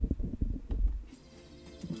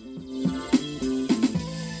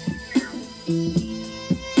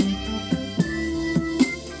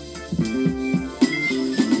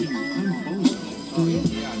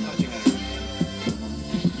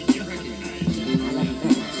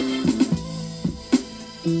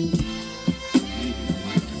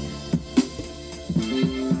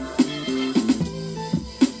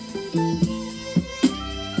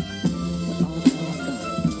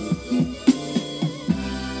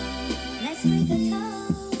Yes,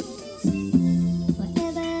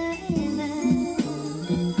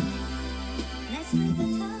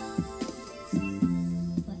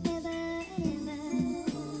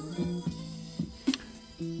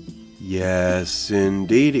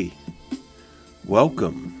 indeedy.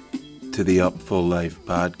 Welcome to the Upful LIFE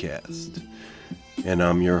Podcast. And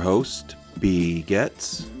I'm your host, B.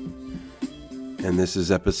 Getz. And this is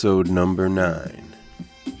episode number 9.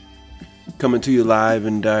 Coming to you live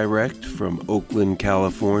and direct from Oakland,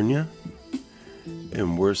 California.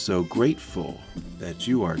 And we're so grateful that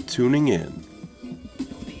you are tuning in.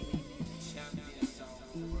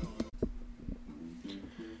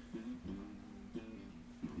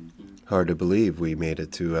 Hard to believe we made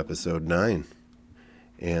it to episode 9.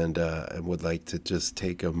 And I would like to just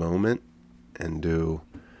take a moment and do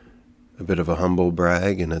a bit of a humble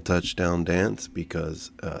brag and a touchdown dance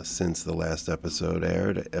because since the last episode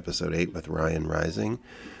aired, episode 8 with Ryan Rising,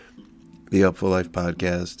 the Upful LIFE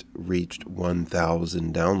Podcast reached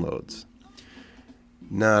 1,000 downloads.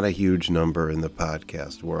 Not a huge number in the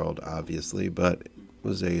podcast world, obviously, but it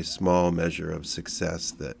was a small measure of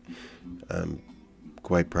success that I'm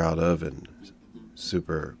quite proud of and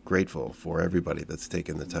super grateful for everybody that's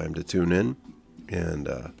taken the time to tune in, and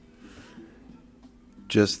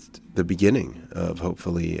just the beginning of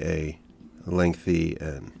hopefully a lengthy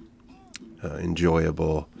and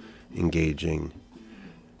enjoyable, engaging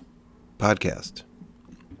podcast.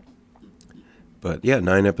 But yeah,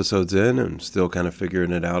 9 episodes in, and still kind of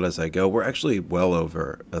figuring it out as I go. We're actually well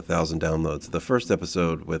over 1,000 downloads. The first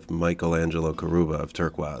episode with Michelangelo Caruba of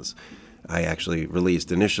Turquoise, I actually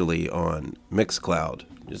released initially on Mixcloud,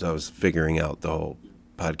 as I was figuring out the whole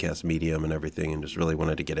podcast medium and everything, and just really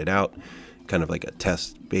wanted to get it out, kind of like a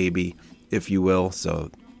test baby, if you will.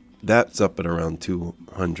 So that's up at around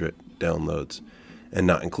 200 downloads, and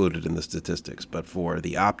not included in the statistics, but for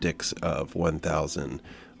the optics of 1,000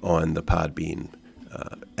 on the Podbean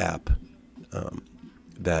app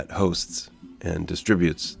that hosts and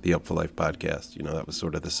distributes the Upful LIFE Podcast. You know, that was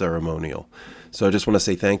sort of the ceremonial. So I just want to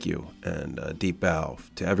say thank you and a deep bow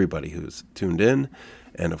to everybody who's tuned in,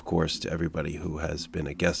 and of course to everybody who has been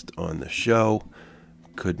a guest on the show.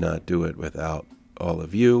 Could not do it without all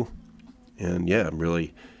of you. And yeah, I'm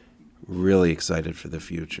really, really excited for the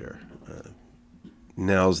future.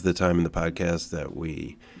 Now's the time in the podcast that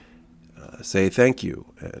we say thank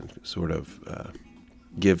you and sort of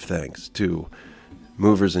give thanks to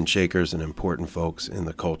movers and shakers and important folks in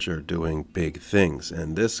the culture doing big things.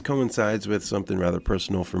 And this coincides with something rather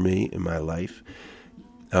personal for me in my life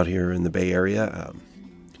out here in the Bay Area.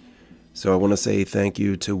 So I want to say thank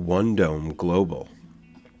you to One Dome Global,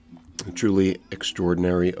 a truly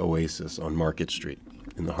extraordinary oasis on Market Street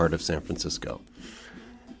in the heart of San Francisco.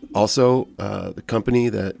 Also, the company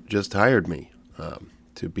that just hired me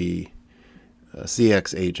to be a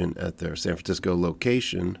CX agent at their San Francisco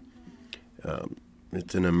location.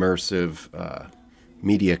 It's an immersive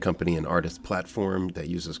media company and artist platform that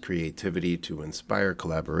uses creativity to inspire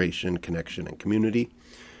collaboration, connection, and community.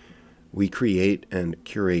 We create and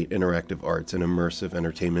curate interactive arts and immersive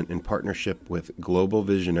entertainment in partnership with global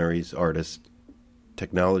visionaries, artists,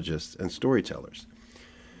 technologists, and storytellers.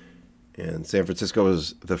 And San Francisco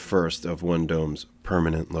is the first of One Dome's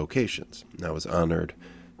permanent locations. I was honored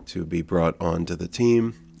to be brought onto the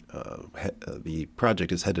team. The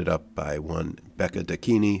project is headed up by one Becca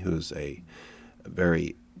Dacchini, who's a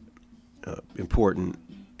very important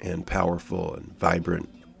and powerful and vibrant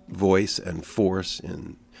voice and force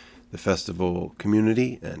in the festival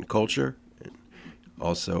community and culture, and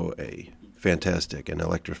also a fantastic and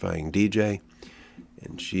electrifying DJ.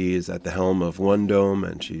 And she is at the helm of One Dome,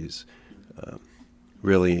 and she's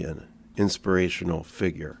really an inspirational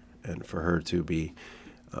figure. And for her to be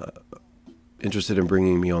interested in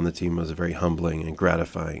bringing me on the team was a very humbling and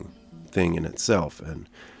gratifying thing in itself. And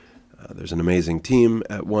there's an amazing team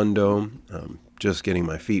at One Dome. Just getting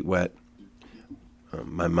my feet wet.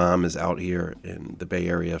 My mom is out here in the Bay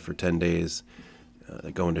Area for 10 days,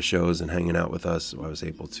 going to shows and hanging out with us. So I was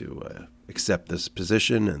able to accept this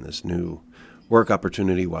position and this new work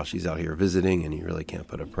opportunity while she's out here visiting, and you really can't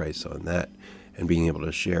put a price on that. And being able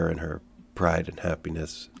to share in her pride and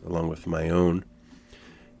happiness along with my own.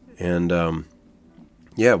 And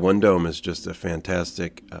yeah, One Dome is just a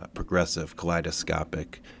fantastic, progressive,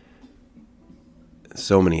 kaleidoscopic,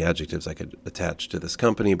 so many adjectives I could attach to this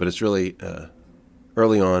company, but it's really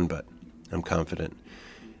early on, but I'm confident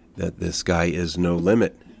that the sky is no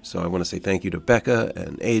limit. So I want to say thank you to Becca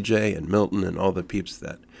and AJ and Milton and all the peeps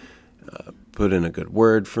that put in a good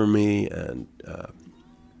word for me, and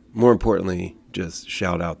more importantly, just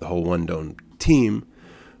shout out the whole One Dome team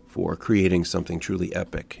for creating something truly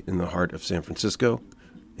epic in the heart of San Francisco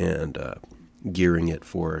and gearing it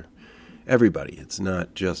for everybody. It's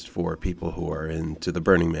not just for people who are into the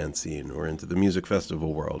Burning Man scene or into the music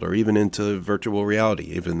festival world or even into virtual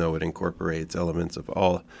reality, even though it incorporates elements of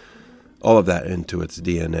all of that into its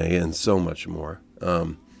DNA and so much more.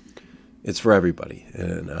 It's for everybody,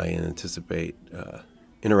 and I anticipate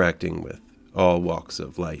interacting with all walks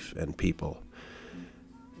of life and people,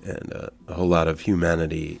 and a whole lot of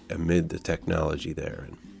humanity amid the technology there.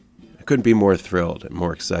 And I couldn't be more thrilled and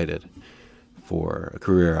more excited for a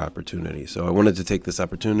career opportunity. So I wanted to take this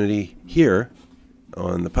opportunity here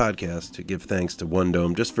on the podcast to give thanks to One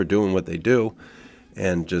Dome just for doing what they do,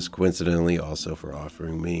 and just coincidentally also for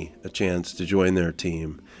offering me a chance to join their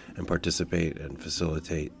team and participate and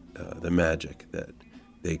facilitate the magic that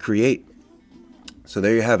they create. So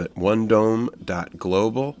there you have it,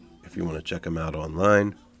 onedome.global, if you want to check them out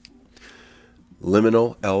online.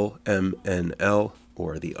 Liminal, LMNL,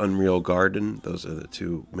 or the Unreal Garden, those are the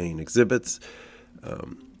two main exhibits.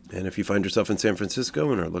 And if you find yourself in San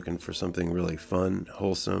Francisco and are looking for something really fun,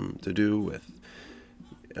 wholesome to do with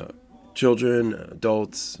children,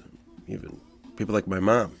 adults, even people like my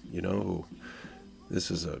mom, who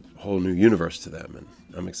this is a whole new universe to them, and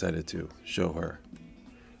I'm excited to show her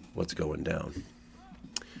what's going down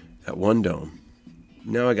at One Dome.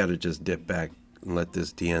 Now I got to just dip back and let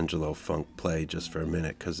this D'Angelo funk play just for a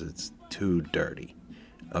minute because it's too dirty.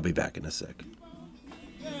 I'll be back in a sec.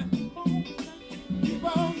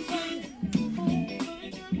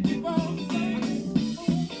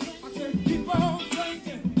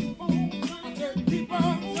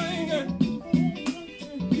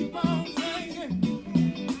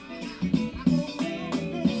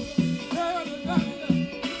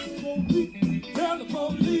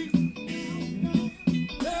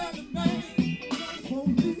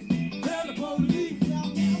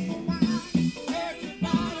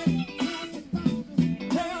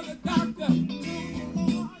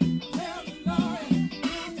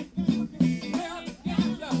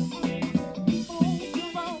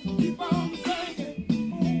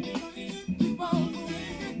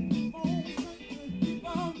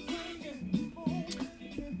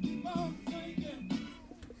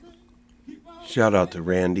 Shout out to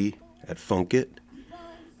Randy at Funkit.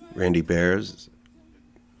 Randy Bears,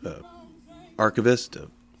 archivist of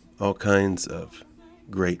all kinds of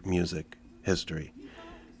great music history.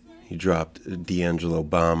 He dropped a D'Angelo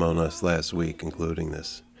bomb on us last week, including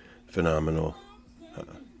this phenomenal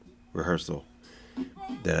rehearsal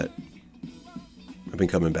that I've been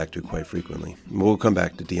coming back to quite frequently. We'll come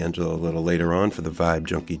back to D'Angelo a little later on for the Vibe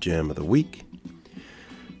Junkie Jam of the week.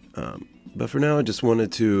 But for now, I just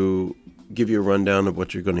wanted to give you a rundown of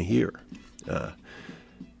what you're going to hear.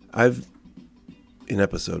 In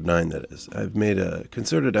episode 9, that is, I've made a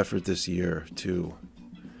concerted effort this year to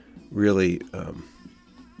really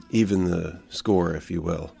even the score, if you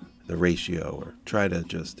will, the ratio, or try to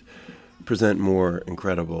just present more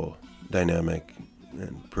incredible, dynamic,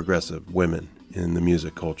 and progressive women in the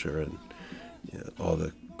music culture and all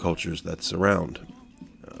the cultures that surround.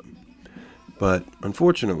 But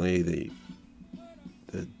unfortunately, the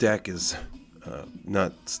deck is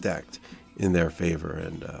not stacked in their favor,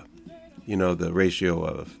 and the ratio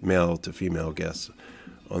of male to female guests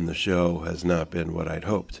on the show has not been what I'd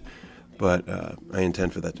hoped. But I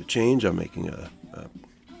intend for that to change. I'm making a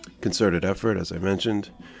concerted effort, as I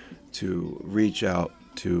mentioned, to reach out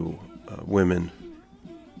to women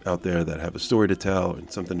out there that have a story to tell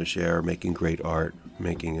and something to share, making great art,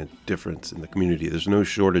 making a difference in the community. There's no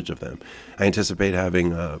shortage of them. I anticipate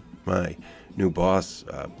having my new boss,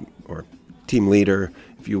 or team leader,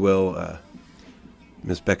 if you will,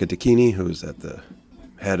 Miss Becca Dicchini, who's at the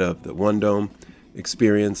head of the One Dome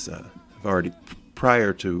experience. I've already,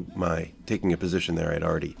 prior to my taking a position there, I'd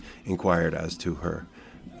already inquired as to her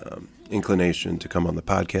inclination to come on the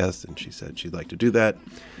podcast, and she said she'd like to do that.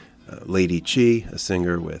 Lady Chi, a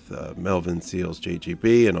singer with Melvin Seals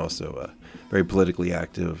JGB, and also a very politically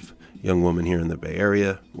active young woman here in the Bay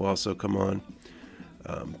Area, will also come on.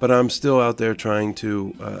 But I'm still out there trying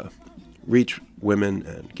to reach women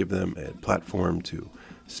and give them a platform to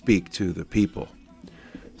speak to the people.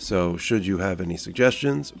 So should you have any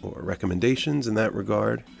suggestions or recommendations in that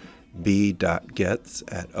regard,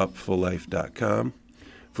 b.gets@upfullife.com.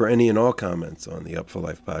 For any and all comments on the Upful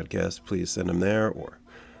Life podcast, please send them there, or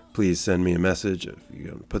please send me a message if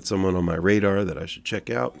you put someone on my radar that I should check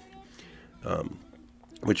out.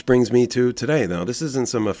 Which brings me to today. Now, this isn't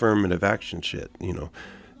some affirmative action shit.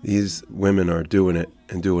 These women are doing it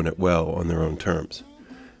and doing it well on their own terms.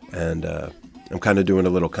 And I'm kind of doing a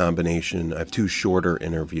little combination. I have two shorter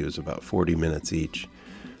interviews, about 40 minutes each,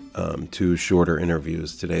 two shorter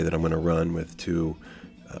interviews today that I'm going to run with two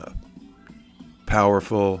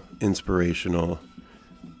powerful, inspirational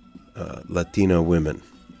Latina women,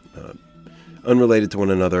 unrelated to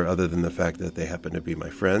one another other than the fact that they happen to be my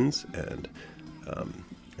friends and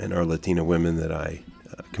are Latina women that I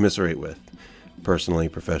commiserate with personally,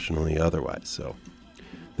 professionally, otherwise. So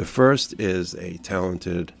the first is a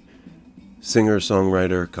talented singer,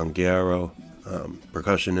 songwriter, conguero,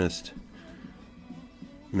 percussionist,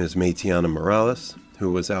 Ms. Mayteana Morales,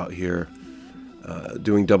 who was out here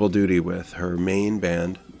doing double duty with her main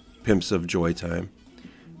band, Pimps of Joytime,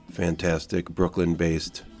 fantastic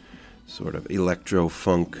Brooklyn-based sort of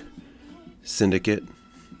electro-funk syndicate,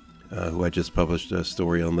 who I just published a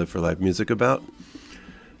story on Live for Live Music about.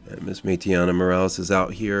 And Ms. Mayteana Morales is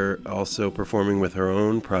out here also performing with her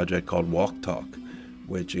own project called Walk Talk,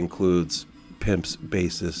 which includes Pimps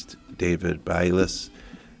bassist David Bailis.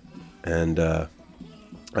 And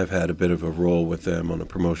I've had a bit of a role with them on a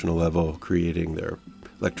promotional level, creating their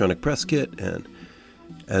electronic press kit, and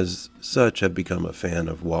as such have become a fan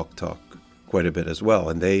of Walk Talk quite a bit as well.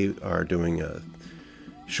 And they are doing a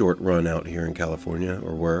short run out here in California,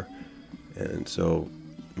 or were. And so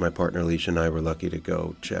my partner Alicia and I were lucky to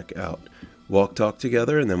go check out Walk Talk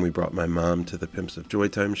together, and then we brought my mom to the Pimps of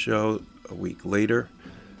Joytime show a week later,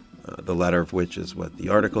 the latter of which is what the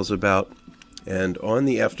article's about. And on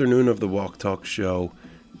the afternoon of the Walk Talk show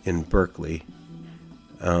in Berkeley,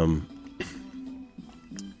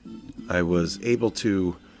 I was able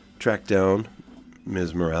to track down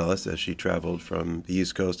Ms. Morales as she traveled from the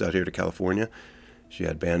East Coast out here to California. She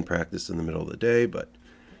had band practice in the middle of the day, but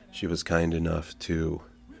she was kind enough to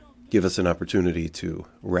give us an opportunity to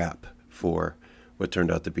rap for what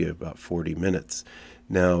turned out to be about 40 minutes.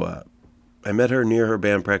 Now, I met her near her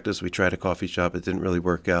band practice. We tried a coffee shop. It didn't really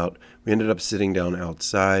work out. We ended up sitting down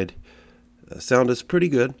outside. The sound is pretty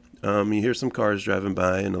good. You hear some cars driving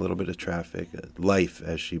by and a little bit of traffic, life,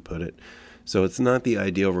 as she put it. So it's not the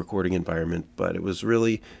ideal recording environment, but it was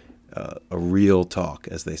really a real talk,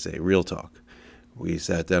 as they say, real talk. We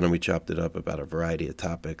sat down and we chopped it up about a variety of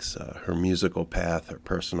topics, her musical path, her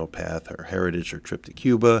personal path, her heritage, her trip to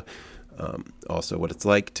Cuba, also what it's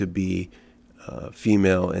like to be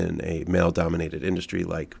female in a male-dominated industry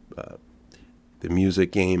like the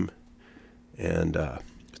music game, and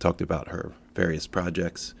talked about her various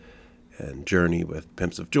projects and journey with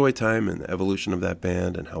Pimps of Joytime and the evolution of that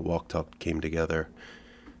band and how Walk Talk came together,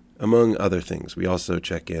 among other things. We also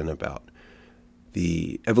check in about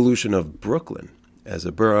the evolution of Brooklyn as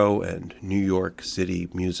a borough and New York City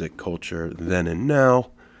music culture then and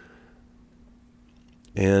now,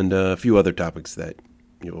 and a few other topics that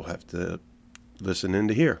you'll have to listen in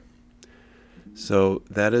to hear. So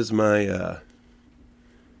that is my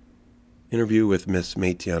interview with Miss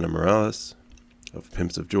Mayteana Morales of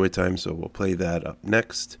Pimps of Joytime, so we'll play that up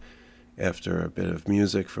next after a bit of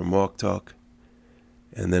music from Walk Talk.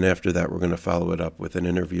 And then after that, we're going to follow it up with an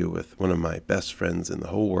interview with one of my best friends in the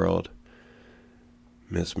whole world,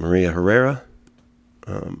 Miss Maria Herrera,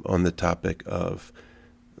 on the topic of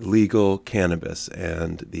legal cannabis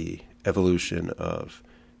and the evolution of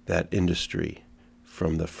that industry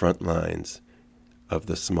from the front lines of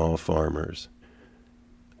the small farmers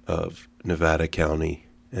of Nevada County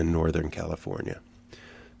and Northern California.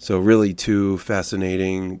 So really two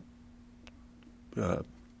fascinating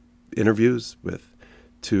interviews with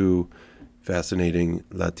two fascinating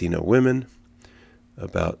Latina women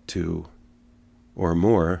about two or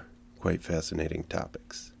more quite fascinating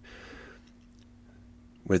topics.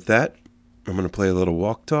 With that, I'm going to play a little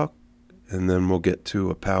Walk Talk, and then we'll get to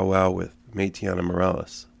a powwow with Mayteana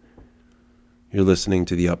Morales. You're listening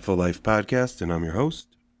to the Upful LIFE Podcast, and I'm your host,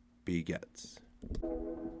 B. Getz.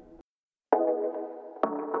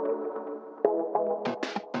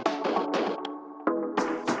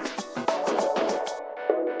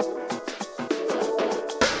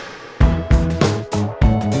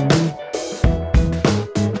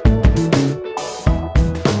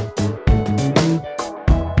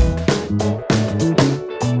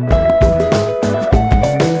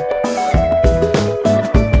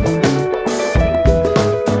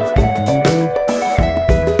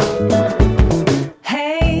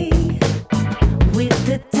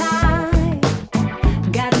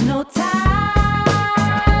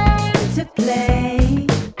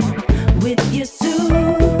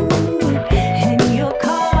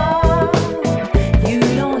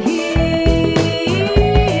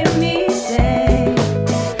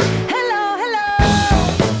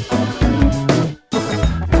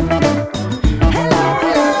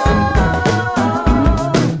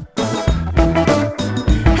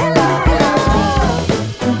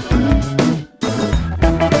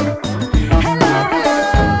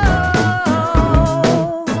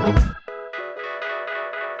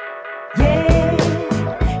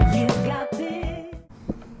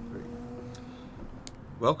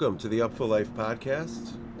 Welcome to the Upful LIFE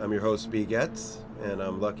Podcast. I'm your host, B. Getz, and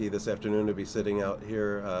I'm lucky this afternoon to be sitting out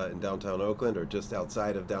here in downtown Oakland, or just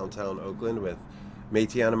outside of downtown Oakland, with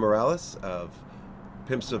Mayteana Morales of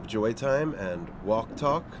Pimps of Joytime and Walk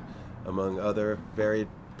Talk, among other varied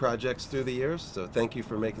projects through the years. So thank you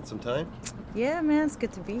for making some time. Yeah, man, it's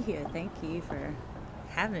good to be here. Thank you for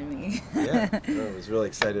having me. Yeah, I was really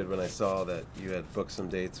excited when I saw that you had booked some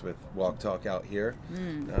dates with Walk Talk out here.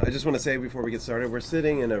 I just want to say before we get started, we're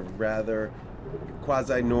sitting in a rather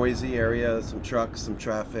quasi-noisy area, some trucks, some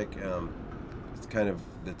traffic. It's kind of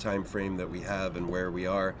the time frame that we have and where we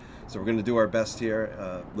are. So we're going to do our best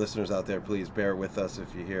here. Listeners out there, please bear with us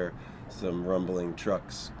if you hear some rumbling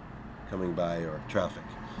trucks coming by or traffic.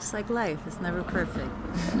 It's like life. It's never perfect.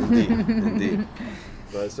 Indeed.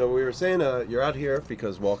 So we were saying you're out here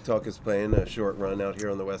because Walk Talk is playing a short run out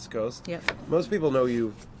here on the West Coast. Yep. Most people know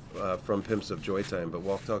you from Pimps of Joytime, but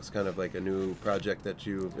Walk Talk's kind of like a new project that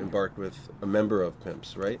you've embarked with a member of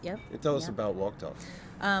Pimps, right? Yep. Tell us about Walk Talk.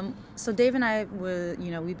 So Dave and I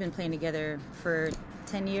we've been playing together for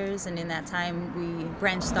 10 years, and in that time we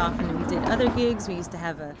branched off and we did other gigs. We used to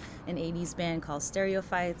have an 80s band called Stereo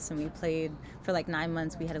Fights, and we played for like 9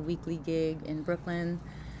 months. We had a weekly gig in Brooklyn,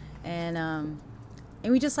 and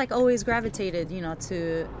we just like always gravitated,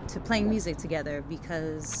 to playing music together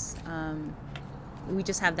because we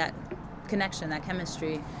just have that connection, that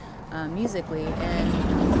chemistry musically.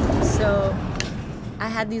 And so I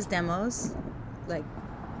had these demos like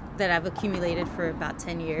that I've accumulated for about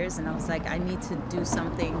 10 years, and I was like, I need to do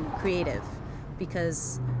something creative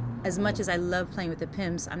because as much as I love playing with the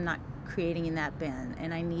Pimps, I'm not creating in that band,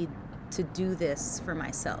 and I need to do this for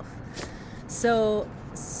myself. So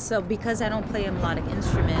because I don't play a melodic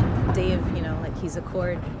instrument, Dave, he's a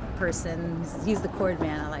chord person. He's the chord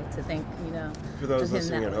man, I like to think, For those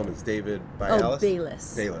listening at home, it's David Bailis? Oh,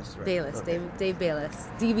 Bailis. Bailis, right. Bailis, Okay. Dave Bailis,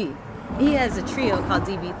 DB. He has a trio called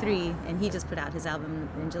DB3, and he just put out his album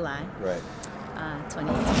in July. Right.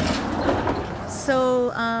 2018.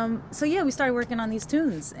 So yeah, we started working on these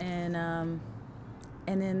tunes, and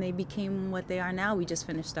then they became what they are now. We just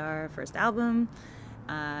finished our first album.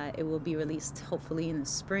 It will be released hopefully in the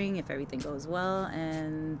spring if everything goes well.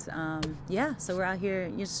 And so we're out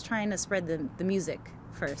here just trying to spread the music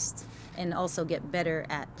first and also get better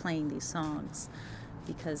at playing these songs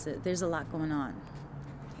because there's a lot going on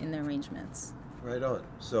in the arrangements. Right on.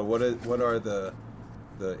 So what are the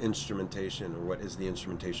instrumentation, or what is the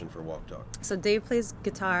instrumentation for Walk Talk? So Dave plays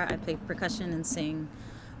guitar, I play percussion and sing.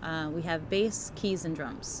 We have bass, keys, and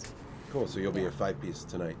drums. Cool. So you'll be a 5-piece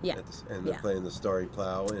tonight. Yeah. And they're playing the Starry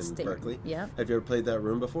Plow in Berkeley. Yeah. Have you ever played that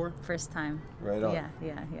room before? First time. Right on.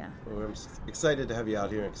 Yeah. Well, I'm excited to have you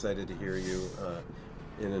out here, and excited to hear you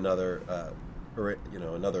in another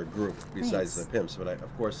another group besides Thanks. the Pimps. But I,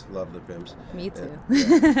 of course, love the Pimps. Me too.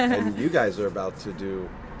 And you guys are about to do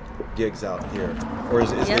gigs out here. Or is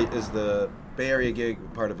the Bay Area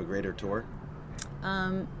gig part of a greater tour?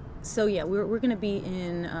 So yeah, we're going to be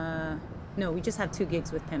in... No, we just have 2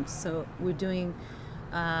 gigs with Pimps. So we're doing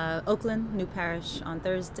Oakland, New Parish on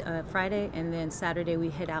Friday, and then Saturday we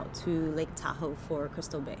head out to Lake Tahoe for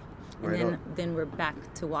Crystal Bay. And then we're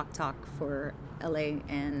back to Walk Talk for LA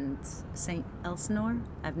and St. Elsinore.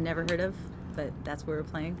 I've never heard of, but that's where we're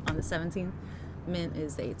playing on the 17th. Mint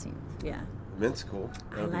is the 18th, yeah. Mint's cool.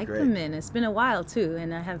 I like the Mint. It's been a while too,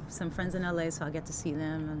 and I have some friends in LA, so I'll get to see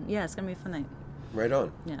them. And yeah, it's going to be a fun night. Right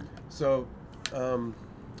on. Yeah. So,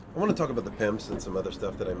 I want to talk about the Pimps and some other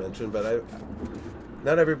stuff that I mentioned, but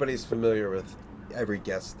not everybody's familiar with every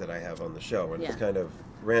guest that I have on the show, and it's kind of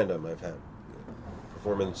random. I've had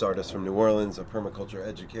performance artists from New Orleans, a permaculture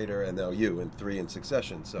educator, and now you, and 3 in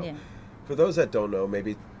succession. So for those that don't know,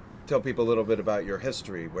 maybe tell people a little bit about your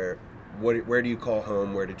history. Where do you call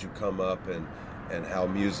home? Where did you come up, and how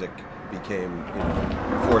music became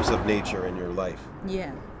a force of nature in your life?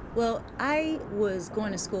 Yeah. Well, I was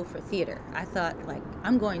going to school for theater. I thought,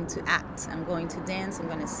 I'm going to act. I'm going to dance. I'm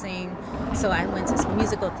going to sing. So I went to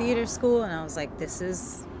musical theater school, and I was like, this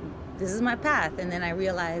is my path. And then I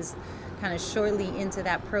realized kind of shortly into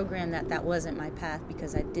that program that wasn't my path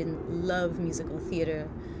because I didn't love musical theater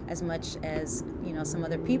as much as, some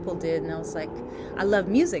other people did. And I was like, I love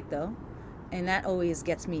music, though. And that always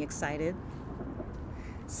gets me excited.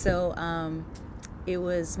 So it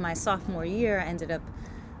was my sophomore year. I ended up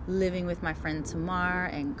living with my friend Tamar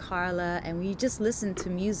and Carla, and we just listened to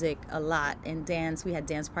music a lot and dance. We had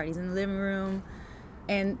dance parties in the living room,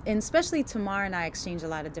 and especially Tamar and I exchanged a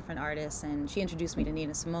lot of different artists, and she introduced me to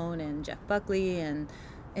Nina Simone and Jeff Buckley, and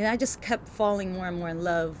I just kept falling more and more in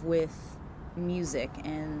love with music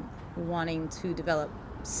and wanting to develop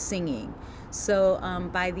singing. So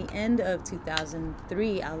by the end of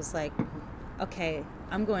 2003, I was like, okay,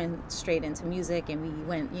 I'm going straight into music. And we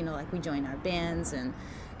went, we joined our bands and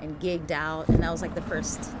gigged out. And that was like the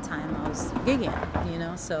first time I was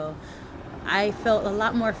gigging, So I felt a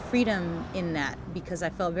lot more freedom in that because I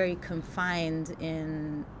felt very confined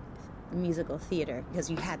in musical theater because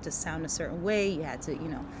you had to sound a certain way. You had to,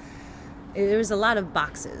 there was a lot of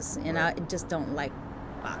boxes, and I just don't like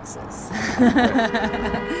boxes.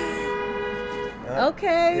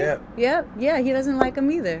 Okay. Yeah. He doesn't like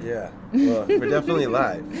them either. Yeah. Well, we're definitely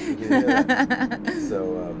live. Yeah.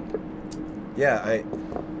 So, I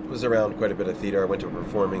was around quite a bit of theater. I went to a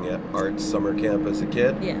performing arts summer camp as a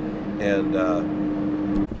kid. Yeah. And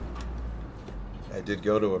I did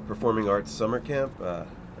go to a performing arts summer camp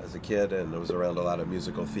as a kid, and I was around a lot of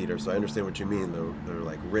musical theater. So I understand what you mean. They're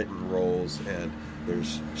like written roles, and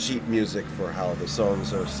there's sheet music for how the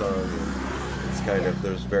songs are sung. And it's kind of,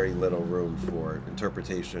 there's very little room for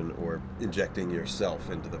interpretation or injecting yourself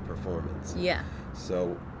into the performance. Yeah.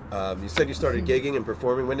 So you said you started gigging and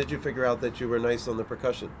performing. When did you figure out that you were nice on the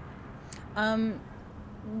percussion?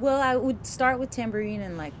 Well, I would start with tambourine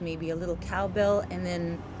and like maybe a little cowbell, and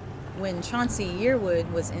then when Chauncey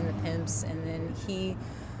Yearwood was in the Pimps, and then he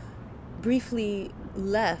briefly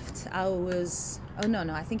left, I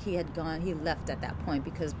think he left at that point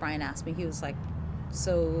because Brian asked me, he was like,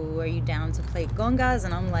 so are you down to play congas?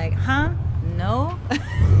 And I'm like, no,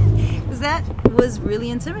 because that was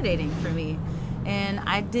really intimidating for me, and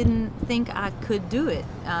I didn't think I could do it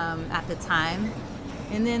at the time.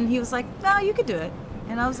 And then he was like, no, you could do it.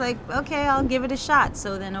 And I was like, okay, I'll give it a shot.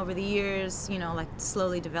 So then over the years, like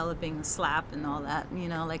slowly developing a slap and all that,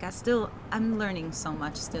 I'm learning so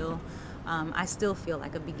much still. I still feel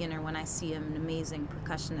like a beginner when I see an amazing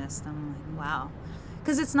percussionist. I'm like, wow.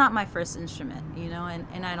 Because it's not my first instrument,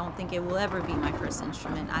 and I don't think it will ever be my first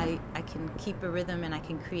instrument. I can keep a rhythm and I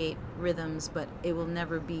can create rhythms, but it will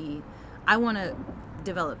never be, I want to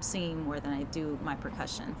develop singing more than I do my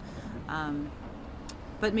percussion.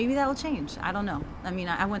 But maybe that'll change. I don't know. I mean,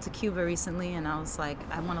 I went to Cuba recently, and I was like,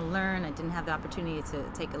 I want to learn. I didn't have the opportunity to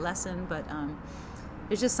take a lesson, but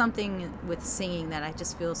there's just something with singing that I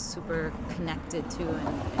just feel super connected to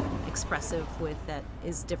and expressive with that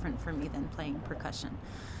is different for me than playing percussion.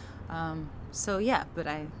 But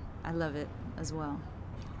I love it as well.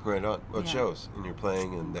 Right on. Well, it shows in your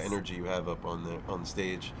playing and the energy you have up on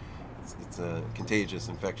stage. It's contagious,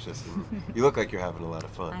 infectious, and you look like you're having a lot of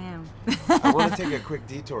fun. I am. I want to take a quick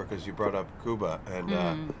detour because you brought up Cuba,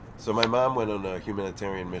 and so my mom went on a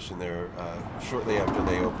humanitarian mission there shortly after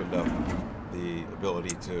they opened up the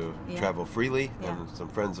ability to travel freely, and some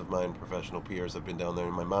friends of mine, professional peers, have been down there,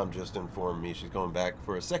 and my mom just informed me she's going back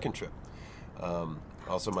for a second trip.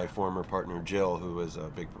 Also, my former partner Jill, who is a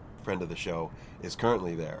big friend of the show, is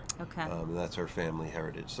currently there. Okay. And that's her family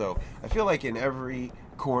heritage. So I feel like in every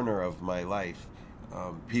corner of my life,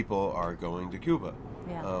 people are going to Cuba.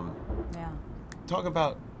 Yeah. Talk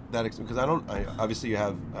about that, because obviously you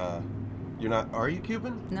have, are you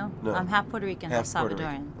Cuban? No. I'm half Puerto Rican, half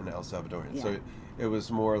Salvadorian. And El Salvadorian. Yeah. So it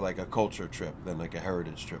was more like a culture trip than like a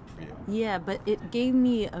heritage trip for you. Yeah, but it gave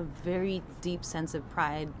me a very deep sense of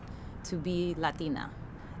pride to be Latina.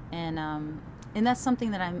 And that's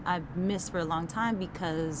something that I've missed for a long time,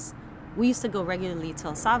 because we used to go regularly to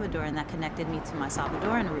El Salvador, and that connected me to my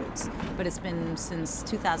Salvadoran roots. But it's been since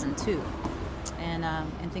 2002,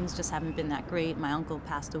 and things just haven't been that great. My uncle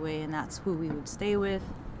passed away, and that's who we would stay with.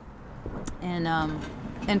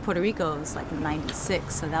 And Puerto Rico was like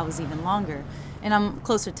 96, so that was even longer. And I'm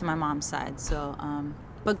closer to my mom's side. So,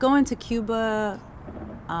 but going to Cuba,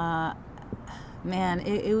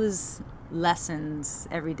 it was lessons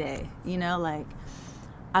every day, like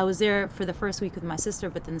I was there for the first week with my sister,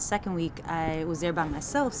 but then the second week I was there by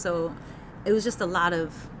myself, so it was just a lot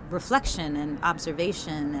of reflection and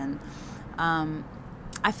observation, and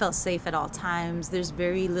I felt safe at all times. There's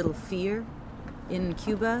very little fear in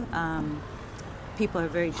Cuba. People are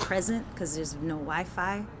very present because there's no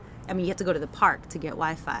Wi-Fi. I mean, you have to go to the park to get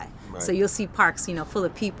Wi-Fi. Right. So you'll see parks, full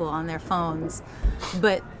of people on their phones.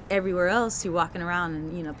 But everywhere else, you're walking around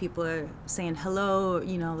and, people are saying hello.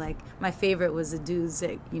 Like my favorite was the dudes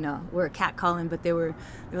that, were catcalling, but they were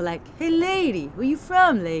like, hey, lady, where you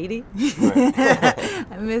from, lady? Right.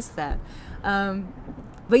 I missed that.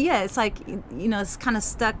 But yeah, it's like, it's kind of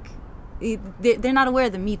stuck. They're not aware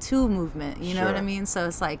of the Me Too movement, you know what I mean? So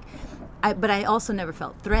it's like, but I also never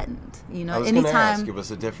felt threatened, I was going to ask, it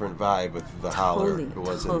was a different vibe with the holler. It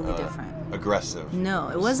wasn't totally different. Aggressive. No,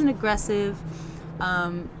 it wasn't aggressive.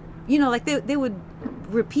 Like they would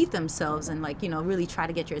repeat themselves and really try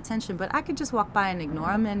to get your attention, but I could just walk by and ignore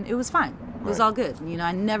them, and it was fine. It was all good. You know,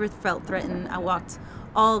 I never felt threatened. I walked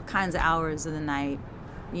all kinds of hours of the night.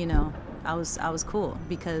 You know, I was cool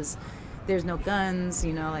because there's no guns,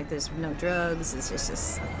 you know, like there's no drugs. It's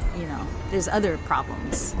just, you know, there's other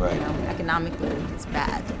problems. Right. You know, economically, it's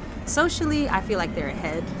bad. Socially, I feel like they're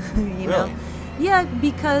ahead, you know. Really? Yeah,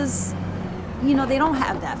 because, you know, they don't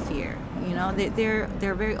have that fear. You know, they're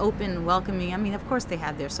very open, welcoming. I mean, of course, they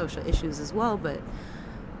have their social issues as well, but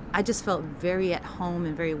I just felt very at home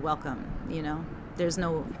and very welcome. You know, there's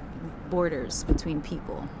no borders between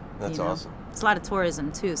people. That's you know? awesome. It's a lot of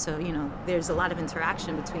tourism too, so you know, there's a lot of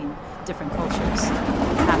interaction between different cultures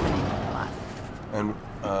happening a lot. And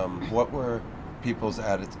what were people's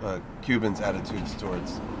Cubans' attitudes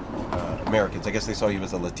towards Americans? I guess they saw you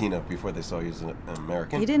as a Latina before they saw you as an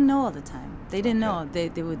American. They didn't know all the time. They didn't know. They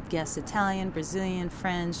would guess Italian, Brazilian,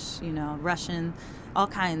 French, you know, Russian, all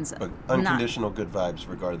kinds. But unconditional good vibes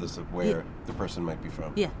regardless of where the person might be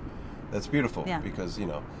from. Yeah. That's beautiful because, you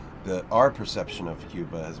know, our perception of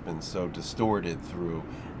Cuba has been so distorted through,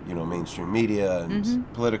 you know, mainstream media and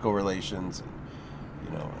political relations. And,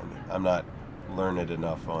 you know, and I'm not learned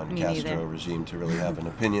enough on Castro regime to really have an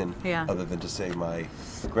opinion other than to say my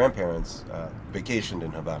grandparents vacationed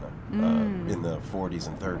in Havana in the 40s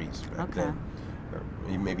and 30s back then. Or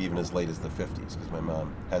maybe even as late as the 50s, because my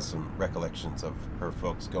mom has some recollections of her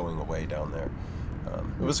folks going away down there.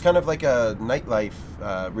 It was kind of like a nightlife,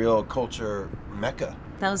 real culture mecca.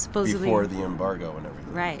 That was supposedly before the embargo and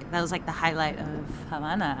everything. Right. That was like the highlight of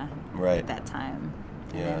Havana at that time.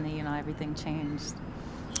 Yeah. And then, you know, everything changed.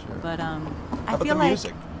 Sure. But I How feel about the like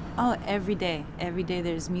music? every day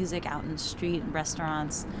there's music out in the street and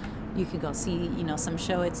restaurants. You could go see, you know, some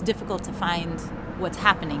show. It's difficult to find what's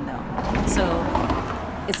happening though. So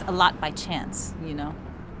it's a lot by chance, you know.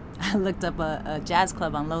 I looked up a jazz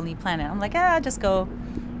club on Lonely Planet. I'm like, I'll just go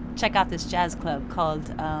check out this jazz club called,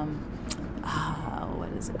 what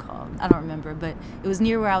is it called? I don't remember, but it was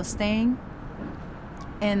near where I was staying.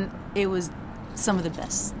 And it was some of the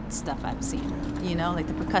best stuff I've seen, you know, like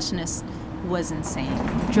the percussionist was insane.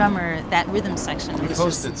 The drummer, that rhythm section was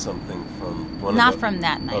posted something from one not of the... from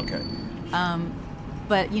that night. Okay.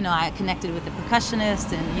 But, you know, I connected with the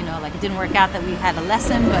percussionist and, you know, like it didn't work out that we had a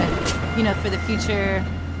lesson, but, you know, for the future,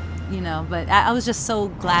 you know, but I was just so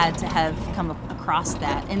glad to have come across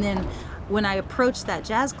that. And then when I approached that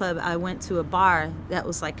jazz club, I went to a bar that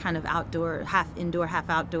was like kind of outdoor, half indoor, half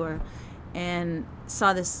outdoor, and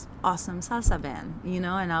saw this awesome salsa band, you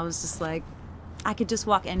know, and I was just like, I could just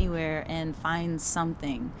walk anywhere and find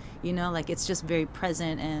something, you know, like it's just very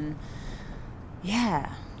present and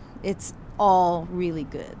yeah, it's all really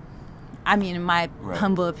good. I mean, in my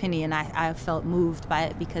humble opinion, I felt moved by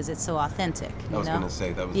it because it's so authentic. I was going to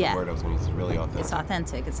say, that was the word I was going to use, really authentic. It's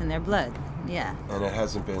authentic. It's in their blood. Yeah. And it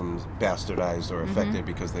hasn't been bastardized or affected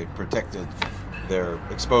because they've protected their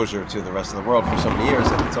exposure to the rest of the world for so many years.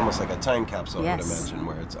 And it's almost like a time capsule, I would imagine,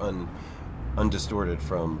 where it's undistorted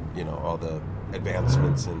from, you know, all the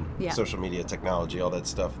advancements in social media technology, all that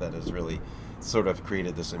stuff that has really sort of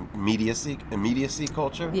created this immediacy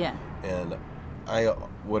culture. Yeah. And I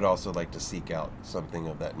would also like to seek out something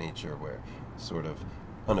of that nature where sort of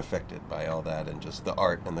unaffected by all that and just the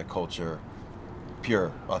art and the culture,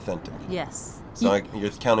 pure, authentic. Yes. So you're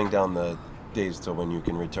counting down the days till when you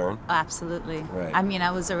can return? Absolutely. Right. I mean,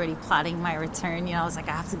 I was already plotting my return. You know, I was like,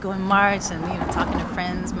 I have to go in March and, you know, talking to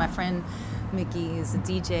friends. My friend Mickey is a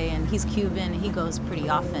DJ and he's Cuban and he goes pretty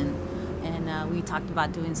often. And we talked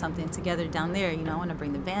about doing something together down there. You know, I want to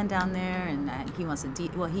bring the band down there, and he wants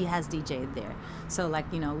to. He has DJ'd there. So, like,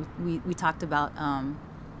 you know, we talked about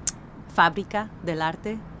Fábrica del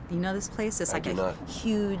Arte. You know this place? It's like a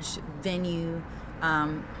huge venue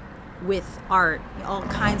with art, all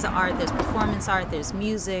kinds of art. There's performance art. There's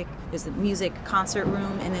music. There's the music concert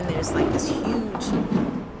room, and then there's like this huge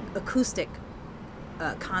acoustic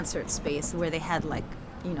concert space where they had like,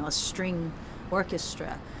 you know, a string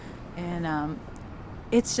orchestra. And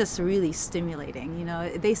it's just really stimulating, you know.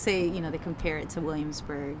 They say, you know, they compare it to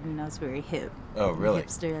Williamsburg, you know, it's very hip. Oh, really?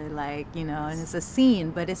 Hipster, like, you know, and it's a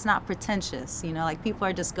scene, but it's not pretentious, you know, like people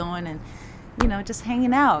are just going and, you know, just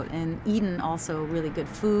hanging out and eating also really good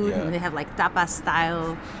food. Yeah. And they have like tapas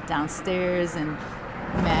style downstairs and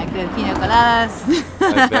mad good pina coladas.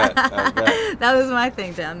 I bet. That was my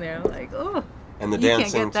thing down there. I'm like, oh. And the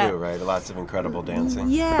dancing too, right? Lots of incredible dancing.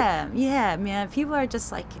 Yeah, man. People are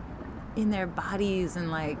just like in their bodies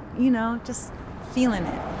and like, you know, just feeling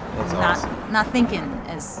it. That's awesome. Not thinking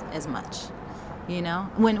as much, you know.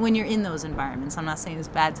 When you're in those environments, I'm not saying it's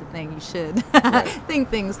bad to think. You should think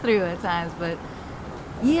things through at times, but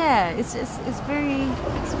yeah, it's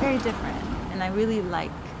very different, and I really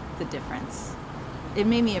like the difference. it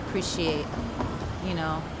made me appreciate, you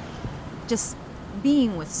know, just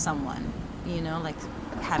being with someone, you know, like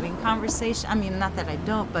having conversation. I mean, not that I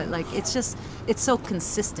don't, but like it's so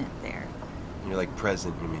consistent there. You're like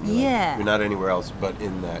present, you mean? You're not anywhere else but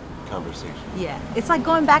in that conversation. Yeah, it's like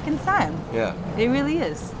going back in time. Yeah. It really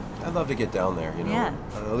is. I'd love to get down there, you know. Yeah.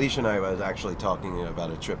 Alicia and I was actually talking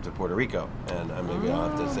about a trip to Puerto Rico, and maybe I'll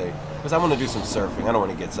have to say, because I want to do some surfing. I don't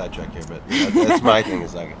want to get sidetracked here, but that's my thing.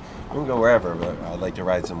 Is like, we can go wherever, but I'd like to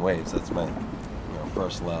ride some waves. That's my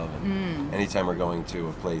first love. And anytime we're going to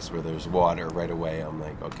a place where there's water right away, I'm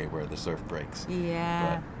like, okay, where are the surf breaks?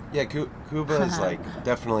 Yeah. But, yeah, Cuba is like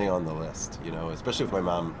definitely on the list, you know, especially with my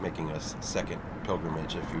mom making a second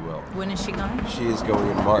pilgrimage, if you will. When is she going? She is going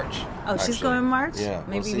in March. Oh, she's going in March? Yeah.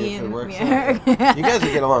 Maybe we'll see me if it and works. her. You guys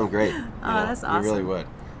would get along great. That's awesome. You really would.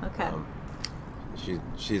 Okay.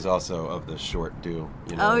 She's also of the short do.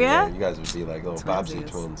 You know, oh, yeah? You guys would be like little Bobsy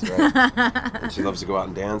twins, right? And she loves to go out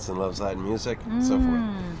and dance and loves Latin music and so forth.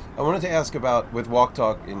 I wanted to ask about, with Walk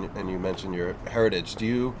Talk, and you mentioned your heritage, do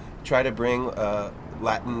you try to bring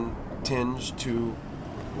Latin tinge to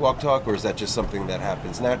Walk Talk, or is that just something that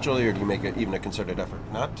happens naturally, or do you make it even a concerted effort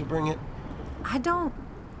not to bring it? I don't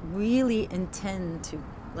really intend to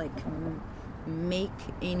like make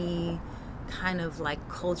any kind of like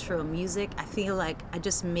cultural music. I feel like I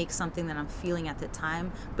just make something that I'm feeling at the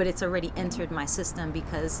time, but it's already entered my system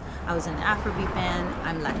because I was in an Afrobeat band,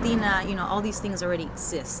 I'm Latina, you know, all these things already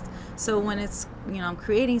exist. So when it's, you know, I'm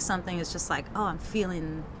creating something, it's just like, oh, I'm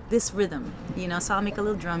feeling this rhythm, you know, so I'll make a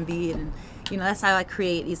little drum beat, and you know, that's how I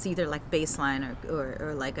create. It's either like bass line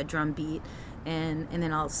or like a drum beat, and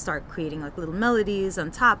then I'll start creating like little melodies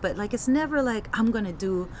on top, but like it's never like I'm gonna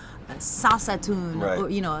do a salsa tune, or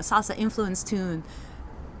you know, a salsa influence tune.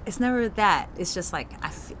 It's never that. It's just like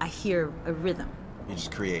I hear a rhythm. You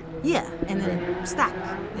just create. Yeah, and then stack,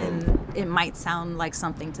 and it might sound like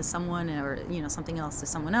something to someone, or you know, something else to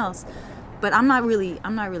someone else, but I'm not really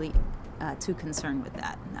too concerned with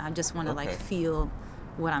that. I just want to like feel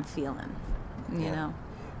what I'm feeling, you know.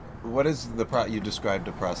 What is you described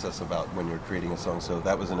a process about when you're creating a song, so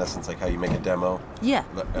that was in essence like how you make a demo. Yeah.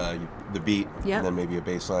 The beat, and then maybe a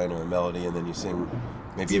bass line or a melody, and then you sing,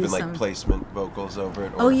 maybe even like placement vocals over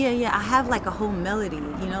it. Or... yeah. I have like a whole melody,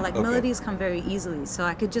 you know, like melodies come very easily, so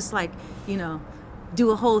I could just like, you know,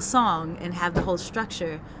 do a whole song and have the whole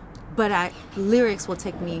structure, but lyrics will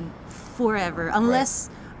take me forever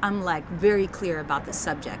unless I'm like very clear about the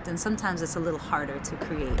subject, and sometimes it's a little harder to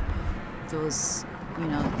create those, you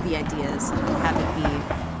know, the ideas and have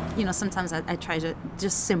it be, you know, sometimes I try to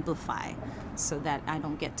just simplify so that I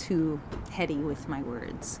don't get too heady with my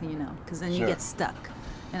words, you know, because then you get stuck,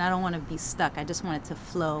 and I don't want to be stuck. I just want it to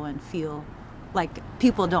flow and feel like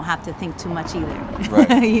people don't have to think too much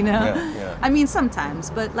either, you know? Yeah. I mean, sometimes,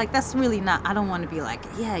 but like that's really not, I don't want to be like,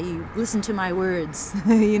 yeah, you listen to my words,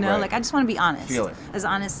 you know, like I just want to be honest, feel it. As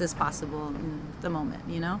honest as possible in the moment,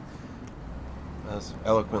 you know? As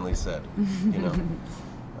eloquently said, you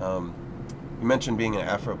know. You mentioned being an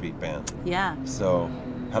Afrobeat band. Yeah. So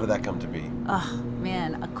how did that come to be? Oh,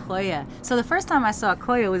 man, Okoye. So the first time I saw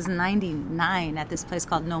Okoye was in 99 at this place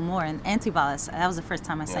called No More in Antibalas. That was the first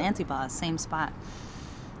time I saw Antibalas, same spot.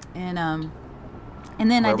 And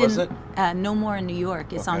then Where was it? No More in New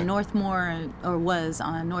York. It's on Northmore, or was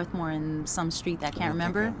on Northmore in some street that I can't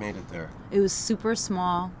remember. I made it there. It was super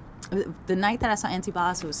small. The night that I saw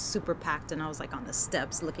Antibalas, it was super packed, and I was like on the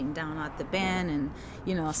steps looking down at the band, and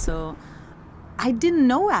you know, so I didn't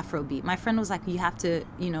know Afrobeat. My friend was like, you have to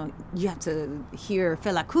hear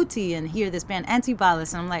Fela Kuti and hear this band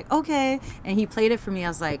Antibalas, and I'm like, okay, and he played it for me. I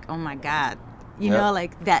was like, oh my God, you know,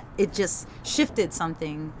 like that. It just shifted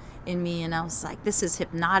something in me, and I was like, this is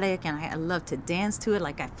hypnotic, and I love to dance to it.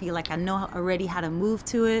 Like I feel like I know already how to move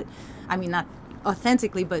to it. I mean, not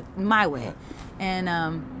authentically, but my way. And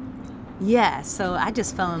so I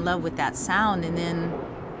just fell in love with that sound. And then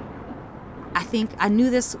I think I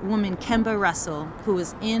knew this woman, Kemba Russell, who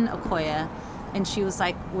was in Okoye, and she was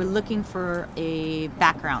like, we're looking for a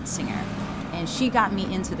background singer. And she got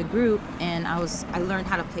me into the group, and I learned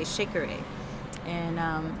how to play shekere.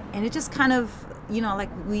 And it just kind of, you know, like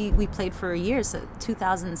we played for a year. So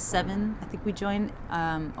 2007, I think we joined,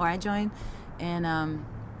 or I joined. And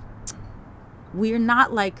we're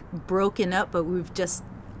not like broken up, but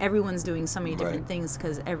everyone's doing so many different things,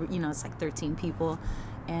 because it's like 13 people.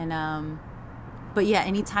 And but yeah,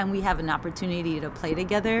 anytime we have an opportunity to play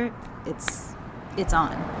together, it's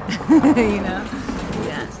on. You know?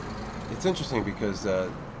 Yeah. It's interesting because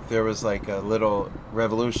there was like a little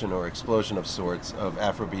revolution or explosion of sorts of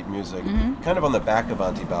Afrobeat music, kind of on the back of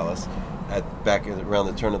Antibalas. back around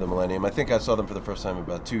the turn of the millennium. I think I saw them for the first time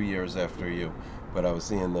about 2 years after you, but I was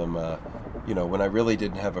seeing them, when I really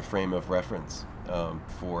didn't have a frame of reference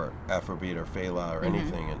for Afrobeat or Fela or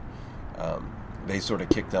anything, and they sort of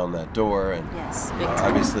kicked down that door, and yes,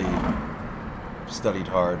 obviously studied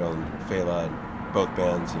hard on Fela and both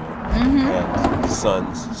bands, and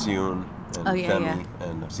Sons, Seun, and Femi,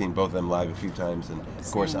 and I've seen both of them live a few times, and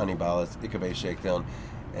of course Anibala's Ikabe Shakedown,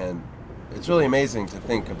 and it's really amazing to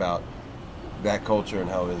think about that culture and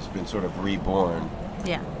how it has been sort of reborn.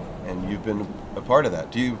 Yeah. And you've been a part of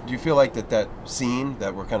that. Do you feel like that scene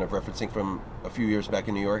that we're kind of referencing from a few years back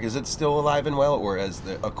in New York, is it still alive and well, or has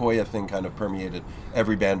the Okoye thing kind of permeated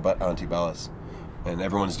every band but Auntie Bailis, and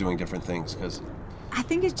everyone's doing different things? Because I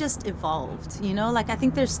think it just evolved, like I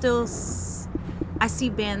think there's still, I see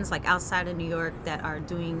bands like outside of New York that are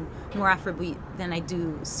doing more Afrobeat than I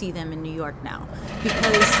do see them in New York now,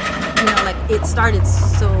 because like it started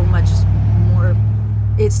so much more.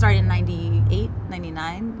 It started in 98,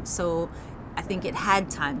 99, so I think it had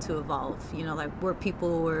time to evolve, like where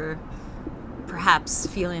people were perhaps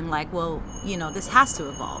feeling like, well, this has to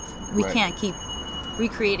evolve. We can't keep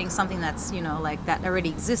recreating something that's, like that already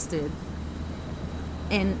existed.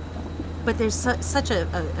 But there's such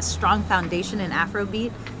a strong foundation in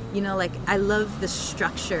Afrobeat, like I love the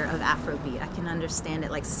structure of Afrobeat. I can understand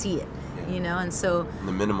it, like see it. And so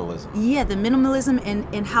the minimalism. Yeah, the minimalism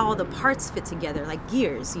and how all the parts fit together, like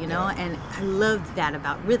gears, and I loved that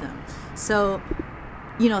about rhythm. So,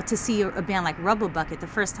 to see a band like Rubble Bucket, the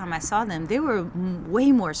first time I saw them, they were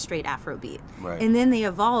way more straight Afrobeat. Right. And then they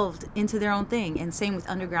evolved into their own thing, and same with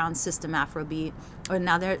Underground System Afrobeat, or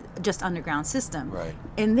now they're just Underground System. Right.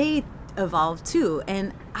 And they evolved too.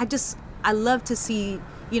 And I love to see,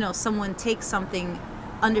 someone take something,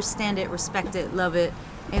 understand it, respect it, love it,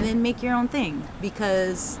 and then make your own thing,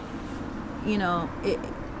 because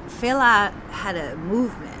Fela had a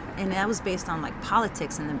movement, and that was based on like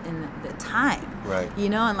politics and the time, right?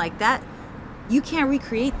 And like that, you can't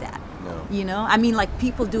recreate that. No. I mean, like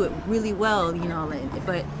people do it really well,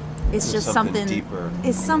 but it's just something deeper.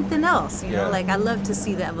 It's something else, like I love to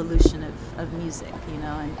see the evolution of music, and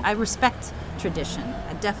I respect tradition.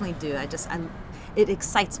 I definitely do. It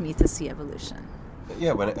excites me to see evolution.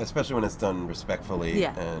 Yeah, especially when it's done respectfully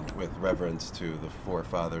and with reverence to the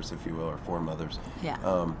forefathers, if you will, or foremothers.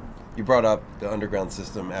 Yeah. You brought up the Underground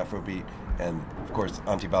System Afrobeat, and of course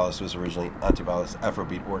Auntie Bailis was originally Auntie Bailis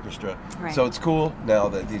Afrobeat Orchestra. Right. So it's cool now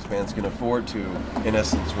that these bands can afford to, in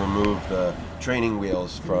essence, remove the training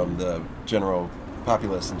wheels from the general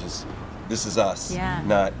populace and just, this is us,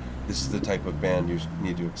 not this is the type of band you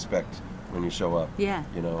need to expect when you show up. Yeah.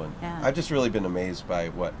 I've just really been amazed by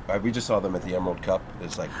what we just saw them at the Emerald Cup.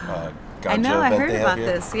 It's like ganja I know, I event heard they about have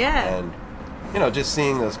here. this, yeah. And just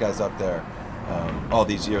seeing those guys up there all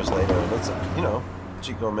these years later, and it's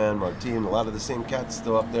Chico Man, Martin, a lot of the same cats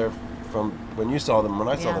still up there from when you saw them, when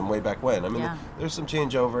I saw them way back when. I mean, there's some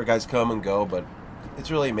changeover, guys come and go, but it's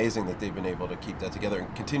really amazing that they've been able to keep that together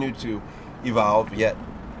and continue to evolve, yet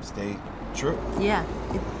stay true. Yeah.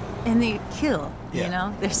 And they kill,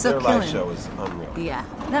 they're so Their killing. live show is unreal. Yeah,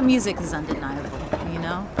 that music is undeniable, you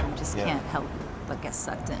just can't help but get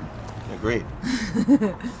sucked in. Agreed.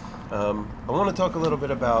 I want to talk a little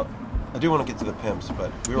bit about, I do want to get to the Pimps,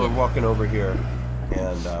 but we were walking over here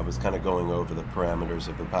and I was kind of going over the parameters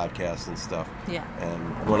of the podcast and stuff. Yeah.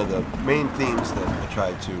 And one of the main themes that I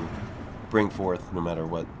try to bring forth, no matter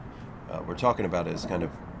what we're talking about, is kind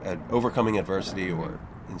of overcoming adversity or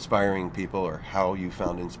inspiring people, or how you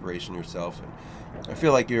found inspiration yourself. And I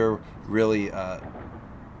feel like you're really at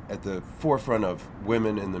the forefront of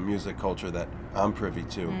women in the music culture that I'm privy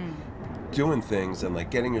to, doing things and like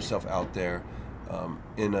getting yourself out there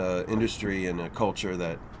in a industry and a culture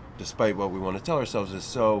that, despite what we want to tell ourselves, is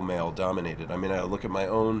so male dominated. I mean, I look at my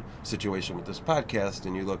own situation with this podcast,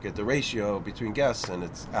 and you look at the ratio between guests, and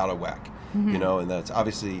it's out of whack. And that's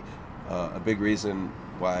obviously a big reason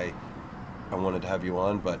why I wanted to have you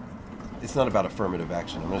on, but it's not about affirmative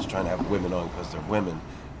action. I'm just trying to have women on because they're women.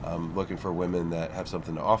 I'm looking for women that have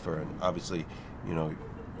something to offer, and obviously,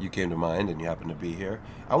 you came to mind and you happen to be here.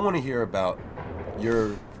 I want to hear about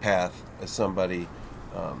your path as somebody,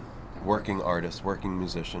 working artist, working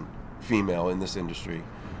musician, female in this industry.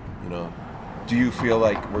 Do you feel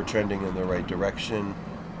like we're trending in the right direction?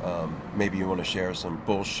 Maybe you want to share some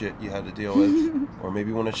bullshit you had to deal with, or maybe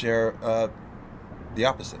you want to share the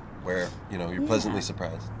opposite, where you're pleasantly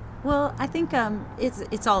surprised. Well, I think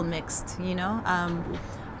it's all mixed.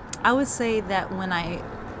 I would say that when I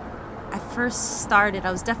first started,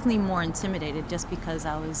 I was definitely more intimidated just because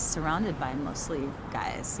I was surrounded by mostly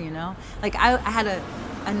guys. Like I had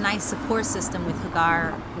a nice support system with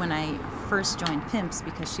Hagar when I first joined Pimps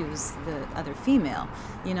because she was the other female,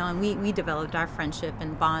 and we developed our friendship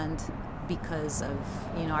and bond because of,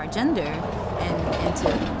 our gender, and to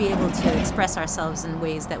be able to express ourselves in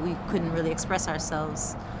ways that we couldn't really express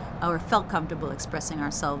ourselves or felt comfortable expressing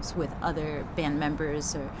ourselves with other band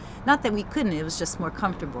members, or not that we couldn't, it was just more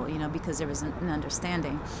comfortable, because there was an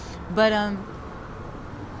understanding. But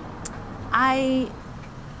I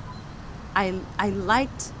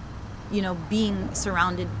liked, being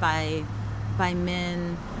surrounded by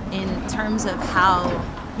men in terms of how,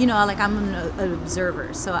 like I'm an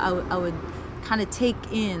observer, so I would kind of take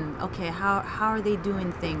in, okay, how are they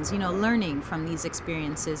doing things, learning from these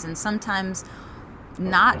experiences, and sometimes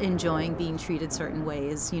not enjoying being treated certain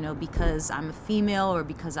ways, because I'm a female or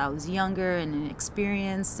because I was younger and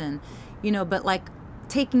inexperienced, and, but like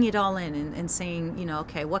taking it all in and saying,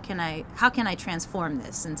 okay, how can I transform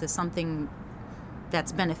this into something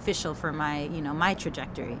that's beneficial for my, my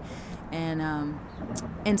trajectory.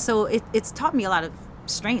 And so it's taught me a lot of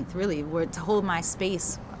strength, really, to hold my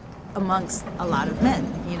space amongst a lot of men,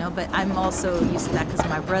 but I'm also used to that because of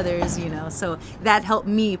my brothers, so that helped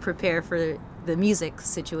me prepare for the music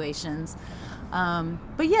situations.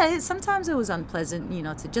 But yeah, sometimes it was unpleasant,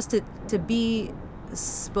 to be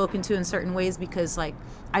spoken to in certain ways, because like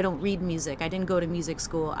I don't read music, I didn't go to music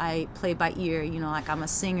school, I play by ear, like I'm a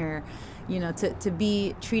singer, to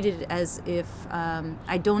be treated as if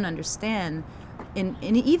I don't understand, and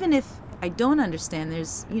even if I don't understand,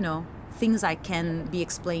 there's things I can be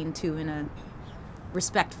explained to in a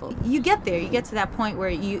respectful. You get to that point where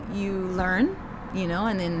you learn,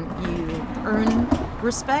 and then you earn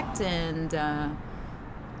respect, and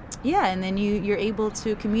and then you're able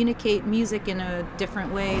to communicate music in a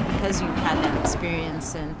different way because you've had that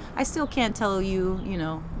experience. And I still can't tell you,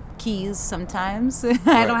 keys sometimes. Right.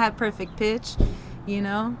 I don't have perfect pitch,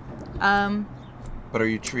 But are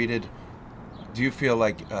you treated, do you feel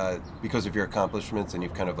like because of your accomplishments and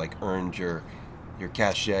you've kind of like earned your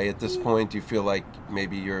cachet at this point, do you feel like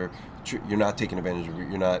maybe you're not taken advantage of,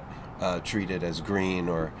 you're not treated as green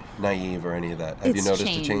or naive or any of that? Have you noticed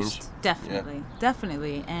a change?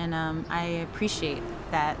 Definitely. And I appreciate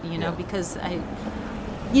that, because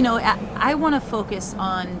I want to focus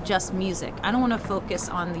on just music. I don't want to focus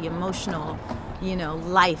on the emotional,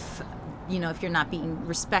 life, if you're not being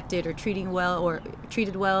respected or treated well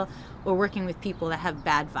or working with people that have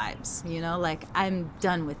bad vibes, like I'm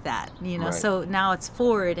done with that, Right. So now it's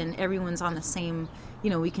forward and everyone's on the same,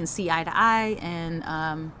 we can see eye to eye,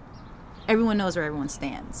 and everyone knows where everyone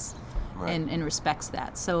stands. Right. and respects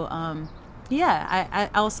that. So, I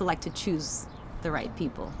also like to choose the right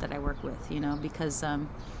people that I work with, because,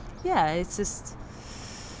 it's just,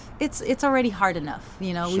 it's already hard enough,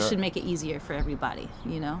 Sure. We should make it easier for everybody,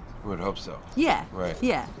 Would hope so. Yeah. Right.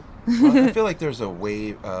 Yeah. Well, I feel like there's a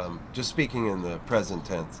wave, just speaking in the present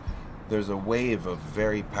tense, there's a wave of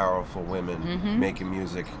very powerful women making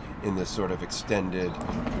music in this sort of extended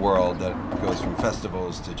world that goes from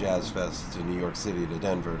festivals to jazz fests to New York City to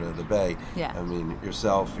Denver to the Bay. Yeah. I mean,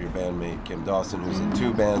 yourself, your bandmate Kim Dawson, who's in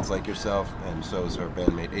 2 bands like yourself, and so is her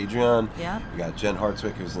bandmate Adrienne. Yeah. You got Jen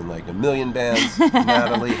Hartswick, who's in like 1 million bands.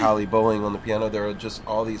 Natalie, Holly Bowling on the piano. There are just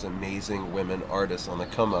all these amazing women artists on the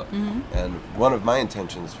come up. And one of my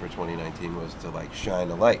intentions for 2019 was to like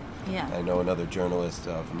shine a light. Yeah. I know another journalist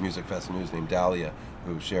from Music Fest News named Dahlia,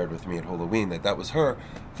 who shared with me at Halloween that was her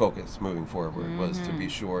focus moving forward, was to be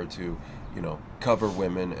sure to, cover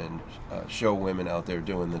women and show women out there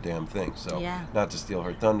doing the damn thing. So not to steal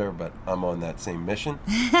her thunder, but I'm on that same mission.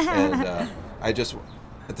 And I just,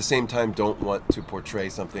 at the same time, don't want to portray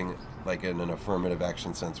something like in an affirmative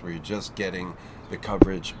action sense where you're just getting the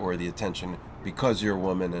coverage or the attention because you're a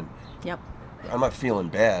woman. And I'm not feeling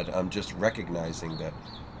bad. I'm just recognizing that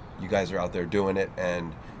you guys are out there doing it,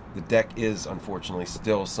 and the deck is unfortunately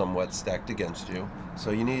still somewhat stacked against you.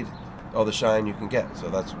 So you need all the shine you can get. So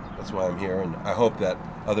that's why I'm here, and I hope that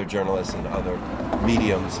other journalists and other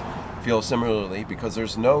mediums feel similarly, because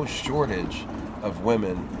there's no shortage of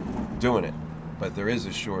women doing it, but there is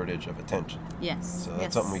a shortage of attention. Yes. So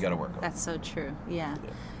that's something we got to work on. That's so true. Yeah.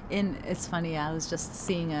 And it's funny, I was just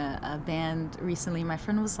seeing a band recently. My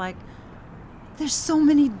friend was like, there's so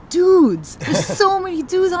many dudes. There's so many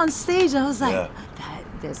dudes on stage. I was like,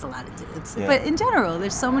 there's a lot of dudes. Yeah. But in general,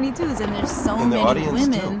 there's so many dudes, and there's so many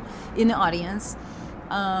women in the audience.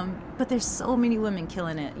 But there's so many women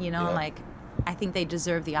killing it, like I think they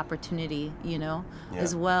deserve the opportunity,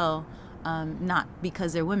 as well. Not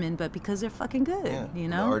because they're women, but because they're fucking good,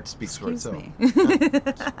 The art speaks for itself.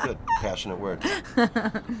 Good, passionate word.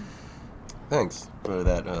 Thanks for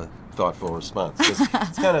that thoughtful response. 'Cause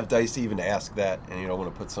it's kind of dicey even to ask that, and you don't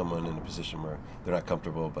want to put someone in a position where they're not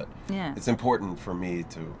comfortable. But it's important for me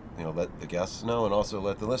to let the guests know and also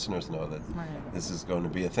let the listeners know that this is going to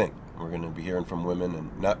be a thing. We're going to be hearing from women, and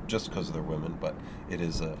not just because they're women, but it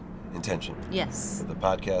is a intention. Yes. For the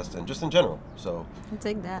podcast and just in general. So I'll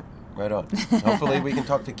take that. Right on. Hopefully we can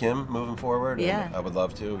talk to Kim moving forward. Yeah. And I would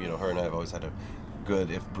love to. Her and I have always had a good,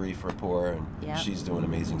 if brief, rapport, and she's doing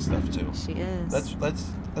amazing stuff too. She is.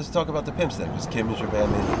 Let's talk about the Pimps then, because Kim is your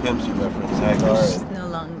bandmate, the Pimps. You referenced Hagar. She's no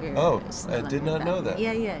longer. Oh, I did not know that.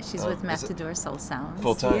 Yeah. She's with Matador Soul Sounds.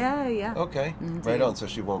 Full time. Yeah. Okay. Indeed. Right on. So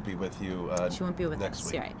she won't be with you. She won't be with next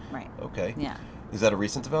us. week. Right. Okay. Yeah. Is that a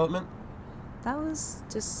recent development? That was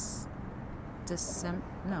just December.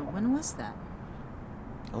 No, when was that?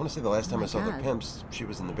 I want to say the last time I saw God. the Pimps, she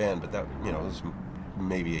was in the band, but that it was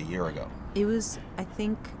maybe a year ago. It was, I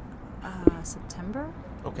think, September.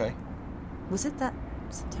 Okay. Was it that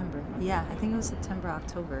September? Yeah, I think it was September,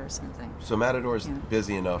 October, or something. So Matador's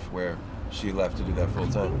busy enough where she left to do that full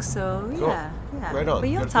time. I think so. Cool. Yeah. Right on. But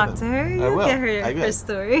you'll Good talk to her. I You'll will. get her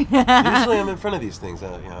story. Usually I'm in front of these things.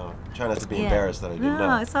 Try not to be embarrassed that I didn't know.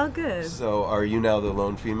 No, it's all good. So are you now the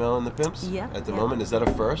lone female in the Pimps? Yeah. At the moment, is that a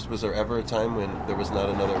first? Was there ever a time when there was not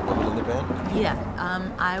another woman in the band? Yeah.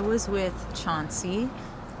 I was with Chauncey,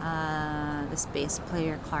 this bass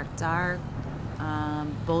player, Clark Dark,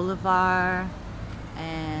 Bolivar,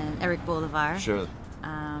 and Eric Bolivar. Sure.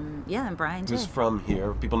 And Brian J. Who's from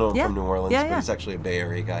here. People know him from New Orleans, but he's actually a Bay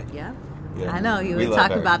Area guy. Yeah. Yeah. I know, you We would love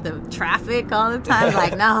talk Eric. about the traffic all the time.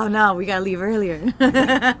 Like, no, we got to leave earlier.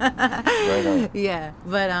 Right on. Yeah,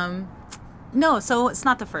 but no, so it's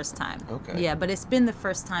not the first time. Okay. Yeah, but it's been the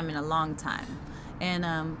first time in a long time.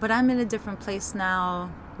 And but I'm in a different place now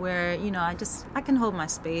where, I can hold my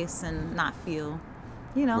space and not feel,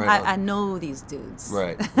 Right on. I know these dudes.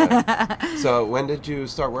 Right. So when did you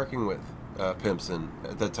start working with Pimps? And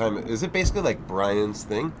at that time, is it basically like Brian's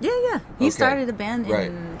thing? Yeah. He Okay. started a band Right.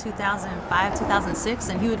 in 2005, 2006,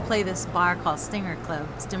 and he would play this bar called Stinger Club,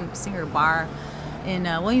 Stinger Bar in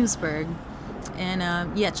Williamsburg. And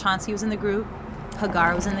Chauncey was in the group.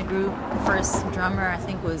 Hagar was in the group. First drummer, I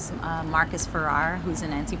think, was Marcus Ferrar, who's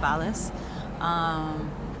in Antibalas,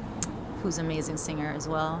 who's an amazing singer as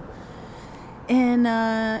well. And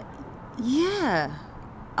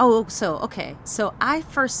So I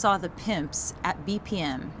first saw the Pimps at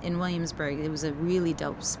BPM in Williamsburg. It was a really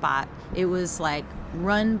dope spot. It was like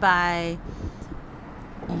run by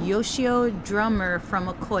Yoshio, drummer from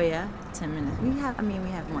Okoya. 10 minutes. We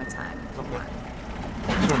have more time. Okay.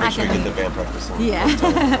 Just want to make sure you get the band practice in. Yeah. I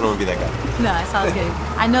don't want to be that guy. No, it's all good.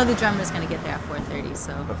 I know the drummer's going to get there at 4:30,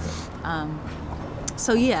 so.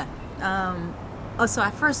 Okay. So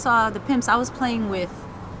I first saw the Pimps. I was playing with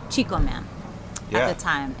Chico Man at the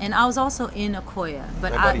time, and I was also in Okoya.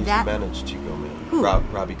 But My buddy used to manage Chico Man. Who?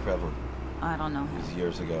 Robbie Krevlin. I don't know It was him.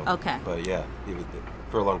 years ago. Okay. But yeah, he was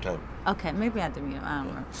for a long time. Okay, maybe I had to meet him. I don't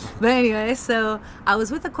remember. But anyway, so I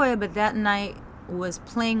was with Okoya, but that night was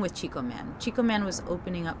playing with Chico Man. Chico Man was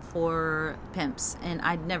opening up for Pimps, and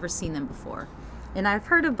I'd never seen them before. And I've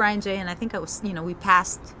heard of Brian J, and I think I was, we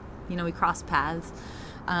passed, we crossed paths.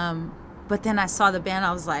 But then I saw the band,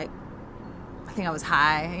 I was like, I think I was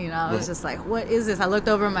high, I was just like, what is this? I looked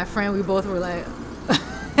over at my friend, we both were like,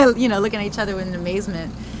 looking at each other with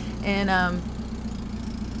amazement. And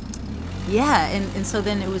and so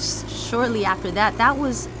then it was shortly after that. That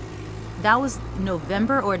was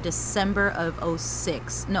November or December of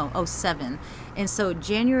 07. And so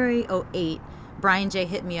January 08, Brian J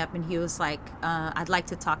hit me up and he was like, I'd like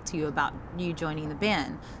to talk to you about you joining the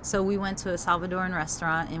band. So we went to a Salvadoran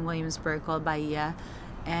restaurant in Williamsburg called Bahia,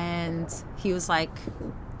 and he was like,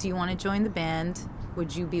 do you want to join the band?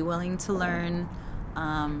 Would you be willing to learn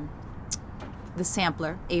the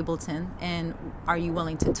sampler, Ableton, and are you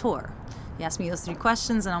willing to tour? He asked me those 3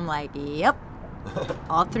 questions, and I'm like, yep.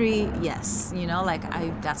 All 3, yes.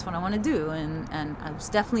 That's what I want to do. And I was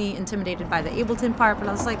definitely intimidated by the Ableton part, but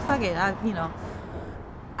I was like, fuck it.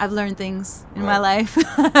 I've learned things in my life,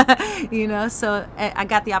 so I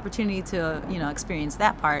got the opportunity to, experience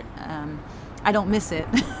that part. I don't miss it,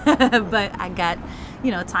 but I got,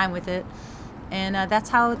 time with it. And that's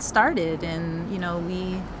how it started. And,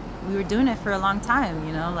 we were doing it for a long time,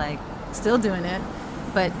 still doing it.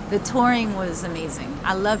 But the touring was amazing.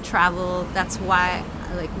 I love travel. That's why,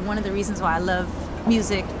 one of the reasons why I love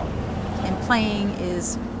music and playing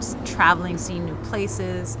is just traveling, seeing new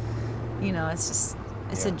places.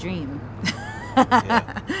 It's a dream.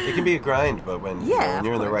 Yeah. It can be a grind, but when, when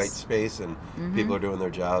you're in the right course. space and people are doing their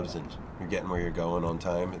jobs and you're getting where you're going on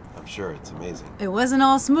time, I'm sure it's amazing. It wasn't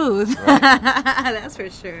all smooth. Right. That's for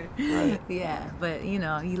sure. Right. Yeah, but you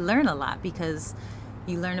learn a lot because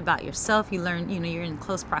you learn about yourself. You learn, you're in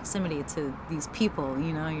close proximity to these people.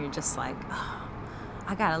 You're just like, oh,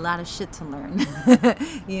 I got a lot of shit to learn.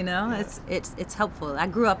 Yeah. It's helpful. I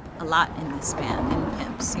grew up a lot in this band, in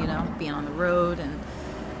Pimps. Being on the road and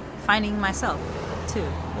finding myself too.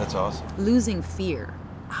 That's awesome. Losing fear.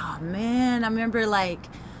 Oh man, I remember like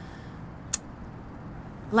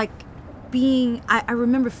being. I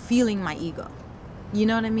remember feeling my ego. You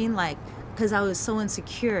know what I mean? Like, because I was so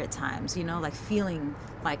insecure at times, like feeling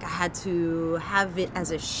like I had to have it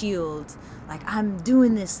as a shield, like I'm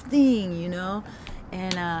doing this thing,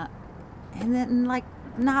 and then like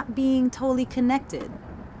not being totally connected,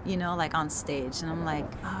 like on stage, and I'm like,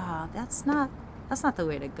 that's not the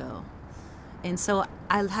way to go. And so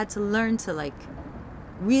I had to learn to like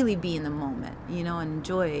really be in the moment, and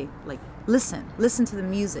enjoy, like listen to the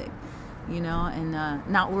music, and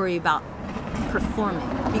not worry about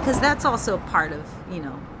performing, because that's also part of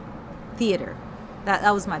theater.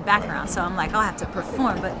 That was my background. So I'm like, I have to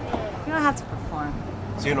perform, but you don't have to perform.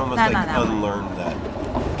 So you can almost unlearn that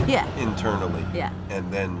internally. Yeah.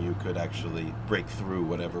 And then you could actually break through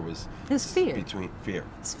whatever was fear. It's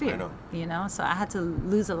fear. So I had to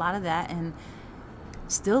lose a lot of that, and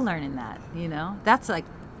still learning that, That's like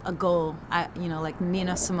a goal. Like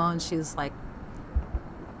Nina Simone, she was like,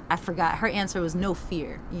 I forgot, her answer was no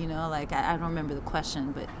fear, like I don't remember the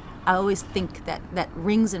question, but I always think that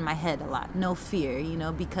rings in my head a lot. No fear,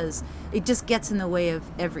 because it just gets in the way of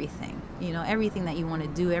everything, everything that you want to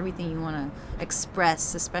do, everything you want to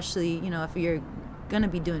express, especially, if you're going to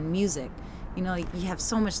be doing music, you have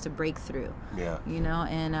so much to break through. Yeah.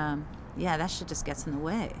 And that shit just gets in the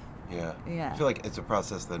way. Yeah. Yeah. I feel like it's a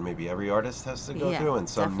process that maybe every artist has to go through, and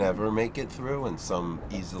some never make it through, and some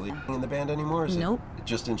easily in the band anymore. Is it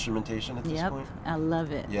just instrumentation at this point? I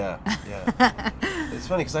love it. Yeah. It's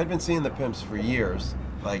funny because I'd been seeing the Pimps for years,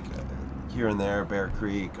 like here and there, Bear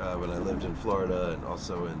Creek when I lived in Florida, and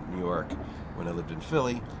also in New York when I lived in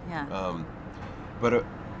Philly. Yeah. But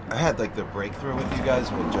I had like the breakthrough with you guys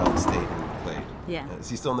when John Staten played. Yeah. Is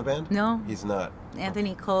he still in the band? No. He's not.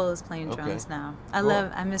 Anthony Cole is playing drums now.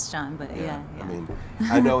 I miss John, but yeah. I mean,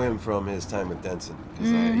 I know him from his time with Denson,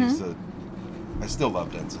 because I still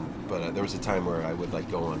love Denson, but there was a time where I would like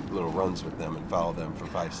go on little runs with them and follow them for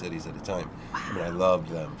 5 cities at a time. Wow. I mean, I loved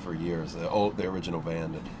them for years. The original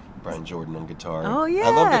band, and Brian Jordan on guitar. Oh yeah. I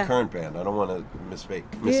love the current band. I don't want to misspeak,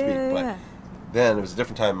 but then it was a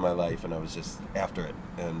different time in my life, and I was just after it.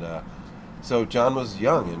 And so John was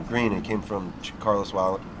young and green, and came from Carlos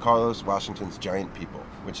Washington's Giant People,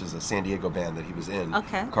 which is a San Diego band that he was in.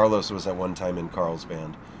 Okay. Carlos was at one time in Carl's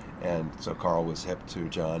band, and so Carl was hip to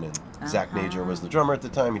John, and Zach Major was the drummer at the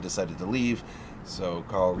time. He decided to leave, so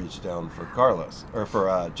Carl reached down for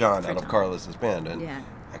John out of Carlos's band, and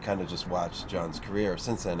I kind of just watched John's career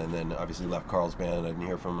since then, and then obviously left Carl's band. I didn't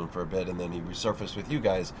hear from him for a bit, and then he resurfaced with you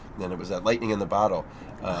guys, and then it was that Lightning in the Bottle.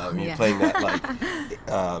 You're playing that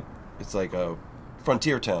like... it's like a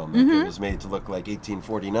frontier town. Like it was made to look like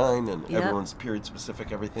 1849, and everyone's period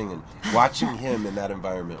specific, everything. And watching him in that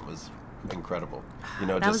environment was incredible.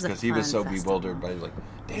 Just because he was so bewildered by like,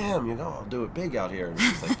 damn, I'll do it big out here. And,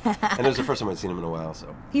 and it was the first time I'd seen him in a while.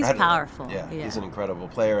 So he's powerful. Yeah, he's an incredible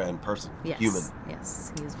player and person, human.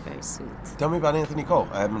 Yes, he is very sweet. Tell me about Anthony Cole.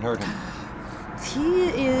 I haven't heard him. He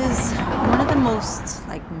is one of the most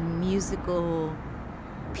like musical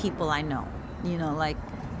people I know.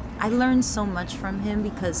 I learned so much from him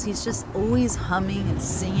because he's just always humming and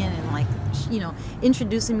singing and like,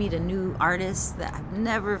 introducing me to new artists that I've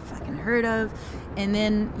never fucking heard of. And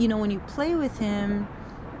then, when you play with him,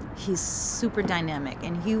 he's super dynamic,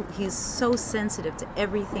 and he's so sensitive to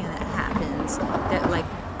everything that happens that like,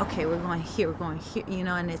 okay, we're going here,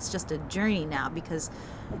 and it's just a journey now because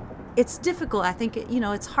it's difficult. I think,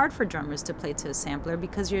 it's hard for drummers to play to a sampler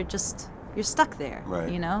because you're stuck there,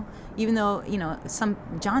 right. Even though,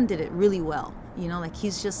 John did it really well,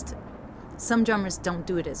 he's just, some drummers don't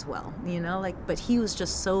do it as well, but he was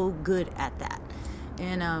just so good at that.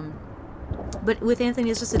 And, but with Anthony,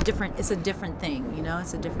 it's just a different thing, it's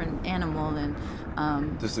a different animal. And,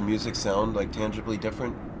 does the music sound like tangibly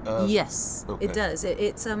different? Yes, it does.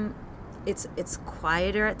 It's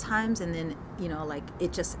quieter at times. And then,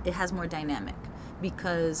 it has more dynamic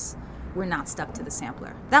because we're not stuck to the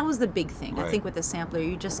sampler. That was the big thing. Right. I think with the sampler,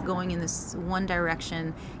 you're just going in this one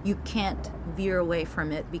direction. You can't veer away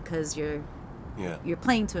from it because you're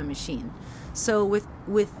playing to a machine. So with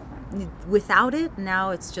without it,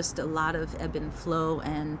 now it's just a lot of ebb and flow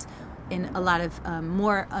and in a lot of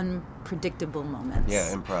more unpredictable moments.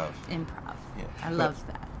 Yeah, improv. Yeah. I love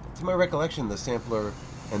that. To my recollection, the sampler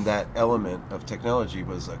and that element of technology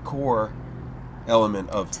was a core element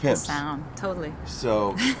of Pimps. Sound, totally.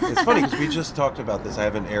 So it's funny because we just talked about this. I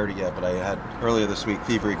haven't aired it yet, but I had earlier this week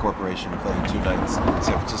Thievery Corporation playing 2 nights in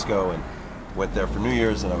San Francisco and went there for New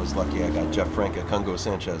Year's, and I was lucky I got Jeff Franca, Congo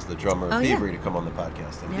Sanchez, the drummer of Thievery, to come on the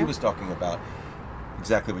podcast. And he was talking about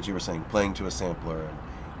exactly what you were saying, playing to a sampler and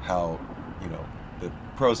how, the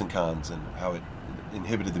pros and cons and how it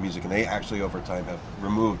inhibited the music. And they actually over time have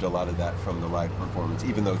removed a lot of that from the live performance,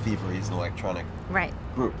 even though Thievery is an electronic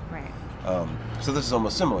group. Right. So this is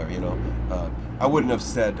almost similar, I wouldn't have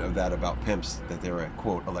said of that about Pimps that they were a,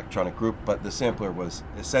 quote, electronic group, but the sampler was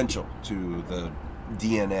essential to the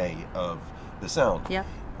DNA of the sound. Yeah.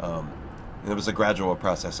 And it was a gradual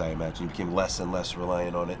process, I imagine. You became less and less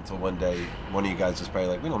reliant on it until one day one of you guys was probably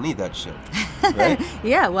like, we don't need that shit, right?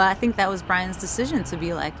 Yeah, well, I think that was Brian's decision to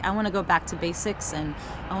be like, I want to go back to basics, and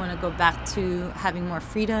I want to go back to having more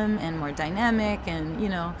freedom and more dynamic, and,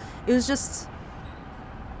 it was just...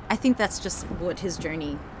 I think that's just what his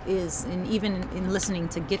journey is. And even in listening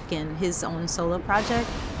to Gitkin, his own solo project,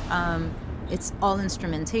 it's all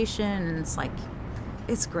instrumentation, and it's like,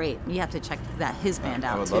 it's great. You have to check his band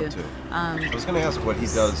out, too. I would love to. I was going to ask what he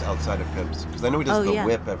does outside of Pimps, because I know he does the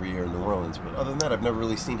Whip every year in New Orleans, but other than that, I've never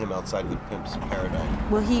really seen him outside of the Pimps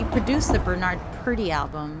paradigm. Well, he produced the Bernard Purdy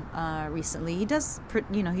album recently. He does,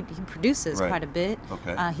 he produces quite a bit.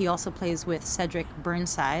 Okay. He also plays with Cedric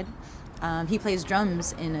Burnside. He plays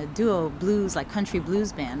drums in a duo blues, like country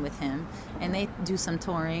blues band with him, and they do some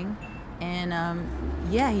touring. And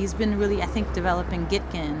he's been really, I think, developing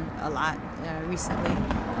Gitkin a lot recently,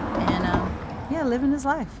 and living his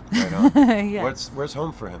life. Right on. Where's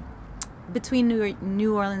home for him? Between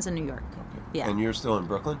New Orleans and New York. Okay. Yeah. And you're still in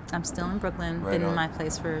Brooklyn? I'm still in Brooklyn. Right been on. in my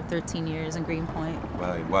place for 13 years in Greenpoint.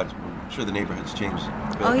 Wow, I'm sure the neighborhood's changed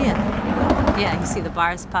a bit. Oh yeah. Yeah, you see the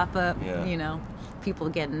bars pop up. Yeah. People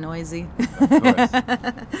getting noisy. Of course.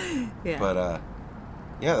 Yeah. But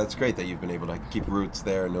that's great that you've been able to keep roots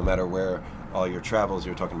there, no matter where all your travels.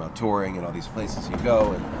 You're talking about touring and all these places you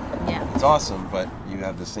go, and it's awesome. But you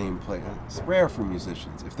have the same place. It's rare for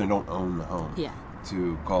musicians if they don't own the home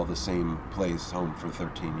to call the same place home for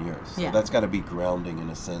 13 years. So that's got to be grounding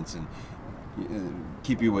in a sense, and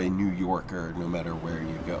keep you a New Yorker no matter where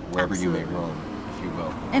you go, wherever you may roam, if you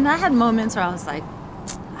will. And I had moments where I was like,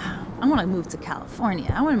 I want to move to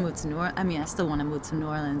California. I want to move to New Orleans. I mean, I still want to move to New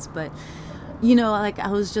Orleans, but, I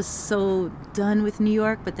was just so done with New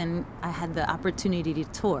York, but then I had the opportunity to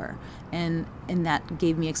tour, and that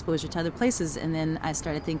gave me exposure to other places, and then I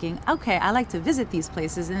started thinking, okay, I like to visit these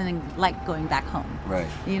places, and then like going back home. Right.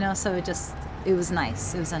 So it was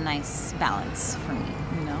nice. It was a nice balance for me,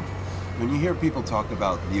 When you hear people talk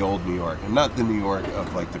about the old New York, and not the New York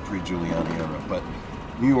of like the pre-Giuliani era, but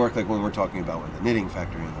New York, like when we're talking about when the knitting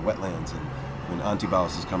factory and the wetlands, and when Auntie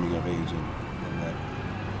Bailis is coming of age, and that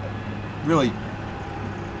really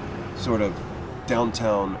sort of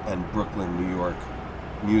downtown and Brooklyn, New York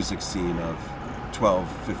music scene of 12,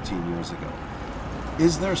 15 years ago.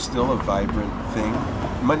 Is there still a vibrant thing?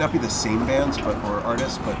 It might not be the same bands or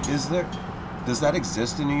artists, but does that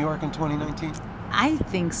exist in New York in 2019? I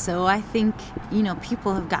think so. I think,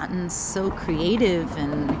 people have gotten so creative,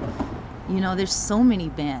 and there's so many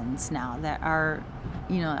bands now that are,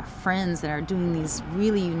 our friends that are doing these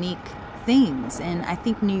really unique things. And I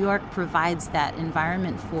think New York provides that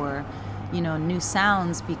environment for, new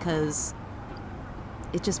sounds, because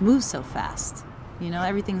it just moves so fast.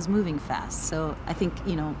 Everything's moving fast. So I think,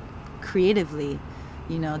 creatively,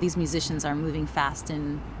 these musicians are moving fast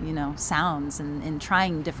in, sounds and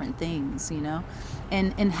trying different things,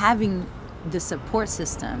 and having the support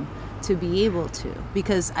system to be able to.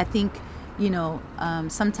 Because I think,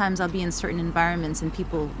 sometimes I'll be in certain environments and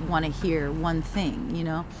people want to hear one thing,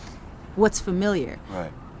 what's familiar.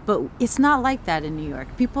 Right. But it's not like that in New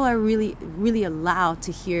York. People are really, really allowed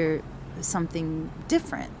to hear something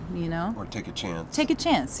different, Or take a chance. Take a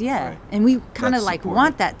chance, yeah. Right. And we kind of That's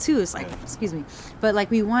want that too. It's like, excuse me, but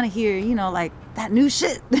like we want to hear, like that new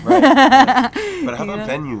shit. Right. But how about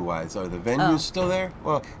venue-wise? Are the venues still there?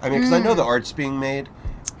 Well, I mean, because I know the art's being made,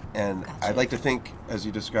 and I'd like to think, as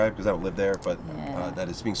you described, because I don't live there, but that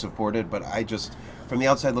it's being supported. But from the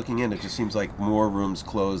outside looking in, it just seems like more rooms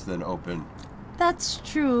closed than open. That's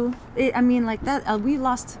true. Like that. We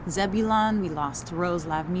lost Zebulon. We lost Rose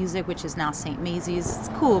Live Music, which is now St. Maisie's. It's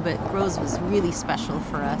cool, but Rose was really special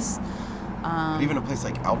for us. Even a place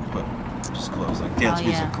like Output just closed, like Dance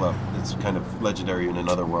Music Club. It's kind of legendary in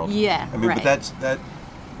another world. Yeah, I mean, right. but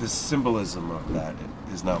the symbolism of that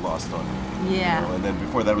is not lost on me. Yeah. You know? And then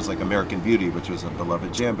before that was like American Beauty, which was a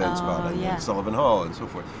beloved jam band spot, and yeah. Sullivan Hall and so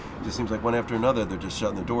forth. It just seems like one after another they're just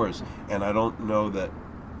shutting the doors, and I don't know that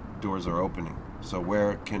doors are opening. So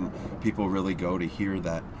where can people really go to hear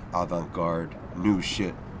that avant-garde new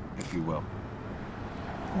shit, if you will?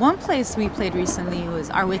 One place we played recently was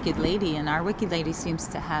Our Wicked Lady, and Our Wicked Lady seems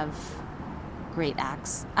to have great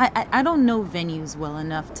acts. I don't know venues well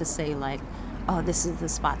enough to say like, oh, this is the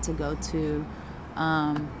spot to go to.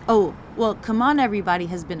 Well, Come On Everybody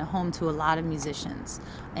has been a home to a lot of musicians,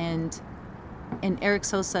 and Eric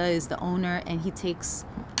Sosa is the owner, and he takes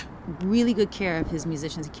really good care of his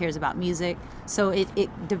musicians. He cares about music, so it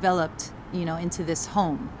developed, into this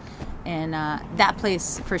home. And that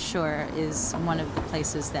place for sure is one of the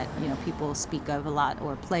places that people speak of a lot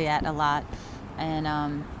or play at a lot,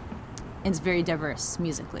 and it's very diverse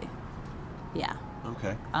musically. Yeah.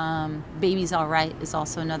 Okay. Baby's All Right is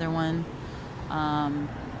also another one.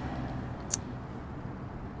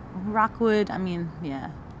 Rockwood,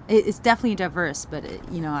 it's definitely diverse, but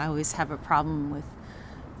I always have a problem with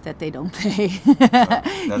that they don't pay.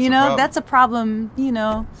 That's a problem,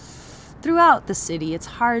 throughout the city. It's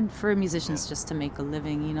hard for musicians just to make a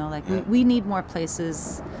living, we need more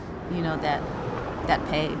places, that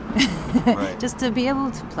pay right. just to be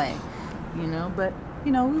able to play, but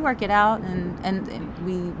we work it out,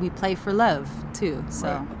 and we play for love too. So,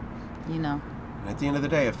 right. And at the end of the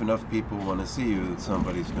day, if enough people want to see you,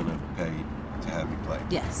 somebody's going to pay to have you play.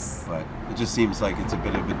 Yes. But it just seems like it's a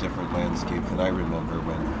bit of a different landscape than I remember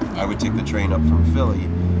when I would take the train up from Philly,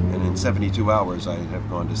 and in 72 hours I have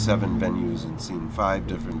gone to 7 venues and seen 5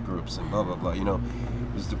 different groups and blah, blah, blah. It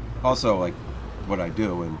was also like what I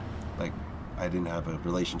do, and like I didn't have a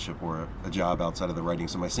relationship or a job outside of the writing,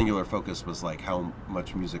 so my singular focus was like, how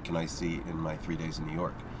much music can I see in my 3 days in New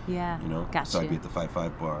York? Yeah, gotcha. So I'd be at the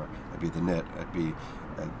 5-5 bar, I'd be at the Knit, I'd be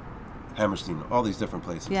at Hammerstein, all these different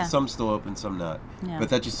places. Yeah. Some still open, some not. Yeah. But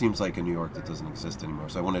that just seems like a New York that doesn't exist anymore.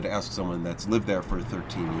 So I wanted to ask someone that's lived there for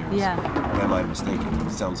 13 years. Yeah. Am I mistaken? It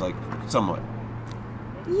sounds like somewhat.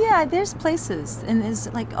 Yeah, there's places, and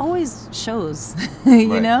there's like always shows,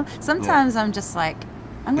 you Right. know? Sometimes I'm just like,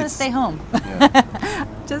 I'm going to stay home. Yeah.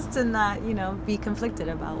 Just to not, be conflicted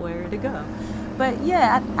about where to go. But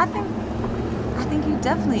yeah, I think you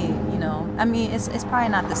definitely, it's probably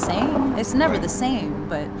not the same. It's never Right. the same,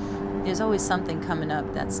 but there's always something coming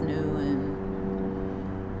up that's new.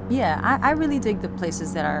 And yeah, I really dig the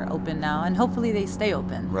places that are open now, and hopefully they stay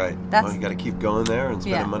open. Right. That's, well, you got to keep going there and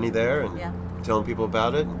spending money there and telling people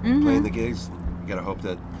about it, and playing the gigs. You got to hope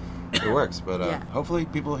that it works. But hopefully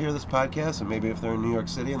people hear this podcast, and maybe if they're in New York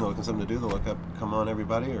City and they're looking for something to do, they'll look up Come On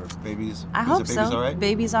Everybody or Babies. I hope so. Baby's All Right?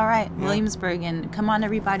 Baby's All Right. Yeah. Williamsburg, and Come On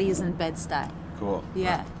Everybody is in Bed-Stuy. Cool.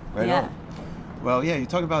 Yeah. Right yeah. on. Well, yeah, you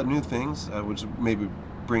talk about new things, which maybe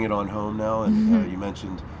bring it on home now. And you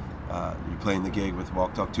mentioned you're playing the gig with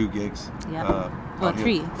Walk Talk, 2 gigs. Yeah. Well,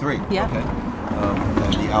 3. 3. Yeah. Okay.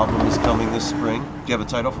 And the album is coming this spring. Do you have a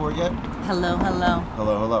title for it yet? Hello, hello.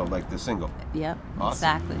 Hello, hello, like the single. Yep.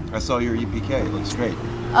 Awesome. Exactly. I saw your EPK. It looks great.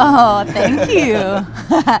 Oh, thank you.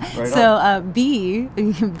 Right So on. B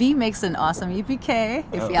makes an awesome EPK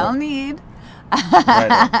if y'all need.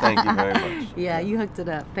 Right on. Thank you very much. Yeah, you hooked it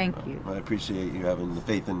up. Thank you. I appreciate you having the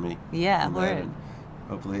faith in me. Yeah, in that, word. and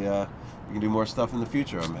hopefully you can do more stuff in the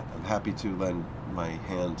future. I'm happy to lend my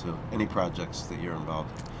hand to any projects that you're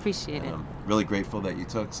involved in. Appreciate it. I'm really grateful that you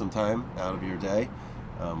took some time out of your day.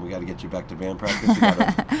 We got to get you back to band practice. We got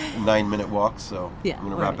a 9-minute walk, so Yeah, I'm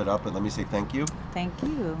going to wrap it up. And let me say thank you. Thank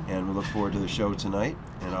you. And we look forward to the show tonight.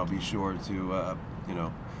 And I'll be sure to,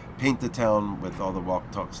 paint the town with all the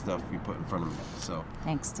walk talk stuff you put in front of me. So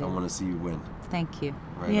Thanks, dude. I want to see you win. Thank you.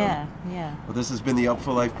 Right yeah, on. yeah. Well, this has been the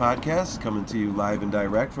Upful LIFE Podcast, coming to you live and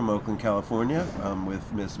direct from Oakland, California,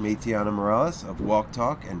 with Miss Mayteana Morales of Walk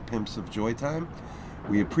Talk and Pimps of Joytime.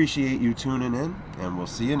 We appreciate you tuning in, and we'll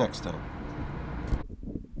see you next time.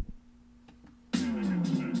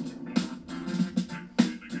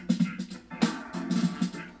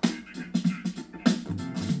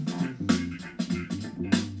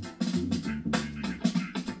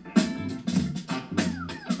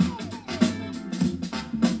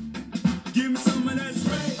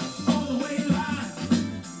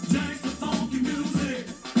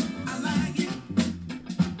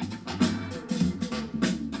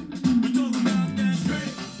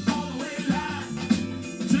 All the way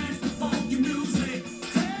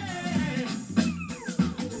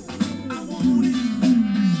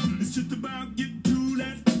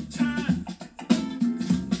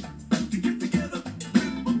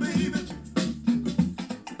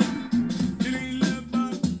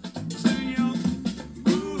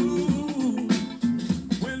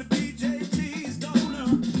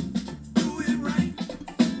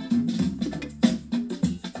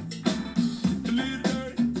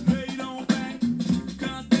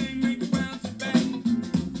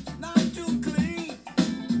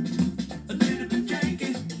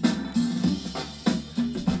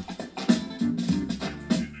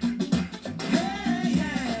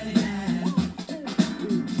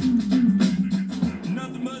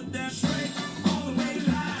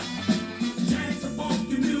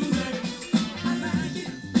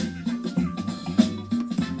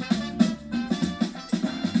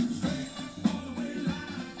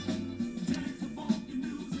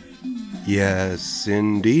Yes,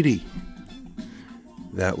 indeedy.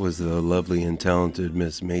 That was the lovely and talented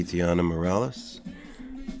Miss Mayteana Morales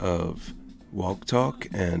of Walk Talk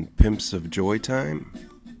and Pimps of Joytime.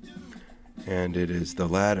 And it is the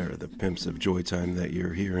latter, the Pimps of Joytime, that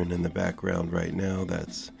you're hearing in the background right now.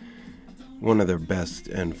 That's one of their best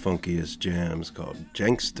and funkiest jams called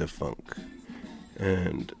Janksta Funk.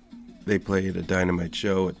 And they played a dynamite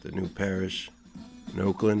show at the New Parish in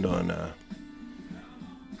Oakland on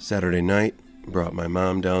Saturday night. Brought my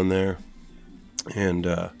mom down there, and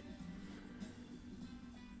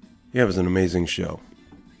it was an amazing show.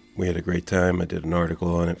 We had a great time. I did an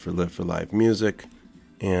article on it for Live for Live Music,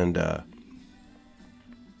 and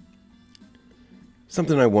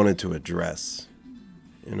something I wanted to address,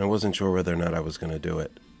 and I wasn't sure whether or not I was going to do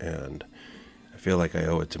it, and I feel like I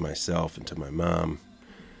owe it to myself and to my mom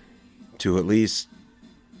to at least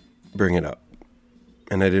bring it up.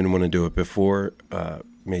 And I didn't want to do it before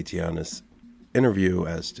Mayteana's interview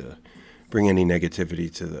as to bring any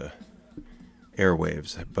negativity to the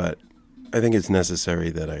airwaves, but I think it's necessary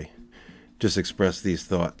that I just express these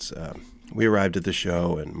thoughts. We arrived at the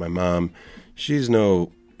show, and my mom, she's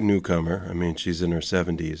no newcomer. I mean, she's in her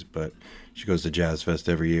 70s, but she goes to Jazz Fest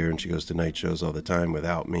every year, and she goes to night shows all the time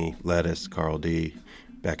without me, Lettuce, Carl D,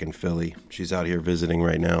 back in Philly. She's out here visiting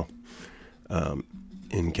right now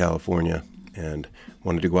in California, and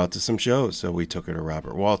wanted to go out to some shows, so we took her to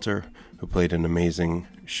Robert Walter, who played an amazing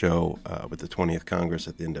show with the 20th Congress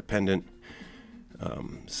at the Independent.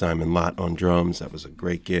 Simon Lott on drums. That was a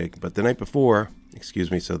great gig. But the night before,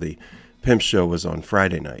 so the Pimp show was on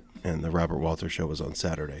Friday night, and the Robert Walter show was on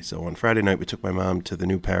Saturday. So on Friday night, we took my mom to the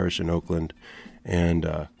New Parish in Oakland,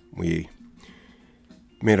 and we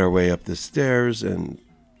made our way up the stairs and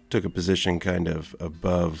took a position kind of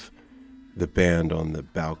above the band on the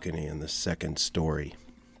balcony in the second story.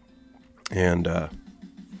 And I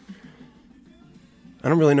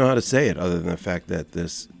don't really know how to say it other than the fact that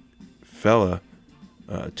this fella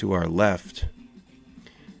to our left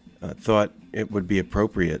thought it would be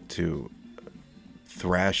appropriate to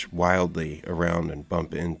thrash wildly around and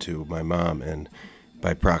bump into my mom, and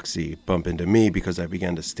by proxy bump into me, because I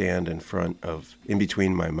began to stand in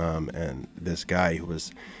between my mom and this guy who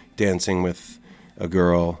was dancing with a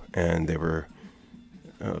girl, and they were,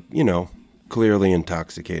 clearly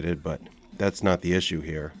intoxicated, but that's not the issue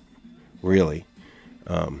here, really.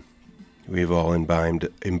 We've all imbibed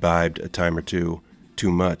a time or two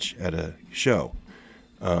too much at a show.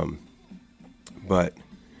 But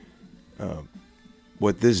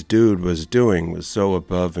what this dude was doing was so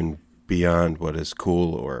above and beyond what is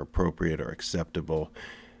cool or appropriate or acceptable.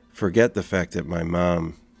 Forget the fact that my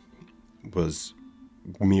mom was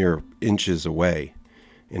mere inches away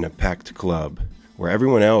in a packed club where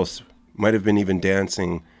everyone else might have been even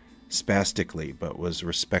dancing spastically, but was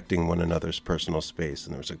respecting one another's personal space.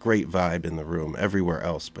 And there was a great vibe in the room everywhere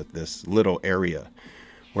else but this little area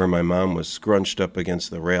where my mom was scrunched up against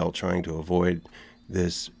the rail trying to avoid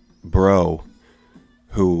this bro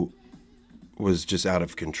who was just out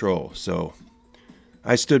of control. So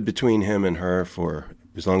I stood between him and her for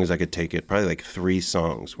as long as I could take it, probably like 3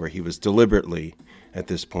 songs, where he was deliberately, at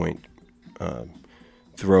this point,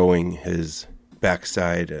 throwing his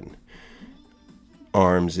backside and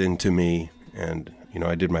arms into me. And,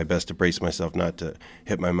 I did my best to brace myself not to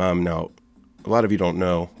hit my mom. Now, a lot of you don't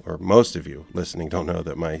know, or most of you listening don't know,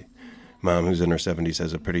 that my mom, who's in her 70s,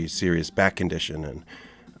 has a pretty serious back condition, and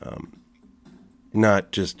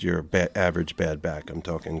not just your average bad back. I'm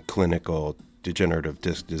talking clinical degenerative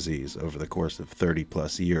disc disease over the course of 30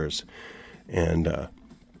 plus years. And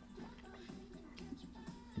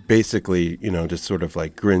basically, just sort of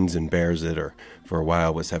like grins and bears it, or for a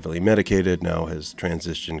while was heavily medicated, now has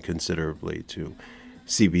transitioned considerably to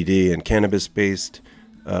CBD and cannabis-based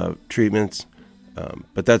treatments.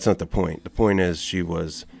 But that's not the point. The point is she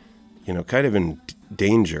was, kind of in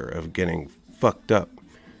danger of getting fucked up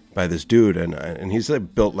by this dude. And he's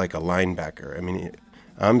like built like a linebacker. I mean,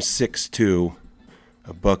 I'm 6'2",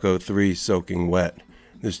 a $103 soaking wet.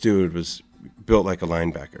 This dude was built like a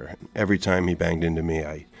linebacker. Every time he banged into me,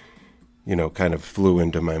 I, kind of flew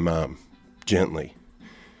into my mom gently,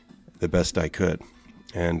 the best I could.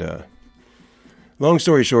 And long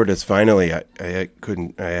story short is finally I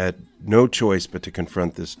had no choice but to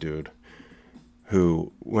confront this dude,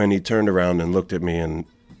 who, when he turned around and looked at me and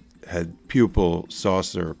had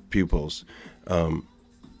saucer pupils,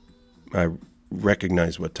 I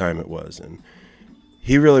recognized what time it was. And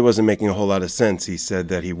he really wasn't making a whole lot of sense. He said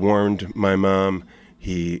that he warned my mom.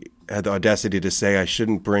 He had the audacity to say I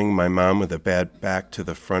shouldn't bring my mom with a bad back to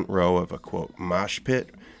the front row of a, quote, mosh pit.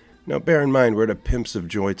 Now, bear in mind, we're at a Pimps of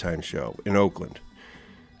Joytime show in Oakland.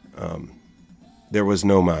 there was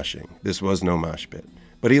no moshing. This was no mosh pit.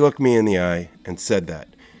 But he looked me in the eye and said that.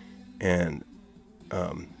 And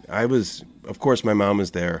I was, of course, my mom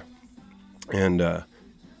was there. And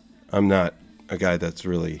I'm not a guy that's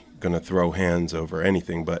really going to throw hands over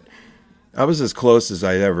anything, but I was as close as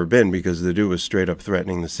I'd ever been because the dude was straight up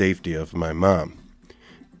threatening the safety of my mom.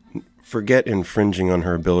 Forget infringing on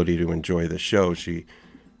her ability to enjoy the show. She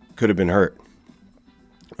could have been hurt.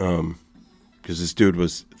 Because this dude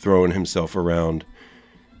was throwing himself around.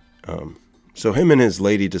 So him and his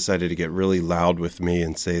lady decided to get really loud with me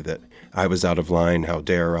and say that I was out of line. How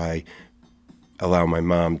dare I allow my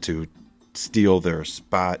mom to steal their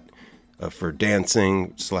spot for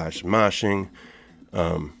dancing / moshing.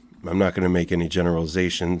 I'm not going to make any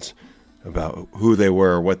generalizations about who they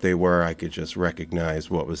were or what they were. I could just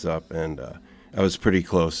recognize what was up, and I was pretty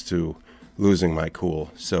close to losing my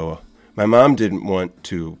cool. So my mom didn't want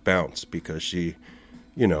to bounce because she,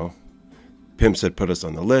 Pimps had put us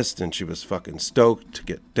on the list, and she was fucking stoked to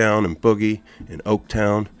get down and boogie in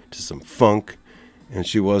Oaktown to some funk, and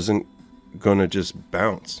she wasn't going to just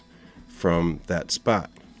bounce from that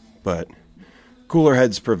spot. But cooler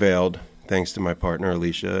heads prevailed, thanks to my partner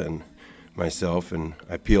Alicia and myself, and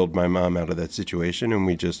I peeled my mom out of that situation, and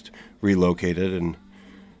we just relocated, and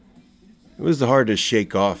it was hard to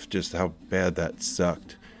shake off just how bad that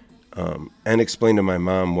sucked, and explain to my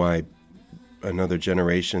mom why another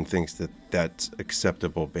generation thinks that that's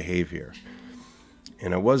acceptable behavior.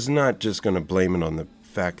 And I was not just going to blame it on the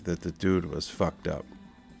fact that the dude was fucked up,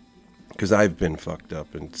 because I've been fucked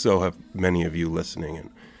up, and so have many of you listening,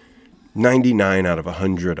 and 99 out of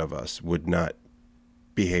 100 of us would not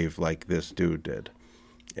behave like this dude did.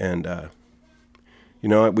 And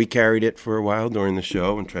we carried it for a while during the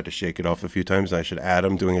show and tried to shake it off a few times. I should add,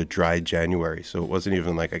 I'm doing a dry January, so it wasn't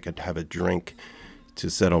even like I could have a drink to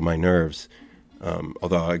settle my nerves.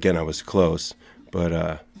 Although, again, I was close,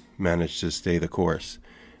 but managed to stay the course.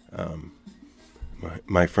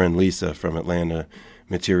 My friend Lisa from Atlanta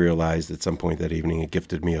materialized at some point that evening and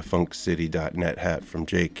gifted me a funkcity.net hat from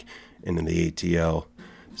Jake in the ATL.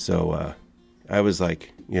 So I was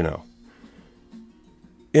like, in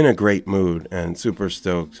a great mood and super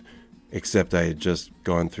stoked, except I had just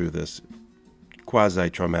gone through this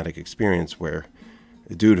quasi-traumatic experience where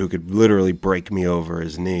a dude who could literally break me over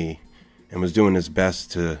his knee and was doing his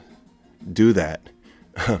best to do that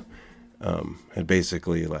had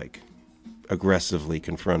basically aggressively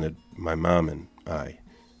confronted my mom and I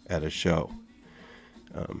at a show.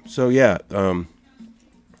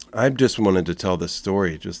 I just wanted to tell this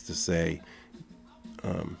story just to say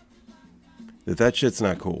that shit's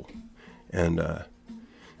not cool. And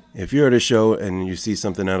if you're at a show and you see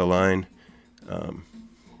something out of line,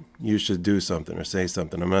 you should do something or say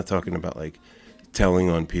something. I'm not talking about telling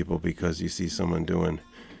on people because you see someone doing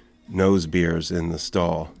nose beers in the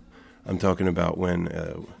stall. I'm talking about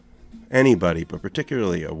when anybody, but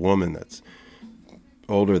particularly a woman that's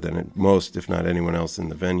older than most, if not anyone else in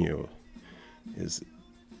the venue, is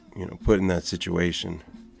put in that situation.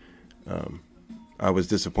 I was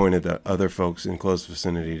disappointed that other folks in close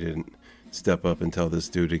vicinity didn't step up and tell this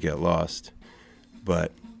dude to get lost.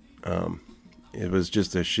 But it was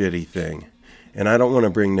just a shitty thing. And I don't want to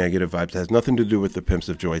bring negative vibes. It has nothing to do with the Pimps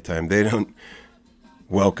of Joytime. They don't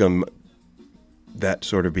welcome that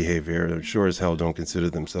sort of behavior. They sure as hell don't consider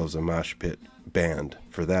themselves a mosh pit band.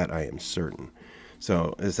 For that, I am certain.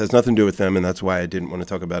 So this has nothing to do with them, and that's why I didn't want to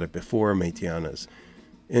talk about it before Mayteana's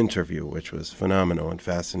interview, which was phenomenal and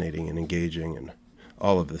fascinating and engaging and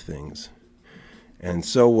all of the things. And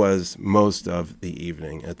so was most of the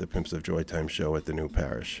evening at the Pimps of Joytime show at the New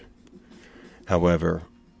Parish. However,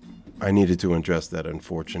 I needed to address that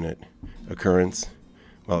unfortunate occurrence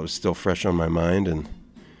while it was still fresh on my mind and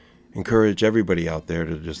encourage everybody out there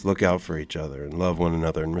to just look out for each other and love one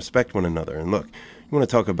another and respect one another. And look, you want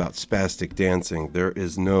to talk about spastic dancing, there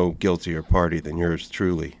is no guiltier party than yours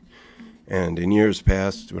truly. And in years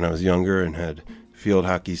past, when I was younger and had field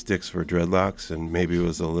hockey sticks for dreadlocks and maybe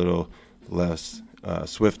was a little less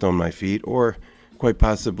swift on my feet or quite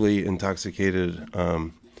possibly intoxicated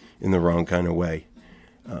in the wrong kind of way,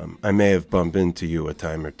 I may have bumped into you a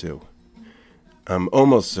time or two. I'm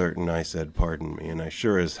almost certain I said pardon me, and I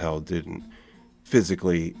sure as hell didn't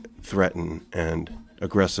physically threaten and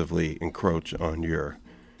aggressively encroach on your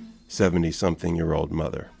 70-something-year-old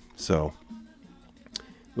mother. So,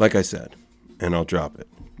 like I said, and I'll drop it,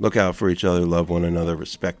 look out for each other, love one another,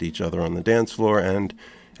 respect each other on the dance floor and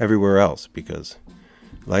everywhere else, because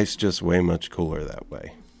life's just way much cooler that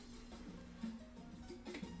way.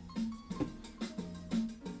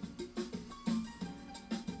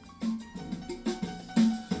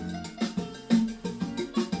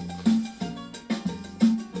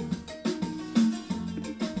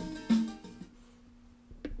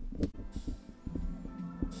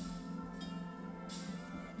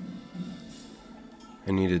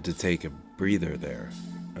 I needed to take a breather there.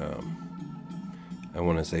 I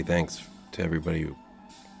want to say thanks to everybody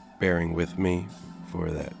bearing with me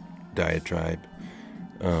for that diatribe.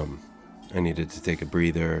 I needed to take a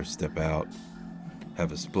breather, step out,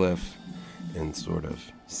 have a spliff, and sort of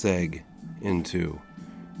seg into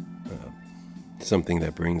something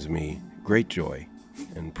that brings me great joy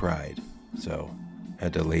and pride. So I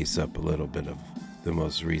had to lace up a little bit of the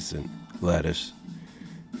most recent lettuce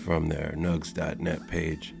from their nugs.net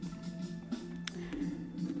page,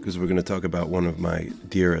 because we're going to talk about one of my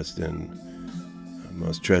dearest and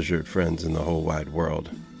most treasured friends in the whole wide world,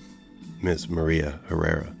 Miss Maria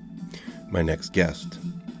Herrera, my next guest.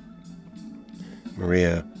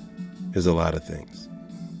 Maria is a lot of things,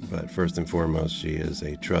 but first and foremost, she is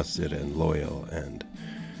a trusted and loyal and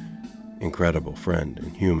incredible friend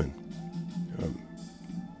and human.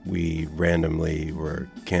 We randomly were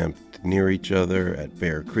camped near each other at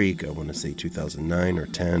Bear Creek, I want to say 2009 or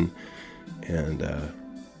 10, and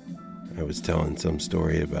I was telling some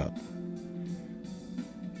story about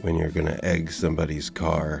when you're going to egg somebody's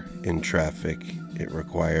car in traffic, it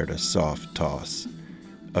required a soft toss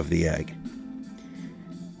of the egg.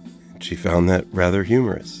 She found that rather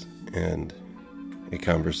humorous, and a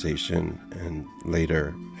conversation and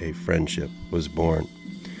later a friendship was born.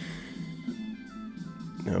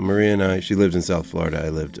 Now, Maria and I, she lived in South Florida. I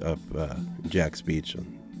lived up Jack's Beach on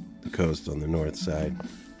the coast on the north side.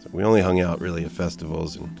 So we only hung out really at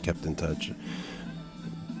festivals and kept in touch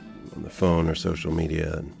on the phone or social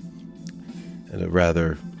media. And at a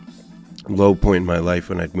rather low point in my life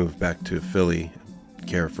when I'd moved back to Philly,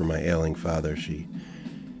 care for my ailing father, she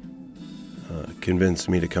convinced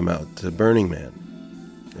me to come out to Burning Man,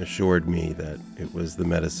 assured me that it was the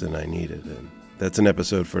medicine I needed. And that's an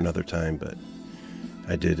episode for another time, but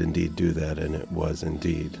I did indeed do that, and it was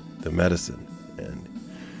indeed the medicine. And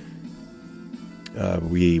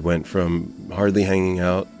we went from hardly hanging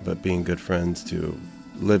out but being good friends to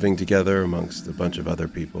living together amongst a bunch of other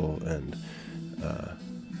people, and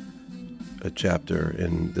a chapter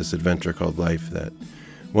in this adventure called life that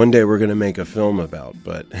one day we're going to make a film about.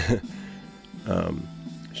 But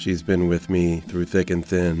she's been with me through thick and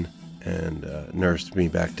thin and nursed me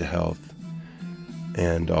back to health,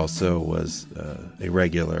 and also was a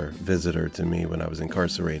regular visitor to me when I was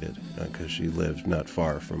incarcerated, because she lived not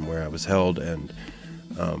far from where I was held. And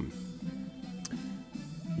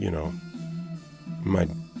my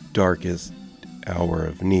darkest hour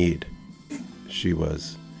of need, she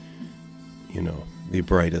was the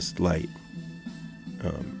brightest light,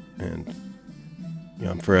 and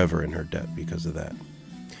I'm forever in her debt because of that.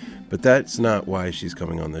 But that's not why she's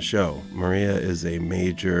coming on the show. Maria is a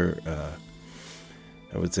major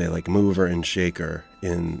I would say mover and shaker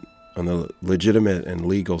on the legitimate and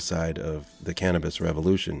legal side of the cannabis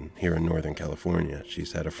revolution here in Northern California.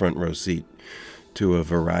 She's had a front row seat to a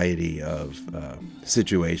variety of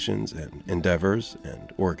situations and endeavors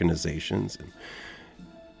and organizations, and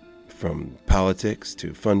from politics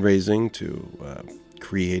to fundraising to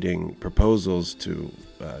creating proposals to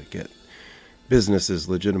get businesses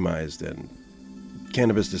legitimized and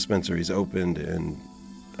cannabis dispensaries opened in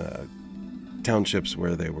townships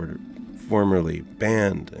where they were formerly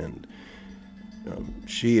banned. And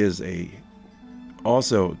she is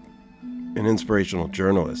also an inspirational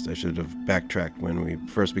journalist. I should have backtracked. When we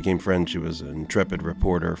first became friends, she was an intrepid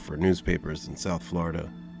reporter for newspapers in South Florida.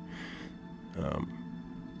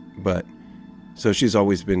 But so she's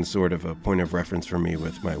always been sort of a point of reference for me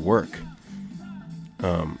with my work.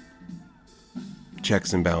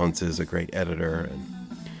 Checks and Balances, a great editor. And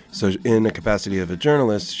so in the capacity of a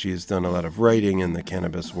journalist, she's done a lot of writing in the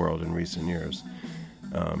cannabis world in recent years.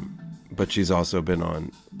 But she's also been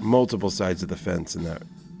on multiple sides of the fence in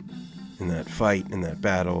that fight, in that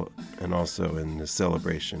battle, and also in the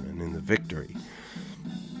celebration and in the victory.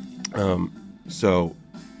 So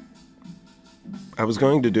I was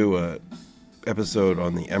going to do a episode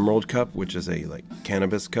on the Emerald Cup, which is a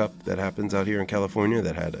cannabis cup that happens out here in California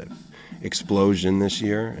that had an explosion this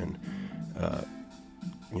year, and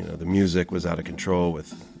the music was out of control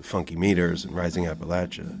with funky meters and Rising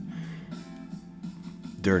Appalachia.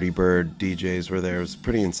 Dirty Bird DJs were there. It was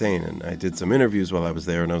pretty insane, and I did some interviews while I was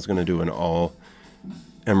there, and I was going to do an all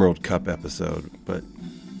Emerald Cup episode, but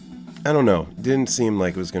I don't know. It didn't seem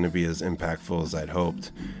like it was going to be as impactful as I'd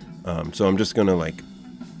hoped. So I'm just going to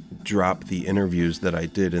drop the interviews that I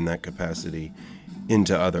did in that capacity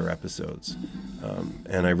into other episodes.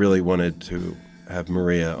 And I really wanted to have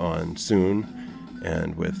Maria on soon,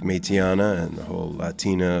 and with Mayteana and the whole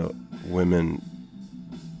Latina women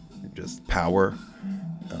just power,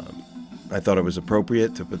 I thought it was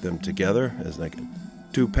appropriate to put them together as a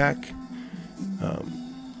two-pack.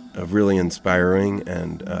 of really inspiring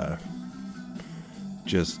and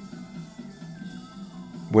just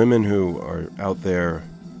women who are out there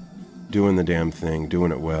doing the damn thing,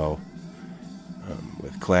 doing it well,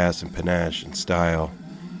 with class and panache and style,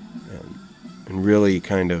 and really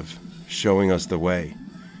kind of showing us the way.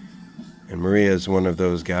 And Maria is one of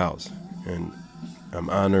those gals, and I'm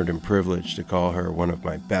honored and privileged to call her one of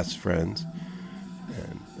my best friends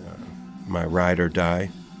and my ride or die.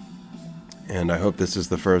 And I hope this is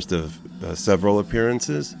the first of several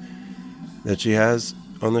appearances that she has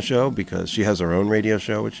on the show, because she has her own radio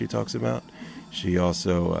show, which she talks about. She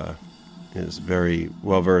also is very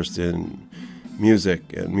well versed in music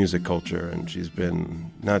and music culture, and she's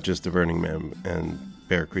been not just to Burning Man and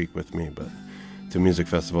Bear Creek with me, but to music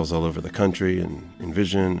festivals all over the country, and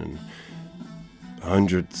Envision, and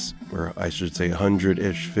hundreds, or I should say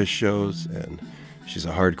 100-ish Fish shows. And she's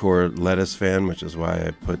a hardcore Lettuce fan, which is why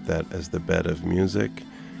I put that as the bed of music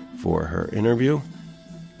for her interview.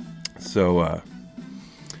 So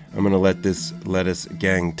I'm going to let this Lettuce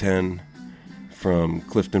Gang 10 from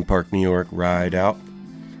Clifton Park, New York ride out.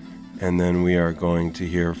 And then we are going to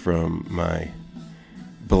hear from my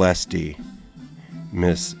blessedy,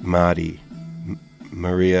 Miss Maria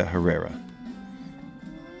Herrera.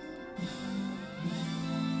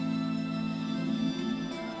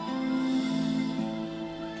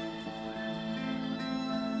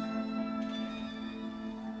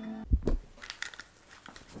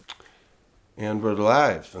 And we're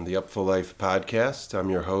live on the Upful LIFE Podcast.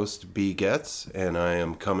 I'm your host, B. Getz, and I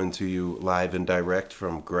am coming to you live and direct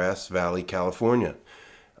from Grass Valley, California.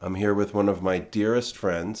 I'm here with one of my dearest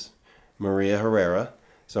friends, Maria Herrera,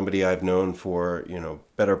 somebody I've known for,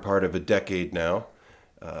 better part of a decade now.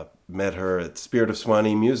 Met her at Spirit of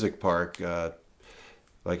Swanee Music Park,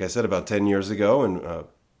 like I said, about 10 years ago, and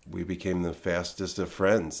we became the fastest of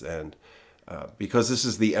friends. And because this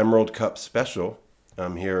is the Emerald Cup special,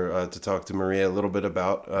 I'm here to talk to Maria a little bit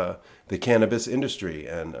about the cannabis industry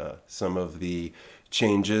and some of the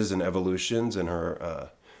changes and evolutions in her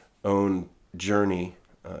own journey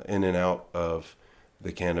in and out of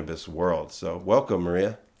the cannabis world. So welcome,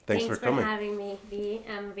 Maria. Thanks for coming. Thanks for having me, B.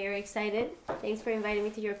 I'm very excited. Thanks for inviting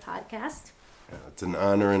me to your podcast. It's an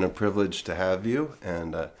honor and a privilege to have you,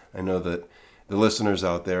 and I know that the listeners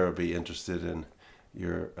out there will be interested in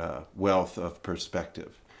your wealth of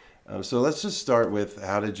perspective. So let's just start with,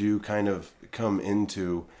 how did you kind of come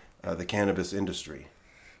into the cannabis industry?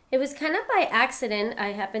 It was kind of by accident.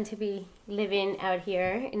 I happened to be living out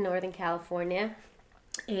here in Northern California,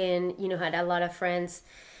 and had a lot of friends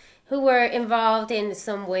who were involved in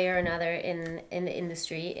some way or another in the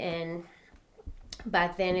industry. And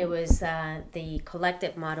back then it was the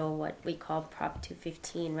collective model, what we call Prop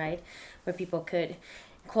 215, right, where people could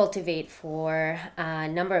cultivate for a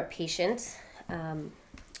number of patients,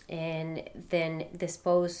 and then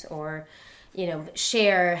dispose or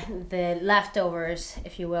share the leftovers,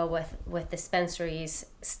 if you will, with dispensaries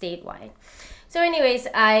statewide. So anyways,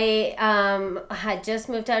 I had just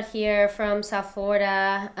moved out here from South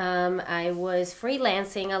Florida. I was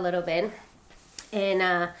freelancing a little bit, and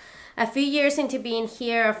a few years into being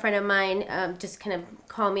here, a friend of mine just kind of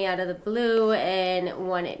called me out of the blue and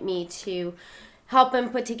wanted me to help him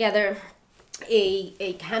put together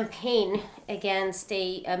a campaign against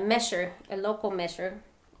a local measure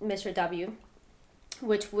W,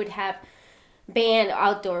 which would have banned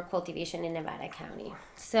outdoor cultivation in Nevada County.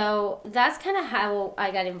 So that's kind of how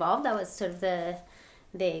I got involved. That was sort of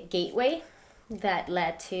the gateway that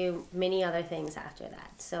led to many other things after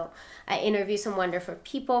that. So I interviewed some wonderful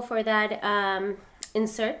people for that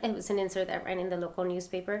insert. It was an insert that ran in the local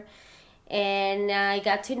newspaper. And I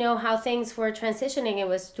got to know how things were transitioning. It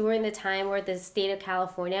was during the time where the state of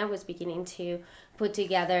California was beginning to put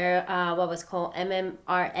together what was called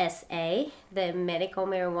MMRSA, the Medical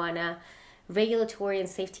Marijuana Regulatory and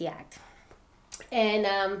Safety Act. And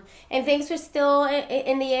things were still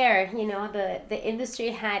in the air. The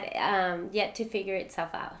industry had yet to figure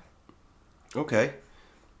itself out. Okay.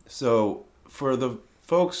 So for the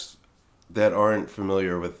folks that aren't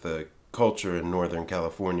familiar with the culture in Northern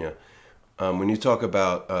California, when you talk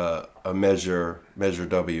about a measure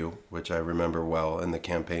W, which I remember well, and the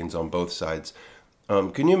campaigns on both sides,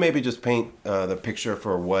 can you maybe just paint the picture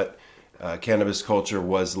for what cannabis culture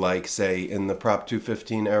was like, say, in the Prop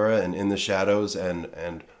 215 era and in the shadows,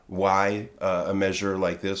 and why a measure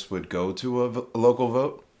like this would go to a local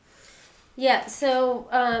vote? Yeah, so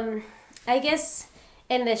I guess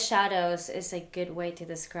in the shadows is a good way to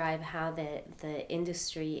describe how the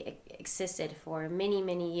industry existed for many,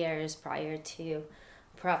 many years prior to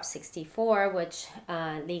Prop 64, which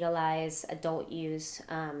legalized adult use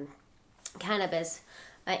cannabis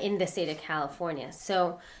in the state of California.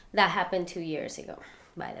 So that happened 2 years ago,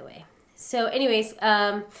 by the way. So anyways,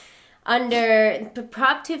 under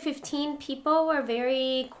Prop 215, people were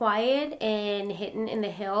very quiet and hidden in the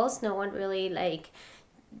hills. No one really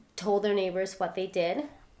told their neighbors what they did,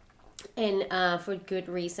 and for good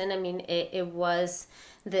reason. I mean, it was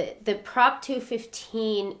the Prop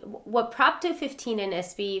 215. What Prop 215 and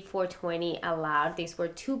SB 420 allowed, these were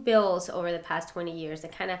two bills over the past 20 years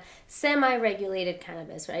that kind of semi-regulated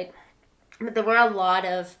cannabis, right? But there were a lot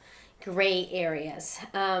of gray areas.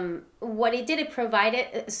 What it did, it provided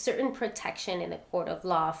a certain protection in the court of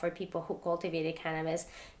law for people who cultivated cannabis,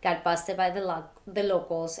 got busted by the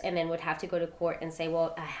locals, and then would have to go to court and say,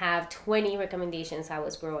 well, I have 20 recommendations I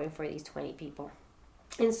was growing for these 20 people.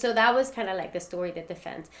 And so that was kind of like the story that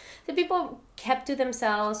defends. The people kept to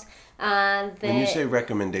themselves. When you say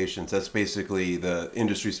recommendations, that's basically the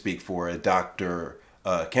industry speak for a doctor,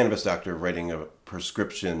 a cannabis doctor writing a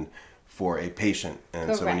prescription for a patient. And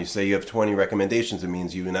Correct. So when you say you have 20 recommendations, it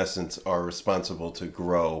means you in essence are responsible to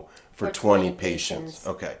grow for 20 patients.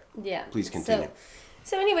 Okay. Yeah. Please continue.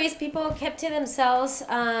 So anyways, people kept to themselves.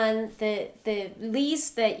 The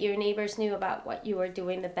least that your neighbors knew about what you were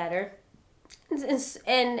doing, the better.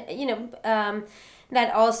 And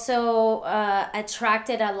that also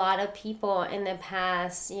attracted a lot of people in the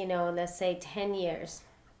past, let's say 10 years.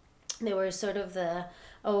 They were sort of the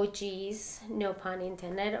OGs, no pun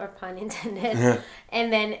intended or pun intended.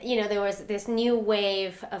 And then, there was this new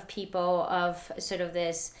wave of people of sort of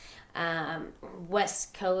this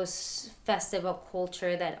West Coast festival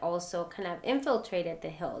culture that also kind of infiltrated the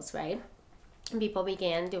hills, right? People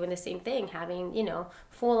began doing the same thing, having,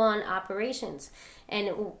 full-on operations.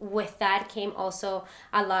 And with that came also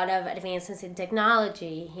a lot of advances in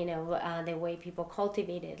technology, the way people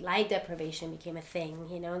cultivated. Light deprivation became a thing,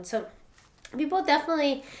 and so people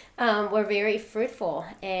definitely were very fruitful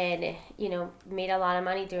and, made a lot of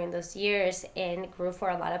money during those years and grew for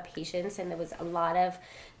a lot of patients. And there was a lot of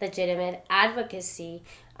legitimate advocacy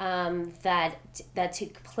that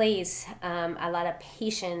took place. A lot of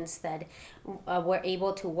patients that were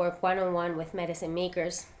able to work one-on-one with medicine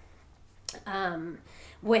makers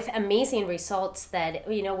with amazing results that,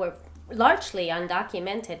 were largely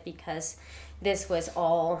undocumented because this was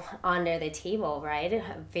all under the table, right?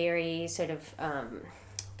 Very sort of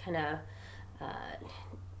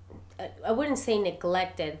I wouldn't say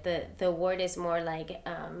neglected. The word is more like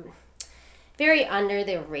very under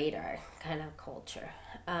the radar kind of culture.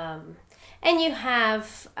 And you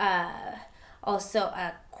have also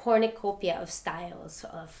a cornucopia of styles,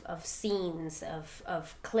 of scenes,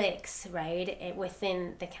 of cliques, right,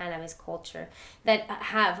 within the cannabis culture that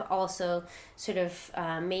have also sort of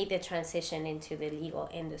made the transition into the legal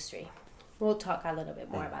industry. We'll talk a little bit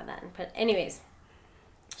more about that. But anyways.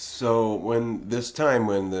 So when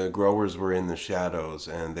the growers were in the shadows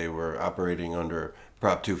and they were operating under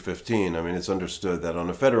Prop 215, I mean, it's understood that on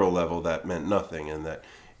a federal level that meant nothing, and that,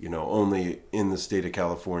 only in the state of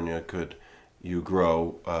California could you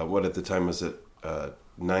grow, what at the time was it,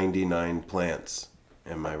 99 plants,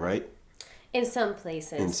 am I right? In some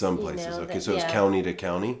places. Okay, so it's county to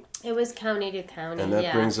county? It was county to county, and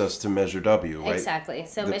that brings us to Measure W, right? Exactly.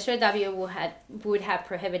 So Measure W would have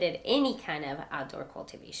prohibited any kind of outdoor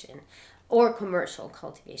cultivation or commercial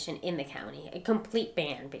cultivation in the county. A complete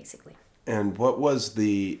ban, basically. And what was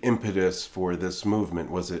the impetus for this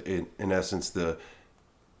movement? Was it, in essence, the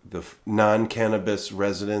non-cannabis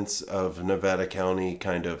residents of Nevada County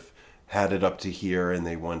kind of had it up to here and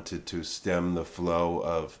they wanted to stem the flow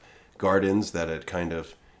of gardens that had kind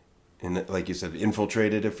of, like you said,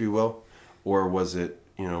 infiltrated, if you will? Or was it,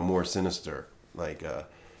 more sinister?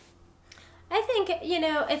 I think,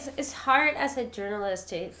 it's hard as a journalist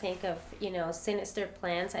to think of, sinister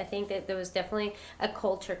plans. I think that there was definitely a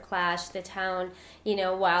culture clash. The town,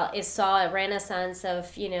 while it saw a renaissance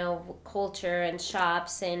of, culture and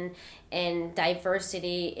shops and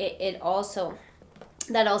diversity, it also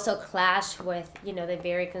clashed with, the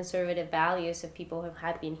very conservative values of people who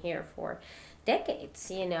had been here for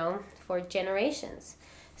decades, for generations.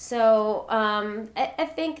 So I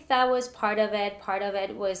think that was part of it. Part of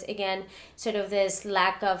it was, again, sort of this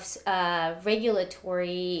lack of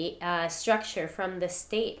regulatory structure from the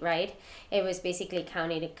state, right? It was basically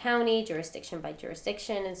county to county, jurisdiction by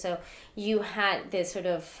jurisdiction. And so you had this sort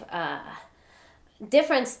of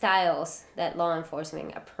different styles that law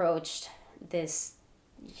enforcement approached this,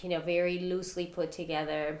 very loosely put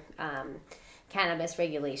together cannabis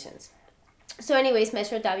regulations. So anyways,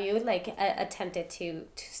 Measure W attempted to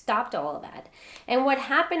stop all of that. And what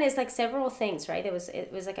happened is several things, right? It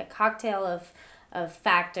was like a cocktail of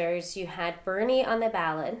factors. You had Bernie on the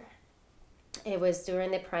ballot. It was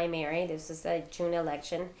during the primary. This was the June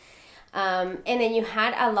election. And then you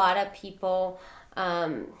had a lot of people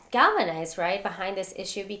galvanized, right, behind this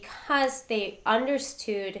issue because they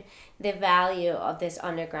understood the value of this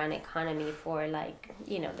underground economy for, like,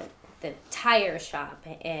 you know, the tire shop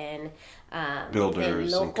and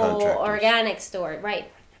builders the local and contractors. Organic store,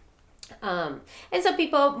 right. And so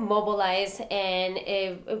people mobilized, and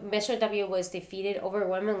Measure W was defeated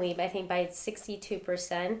overwhelmingly, I think by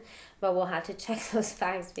 62%, but we'll have to check those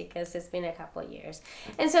facts because it's been a couple of years.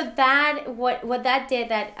 And so that, what that did,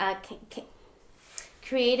 that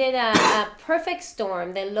created a perfect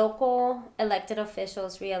storm. The local elected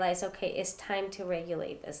officials realized, okay, it's time to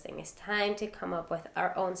regulate this thing. It's time to come up with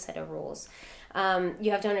our own set of rules.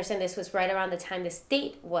 You have to understand this was right around the time the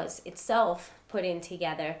state was itself putting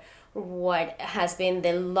together what has been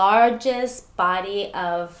the largest body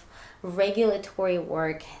of regulatory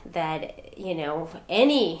work that, you know,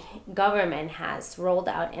 any government has rolled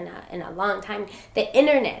out in a long time. The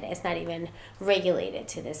internet is not even regulated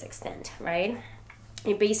to this extent, right?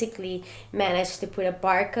 It basically managed to put a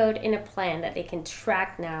barcode in a plant that they can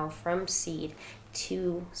track now from seed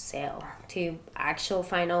to sale to actual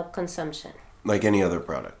final consumption. Like any other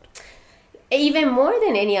product. Even more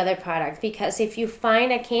than any other product, because if you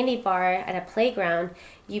find a candy bar at a playground,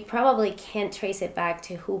 you probably can't trace it back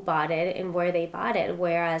to who bought it and where they bought it.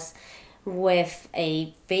 Whereas with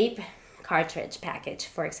a vape cartridge package,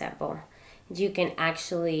 for example, you can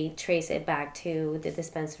actually trace it back to the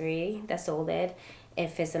dispensary that sold it.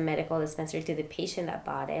 If it's a medical dispensary, to the patient that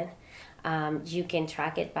bought it. You can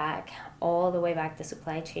track it back all the way back the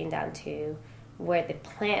supply chain down to where the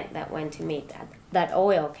plant that went to make that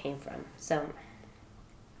oil came from. So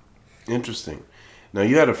interesting. Now,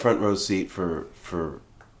 you had a front row seat for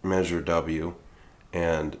Measure W,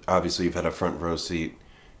 and obviously you've had a front row seat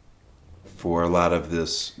for a lot of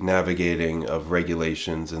this navigating of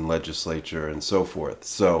regulations and legislature and so forth.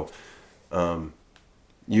 So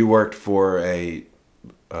you worked for a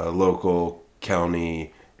local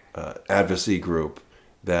county advocacy group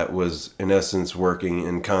that was in essence working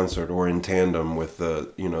in concert or in tandem with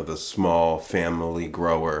the small family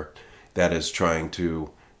grower that is trying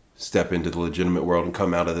to step into the legitimate world and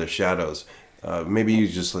come out of their shadows. Maybe you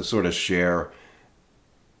just sort of share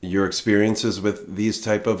your experiences with these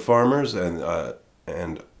type of farmers,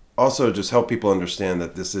 and also just help people understand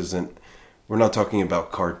that this isn't, we're not talking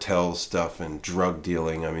about cartel stuff and drug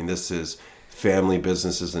dealing. I mean, this is family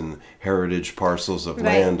businesses and heritage parcels of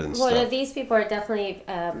land and stuff. Well, these people are definitely,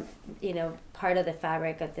 part of the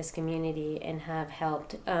fabric of this community and have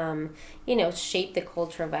helped, shape the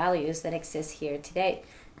cultural values that exist here today.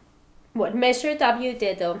 What Measure W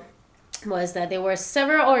did, though, was that there were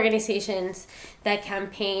several organizations that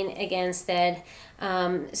campaigned against it.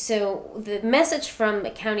 So the message from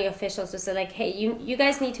the county officials was that, like, hey, you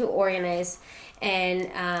guys need to organize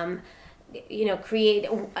and create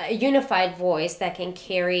a unified voice that can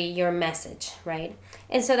carry your message, right?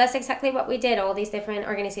 And so that's exactly what we did. All these different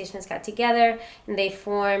organizations got together and they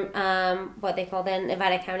formed what they call the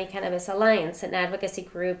Nevada County Cannabis Alliance, an advocacy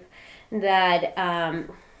group that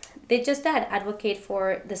they just advocate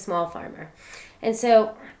for the small farmer. And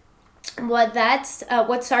so what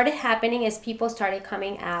started happening is people started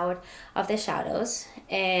coming out of the shadows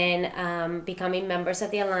and becoming members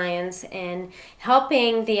of the alliance and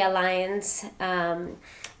helping the alliance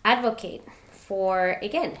advocate for,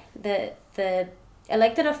 again, the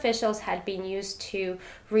elected officials had been used to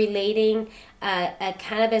relating a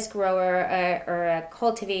cannabis grower or a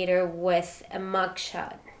cultivator with a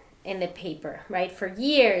mugshot in the paper, right? For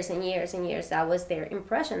years and years and years, that was their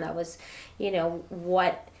impression. That was,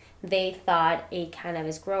 what they thought a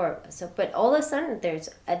cannabis grower was. So, but all of a sudden, there's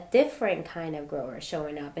a different kind of grower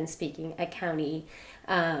showing up and speaking at county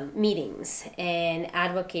meetings and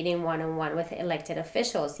advocating one-on-one with elected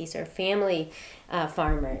officials. These are family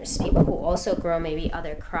farmers, people who also grow maybe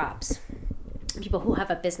other crops, people who have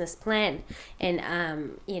a business plan and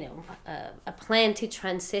a plan to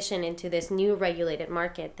transition into this new regulated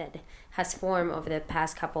market that has formed over the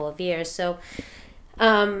past couple of years. So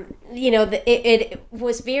it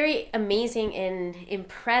was very amazing and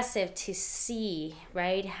impressive to see,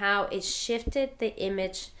 right, how it shifted the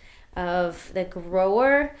image of the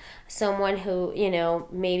grower, someone who,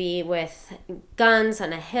 maybe with guns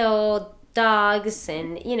on a hill, dogs,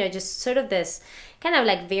 and, just sort of this kind of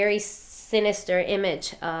like very sinister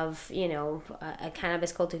image of, a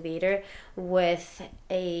cannabis cultivator with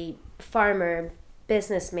a farmer,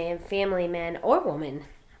 businessman, family man, or woman,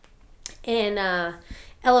 and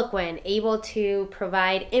eloquent, able to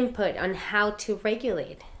provide input on how to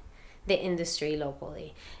regulate the industry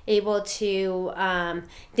locally, able to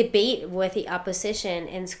debate with the opposition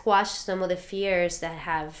and squash some of the fears that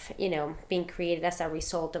have, been created as a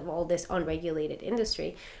result of all this unregulated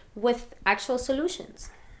industry with actual solutions.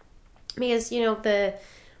 Because, the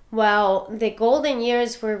golden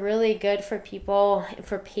years were really good for people,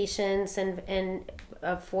 for patients, and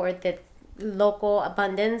for the local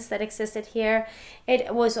abundance that existed here,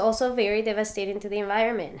 it was also very devastating to the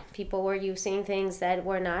environment. People were using things that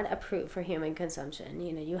were not approved for human consumption.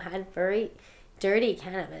 You had very dirty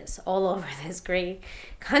cannabis all over this great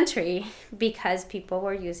country because people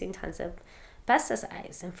were using tons of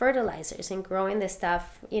pesticides and fertilizers and growing this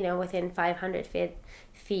stuff, within 500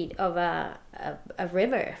 feet of a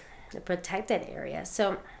river, a protected area.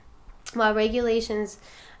 So while regulations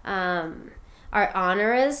are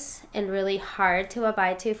onerous and really hard to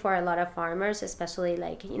abide to for a lot of farmers, especially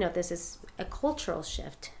this is a cultural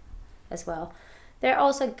shift as well, they're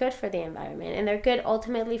also good for the environment, and they're good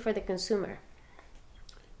ultimately for the consumer.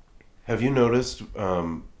 Have you noticed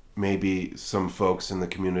maybe some folks in the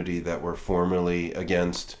community that were formerly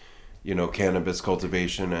against, cannabis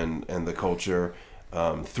cultivation and the culture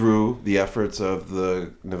through the efforts of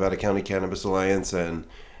the Nevada County Cannabis Alliance and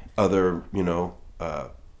other,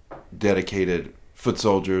 dedicated foot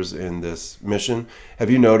soldiers in this mission? Have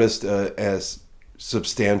you noticed as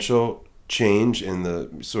substantial change in the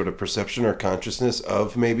sort of perception or consciousness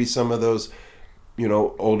of maybe some of those,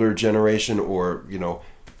 older generation or,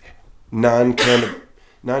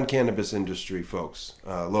 non-cannabis industry folks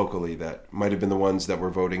locally that might have been the ones that were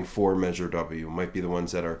voting for Measure W, might be the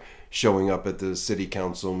ones that are showing up at the city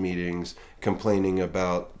council meetings complaining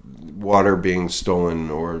about water being stolen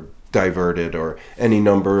or diverted or any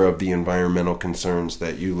number of the environmental concerns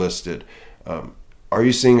that you listed? Are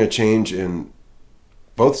you seeing a change in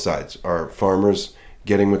both sides? Are farmers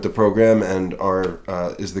getting with the program, and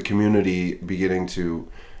is the community beginning to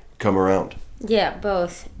come around? Yeah,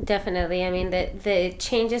 both, definitely. I mean, the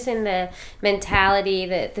changes in the mentality,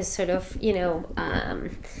 the sort of,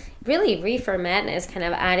 really reefer madness kind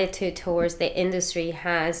of attitude towards the industry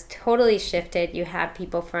has totally shifted. You have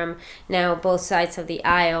people from now both sides of the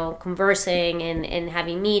aisle conversing and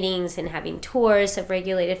having meetings and having tours of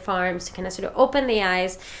regulated farms to kind of sort of open the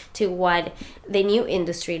eyes to what the new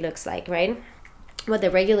industry looks like, right? What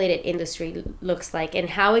the regulated industry looks like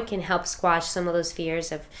and how it can help squash some of those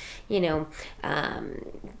fears of,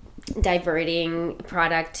 diverting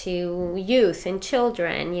product to youth and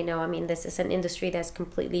children. This is an industry that's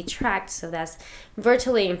completely tracked, so that's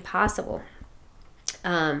virtually impossible.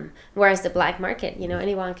 Whereas the black market,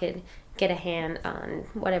 anyone could get a hand on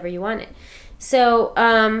whatever you wanted. So,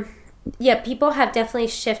 people have definitely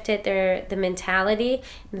shifted the mentality.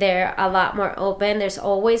 They're a lot more open. There's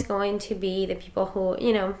always going to be the people who,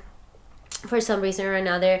 for some reason or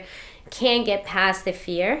another, can't get past the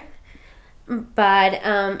fear. But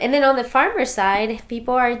and then on the farmer side,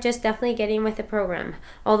 people are just definitely getting with the program,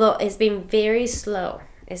 although it's been very slow.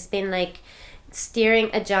 It's been like steering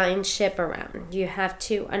a giant ship around. You have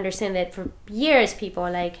to understand that for years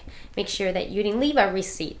people make sure that you didn't leave a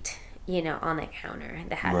receipt on the counter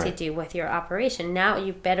that had to do with your operation. Now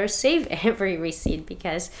you better save every receipt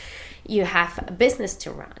because you have a business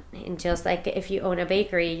to run. And just like if you own a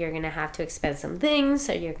bakery, you're going to have to expend some things,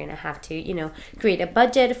 or you're going to have to, create a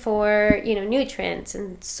budget for, nutrients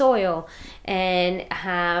and soil, and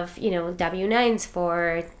have, W-9s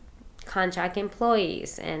for contract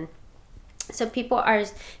employees. And so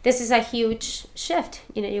this is a huge shift.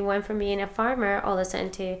 You went from being a farmer all of a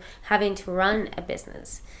sudden to having to run a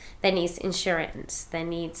business that needs insurance, that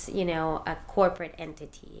needs, a corporate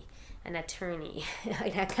entity, an attorney,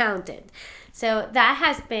 an accountant. So that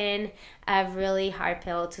has been a really hard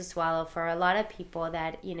pill to swallow for a lot of people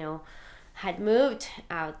that, had moved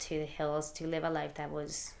out to the hills to live a life that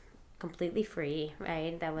was completely free,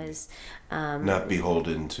 right? That was not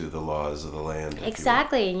beholden to the laws of the land.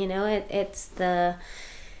 Exactly. It's the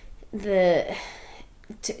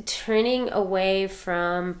turning away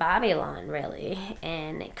from Babylon, really,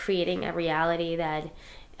 and creating a reality that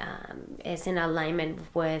is in alignment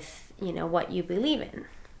with, what you believe in.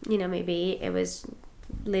 Maybe it was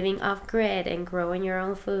living off grid and growing your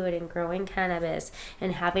own food and growing cannabis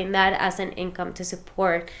and having that as an income to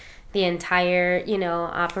support the entire,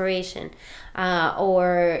 operation,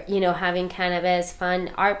 or, having cannabis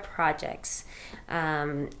fund art projects.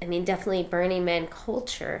 Definitely Burning Man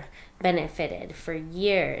culture benefited for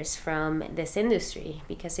years from this industry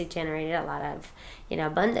because it generated a lot of,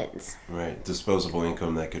 abundance. Right. Disposable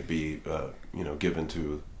income that could be, given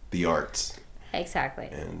to the arts. Exactly.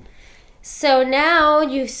 And So now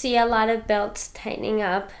you see a lot of belts tightening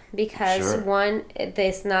up because one,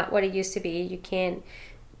 it's not what it used to be. You can't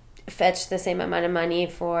fetch the same amount of money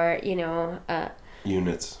for, you know,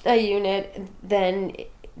 unit than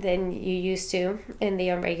you used to in the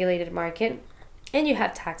unregulated market. And you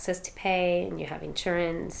have taxes to pay, and you have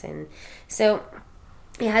insurance, and so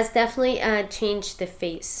it has definitely changed the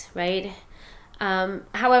face, right?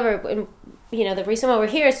 However, you know, the reason why we're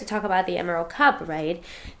here is to talk about the Emerald Cup, right?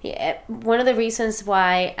 One of the reasons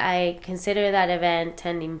why I consider that event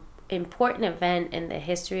an important event in the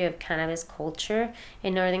history of cannabis culture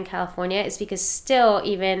in Northern California is because still,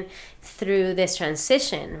 even through this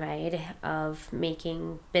transition, right, of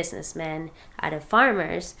making businessmen out of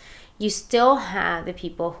farmers, you still have the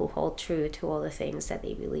people who hold true to all the things that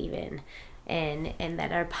they believe in and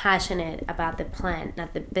that are passionate about the plant,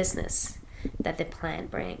 not the business that the plant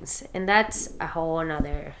brings. And that's a whole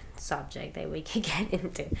another subject that we could get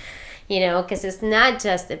into, you know, because it's not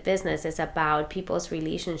just a business, it's about people's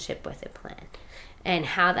relationship with the plant and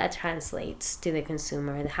how that translates to the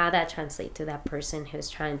consumer and how that translates to that person who's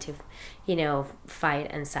trying to, you know,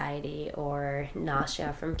 fight anxiety or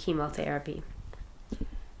nausea from chemotherapy.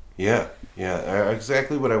 Yeah,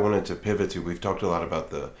 exactly what I wanted to pivot to. We've talked a lot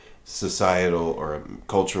about the societal or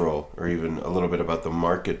cultural or even a little bit about the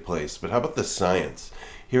marketplace, but how about the science?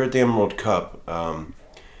 Here at the Emerald Cup,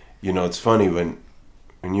 you know, it's funny when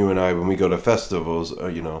you and I, when we go to festivals,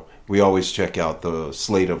 you know, we always check out the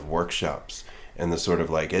slate of workshops and the sort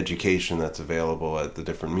of like education that's available at the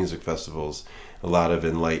different music festivals. A lot of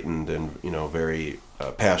enlightened and, you know, very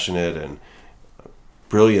passionate and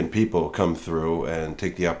brilliant people come through and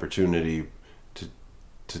take the opportunity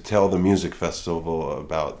to tell the music festival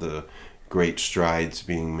about the great strides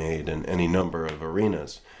being made in any number of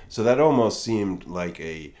arenas. So that almost seemed like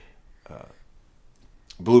a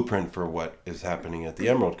blueprint for what is happening at the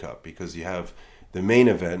Emerald Cup, because you have the main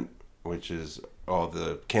event, which is all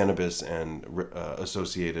the cannabis and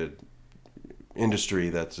associated industry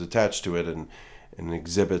that's attached to it and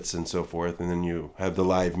exhibits and so forth, and then you have the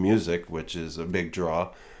live music, which is a big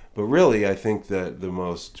draw. But really, I think that the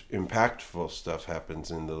most impactful stuff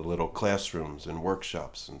happens in the little classrooms and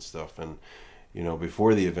workshops and stuff. And, you know,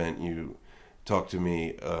 before the event, you talked to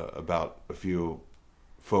me about a few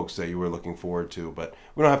folks that you were looking forward to, but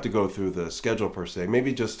we don't have to go through the schedule per se.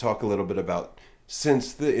 Maybe just talk a little bit about,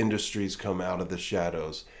 since the industry's come out of the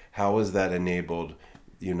shadows, how has that enabled,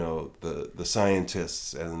 you know, the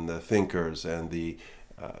scientists and the thinkers and the,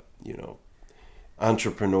 you know,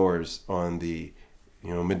 entrepreneurs on the,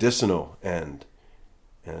 you know, medicinal end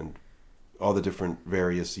and all the different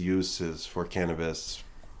various uses for cannabis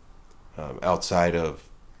outside of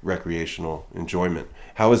recreational enjoyment.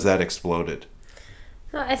 How has that exploded?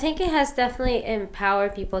 Well, I think it has definitely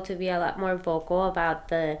empowered people to be a lot more vocal about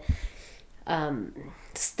the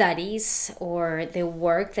studies or the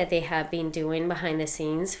work that they have been doing behind the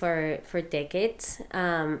scenes for decades.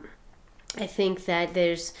 I think that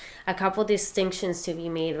there's a couple distinctions to be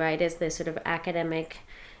made, right? As the sort of academic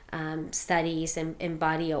studies and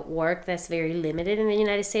body of work that's very limited in the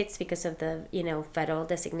United States because of the, you know, federal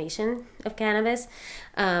designation of cannabis.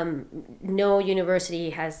 No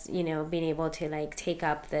university has, you know, been able to like take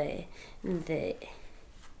up the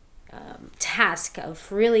task of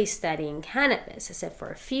really studying cannabis, except for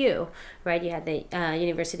a few, right? You had the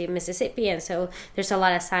University of Mississippi, and so there's a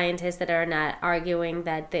lot of scientists that are not arguing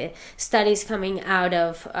that the studies coming out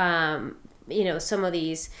of you know, some of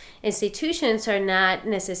these institutions are not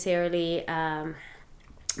necessarily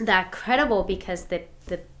that credible because the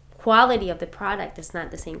quality of the product is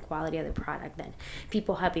not the same quality of the product that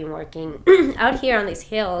people have been working out here on these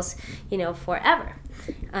hills, you know, forever.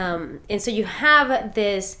 And so you have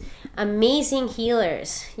this amazing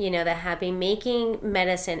healers, you know, that have been making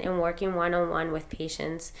medicine and working one-on-one with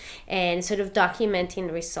patients and sort of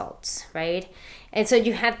documenting results, right? And so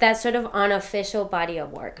you have that sort of unofficial body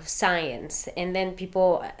of work of science. And then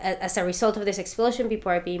people, as a result of this explosion,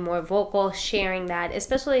 people are being more vocal, sharing that,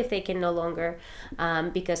 especially if they can no longer,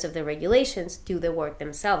 because of the regulations, do the work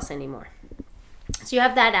themselves anymore. So you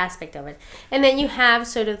have that aspect of it. And then you have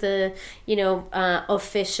sort of the, you know,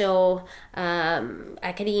 official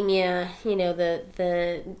academia, you know,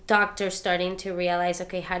 the doctors starting to realize,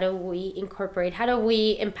 okay, how do we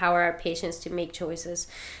empower our patients to make choices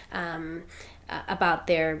about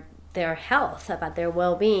their health, about their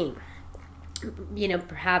well-being. You know,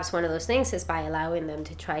 perhaps one of those things is by allowing them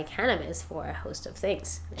to try cannabis for a host of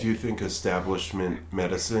things. Do you think establishment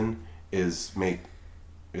medicine is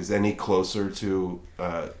any closer to,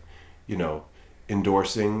 you know,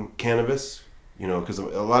 endorsing cannabis? You know, because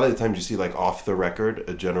a lot of the times you see, like, off the record,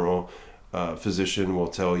 a general physician will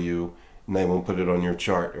tell you, and they won't put it on your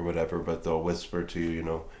chart or whatever, but they'll whisper to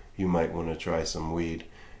you, you might want to try some weed,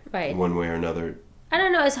 right, one way or another. I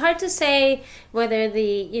don't know. It's hard to say whether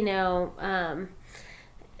the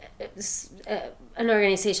an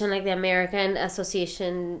organization like the American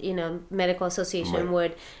Association, Medical Association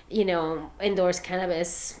would, endorse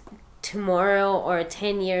cannabis tomorrow or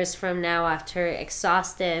 10 years from now after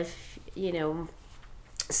exhaustive,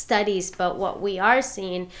 studies. But what we are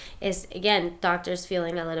seeing is, again, doctors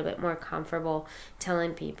feeling a little bit more comfortable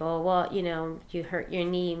telling people, well, you hurt your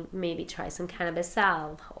knee, maybe try some cannabis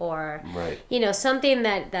salve, or something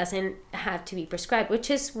that doesn't have to be prescribed, which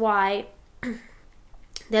is why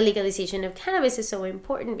the legalization of cannabis is so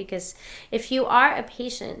important. Because if you are a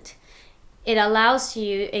patient, it allows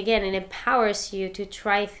you, again, it empowers you to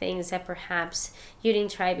try things that perhaps you didn't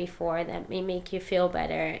try before that may make you feel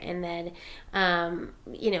better, and then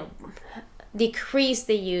decrease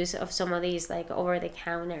the use of some of these like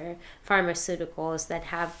over-the-counter pharmaceuticals that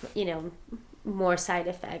have more side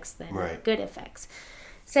effects than good effects.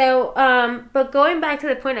 So but going back to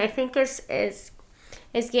the point, I think is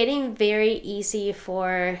getting very easy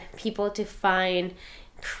for people to find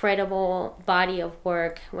credible body of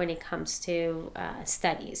work when it comes to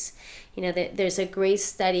studies. There's a great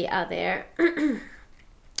study out there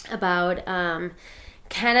about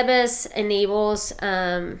cannabis enables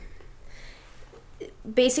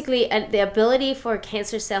basically the ability for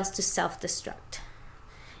cancer cells to self-destruct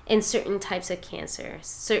in certain types of cancer,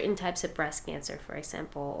 certain types of breast cancer, for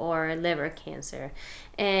example, or liver cancer.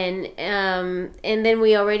 And then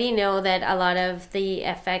we already know that a lot of the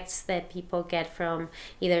effects that people get from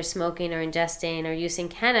either smoking or ingesting or using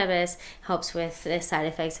cannabis helps with the side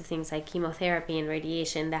effects of things like chemotherapy and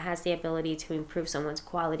radiation that has the ability to improve someone's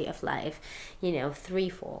quality of life,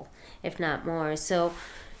 threefold, if not more. So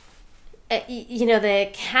the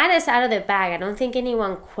cat is out of the bag. I don't think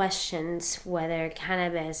anyone questions whether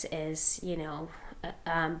cannabis is,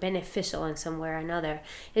 beneficial in some way or another.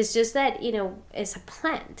 It's just that, it's a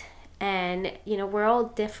plant, and, we're all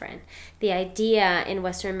different. The idea in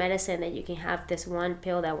Western medicine that you can have this one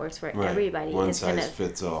pill that works for everybody. One size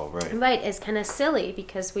fits all, right. Right, it's kind of silly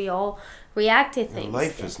because we all react to things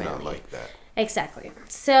life is not like that. Exactly.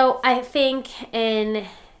 So I think in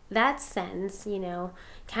that sense,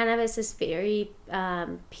 cannabis is very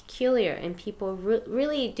peculiar, and people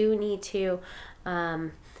really do need to,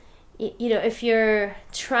 if you're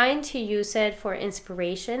trying to use it for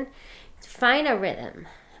inspiration, find a rhythm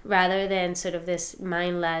rather than sort of this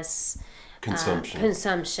mindless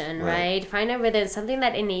consumption, right? Find a rhythm, something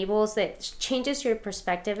that changes your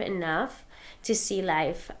perspective enough to see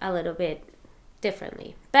life a little bit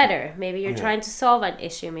differently, better. Maybe you're trying to solve an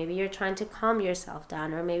issue, maybe you're trying to calm yourself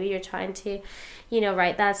down, or maybe you're trying to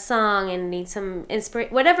write that song and need some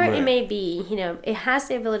inspiration, whatever it may be. It has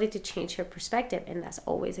the ability to change your perspective, and that's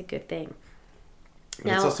always a good thing.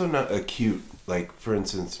 Now, it's also not acute. Like, for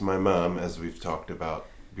instance, my mom, as we've talked about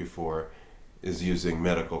before, is using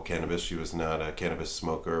medical cannabis. She was not a cannabis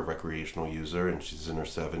smoker, a recreational user, and she's in her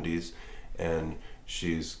 70s, and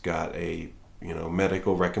she's got a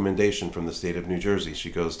medical recommendation from the state of New Jersey.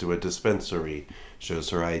 She goes to a dispensary,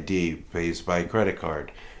 shows her ID, pays by credit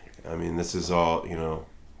card. I mean, this is all,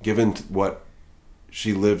 given what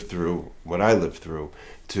she lived through, what I lived through,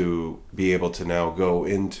 to be able to now go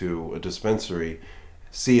into a dispensary,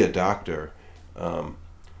 see a doctor,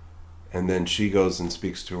 and then she goes and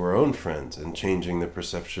speaks to her own friends and changing the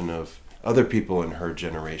perception of other people in her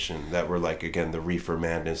generation that were like, again, the reefer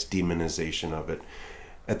madness, demonization of it.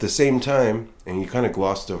 At the same time, and you kind of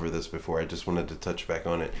glossed over this before, I just wanted to touch back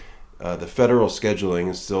on it, the federal scheduling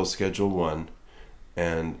is still Schedule 1,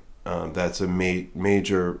 and that's a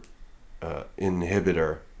major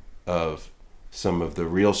inhibitor of some of the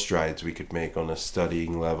real strides we could make on a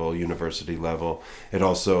studying level, university level. It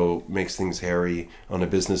also makes things hairy on a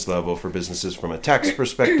business level for businesses from a tax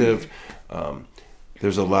perspective.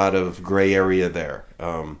 There's a lot of gray area there.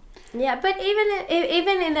 Yeah, but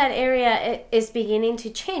even in that area, it is beginning to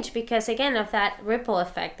change because, again, of that ripple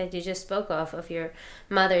effect that you just spoke of your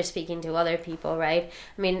mother speaking to other people, right?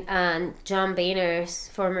 I mean, John Boehner,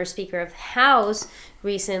 former Speaker of the House,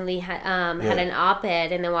 recently had an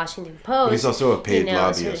op-ed in the Washington Post. He's also a paid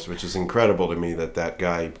lobbyist, which is incredible to me that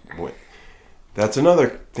guy went. That's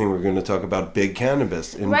another thing we're going to talk about, big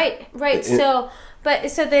cannabis. Right. So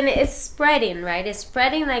then it's spreading, right? It's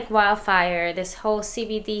spreading like wildfire. This whole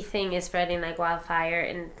CBD thing is spreading like wildfire,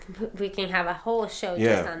 and we can have a whole show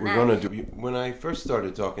just on that. Yeah, we're going to do. When I first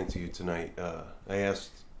started talking to you tonight, I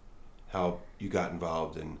asked how you got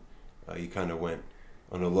involved, and you kind of went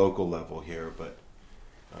on a local level here, but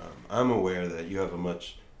I'm aware that you have a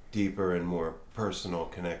much deeper and more personal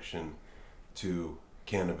connection to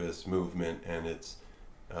cannabis movement and its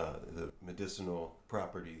the medicinal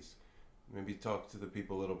properties. Maybe talk to the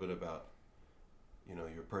people a little bit about,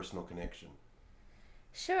 your personal connection.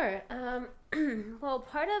 Sure. Well,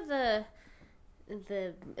 part of the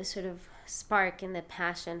sort of spark and the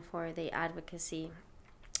passion for the advocacy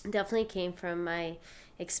definitely came from my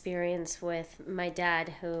experience with my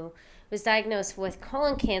dad, who was diagnosed with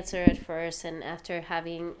colon cancer at first, and after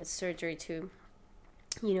having surgery to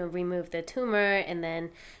remove the tumor, and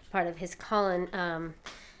then part of his colon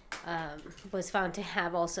was found to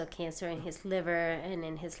have also cancer in his liver and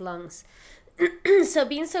in his lungs. So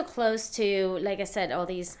being so close to, like I said, all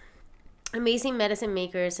these amazing medicine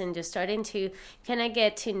makers, and just starting to kind of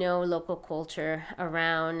get to know local culture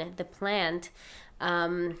around the plant,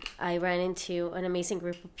 I ran into an amazing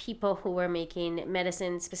group of people who were making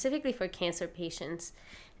medicine specifically for cancer patients.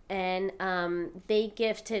 And they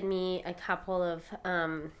gifted me a couple of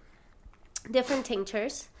different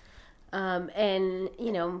tinctures. And,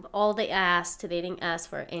 all they asked, they didn't ask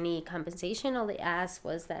for any compensation. All they asked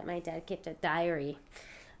was that my dad kept a diary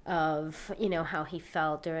of, how he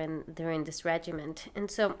felt during this regimen.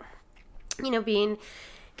 And so, being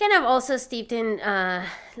kind of also steeped in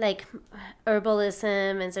like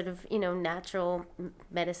herbalism and sort of natural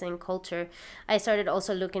medicine culture, I started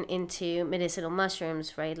also looking into medicinal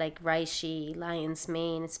mushrooms, right, like reishi, lion's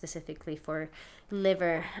mane, specifically for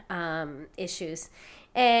liver issues,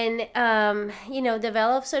 and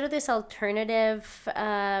developed sort of this alternative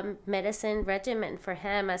medicine regimen for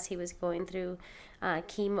him as he was going through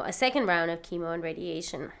chemo, a second round of chemo and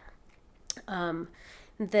radiation.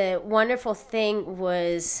 The wonderful thing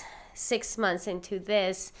was 6 months into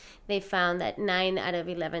this, they found that 9 out of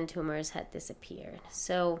 11 tumors had disappeared.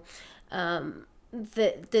 So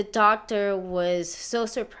the doctor was so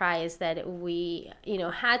surprised that we,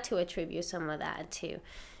 had to attribute some of that to,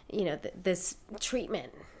 this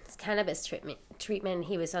treatment, this cannabis treatment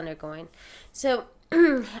he was undergoing. So,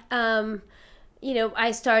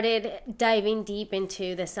 I started diving deep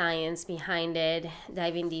into the science behind it,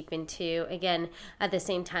 diving deep into, again, at the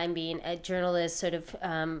same time being a journalist, sort of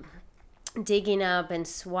digging up and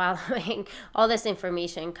swallowing all this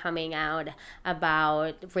information coming out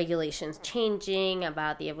about regulations changing,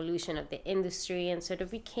 about the evolution of the industry, and sort of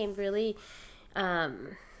became really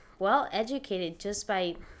well educated just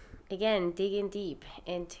by, again, digging deep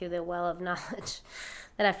into the well of knowledge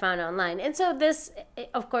that I found online. And so this,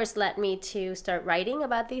 of course, led me to start writing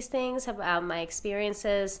about these things, about my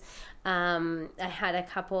experiences. I had a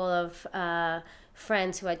couple of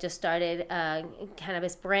friends who had just started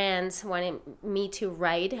cannabis brands wanting me to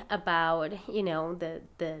write about,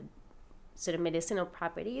 the sort of medicinal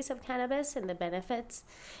properties of cannabis and the benefits,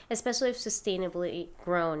 especially of sustainably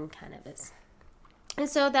grown cannabis. And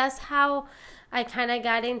so that's how I kind of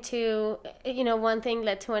got into, one thing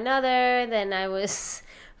led to another. Then I was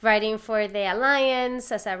writing for the Alliance.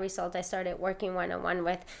 As a result, I started working one-on-one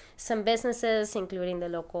with some businesses, including the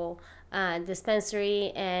local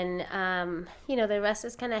dispensary. And, the rest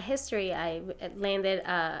is kind of history. I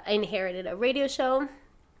inherited a radio show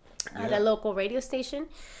at a local radio station,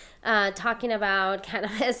 talking about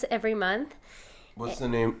cannabis every month. What's the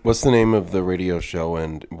name of the radio show,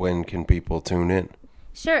 and when can people tune in?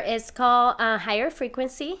 Sure. It's called Higher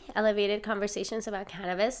Frequency, Elevated Conversations About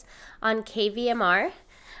Cannabis on KVMR.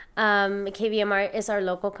 KVMR is our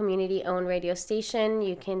local community-owned radio station.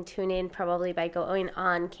 You can tune in probably by going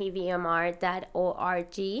on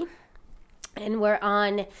kvmr.org. And we're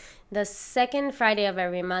on the second Friday of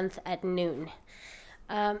every month at noon.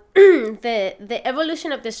 The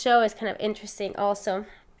evolution of the show is kind of interesting also.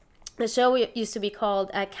 The show used to be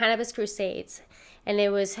called Cannabis Crusades, and it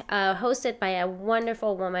was hosted by a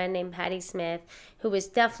wonderful woman named Patty Smith, who was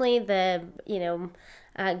definitely the,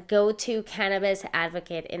 go-to cannabis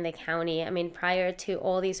advocate in the county. I mean, prior to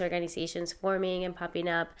all these organizations forming and popping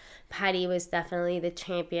up, Patty was definitely the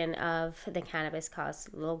champion of the cannabis cause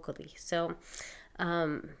locally. So,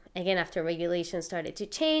 again, after regulations started to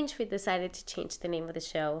change, we decided to change the name of the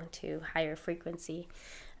show to Higher Frequency,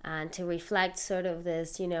 to reflect sort of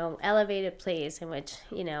this, elevated place in which,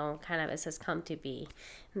 cannabis has come to be,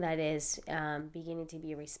 that is beginning to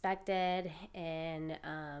be respected and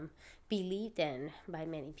believed in by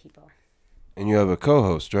many people. And you have a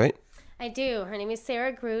co-host, right? I do. Her name is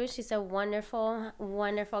Sarah Grew. She's a wonderful,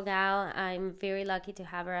 wonderful gal. I'm very lucky to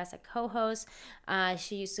have her as a co-host.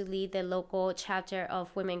 She used to lead the local chapter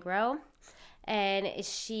of Women Grow. And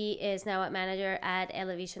she is now a manager at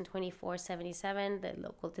Elevation 2477, the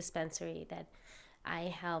local dispensary that I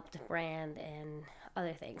helped brand and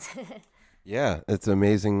other things. Yeah, it's an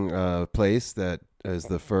amazing place that is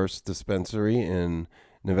the first dispensary in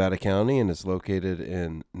Nevada County, and it's located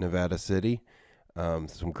in Nevada City.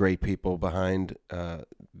 Some great people behind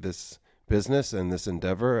this business and this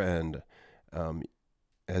endeavor, and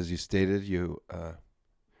as you stated, you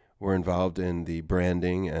were involved in the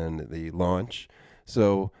branding and the launch.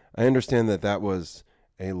 So I understand that was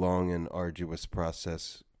a long and arduous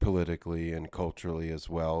process politically and culturally as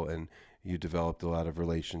well, and you developed a lot of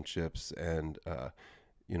relationships and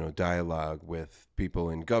dialogue with people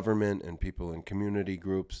in government and people in community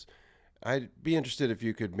groups. I'd be interested if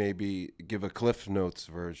you could maybe give a Cliff Notes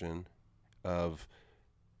version of,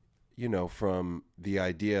 from the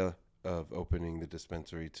idea of opening the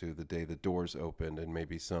dispensary to the day the doors opened, and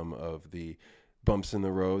maybe some of the bumps in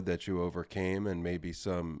the road that you overcame, and maybe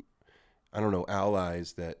some,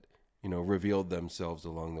 allies that, revealed themselves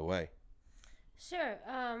along the way. Sure.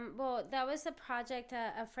 Well, that was a project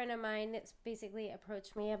a friend of mine that's basically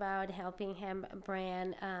approached me about helping him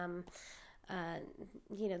brand,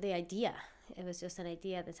 the idea. It was just an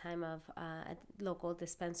idea at the time of a local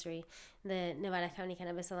dispensary. The Nevada County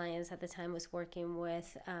Cannabis Alliance at the time was working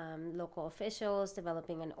with local officials,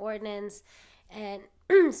 developing an ordinance. And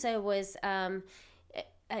so it was,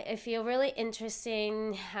 I feel really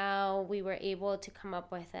interesting how we were able to come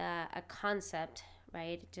up with a concept,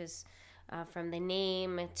 right? Just from the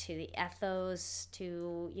name to the ethos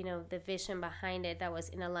to the vision behind it that was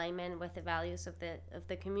in alignment with the values of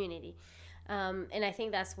the community, and I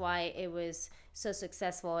think that's why it was so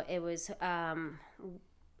successful. It was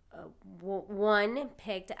one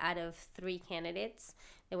picked out of 3 candidates.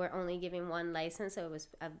 They were only given 1 license, so it was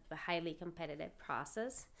a highly competitive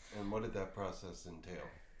process. And what did that process entail?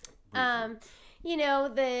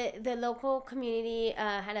 The local community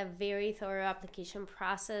had a very thorough application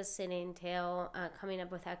process. It entailed coming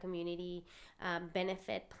up with a community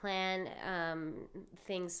benefit plan,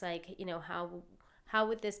 things like, how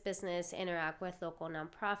would this business interact with local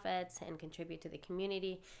nonprofits and contribute to the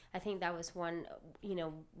community. I think that was one,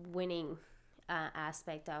 winning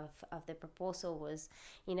aspect of the proposal was,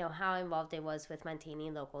 how involved it was with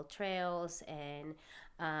maintaining local trails and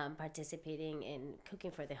participating in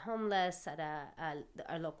cooking for the homeless at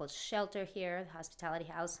our local shelter here, the Hospitality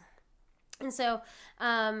House. And so,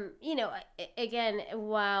 again,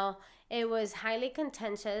 while it was highly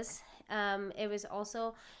contentious, it was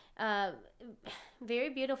also very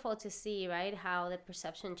beautiful to see, right, how the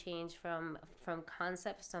perception changed from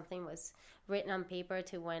concept, something was written on paper,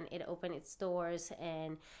 to when it opened its doors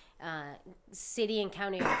and city and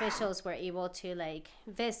county officials were able to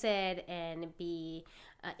visit and be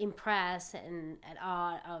impressed and at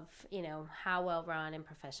awe of how well run and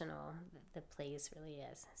professional the place really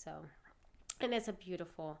is. So, and it's a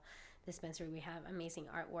beautiful dispensary. We have amazing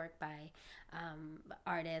artwork by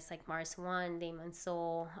artists like Mars One, Damon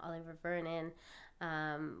Soul, Oliver Vernon.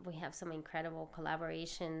 We have some incredible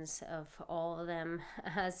collaborations of all of them.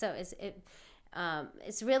 So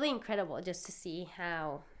it's really incredible just to see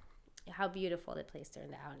how beautiful the place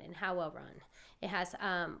turned out and how well run. It has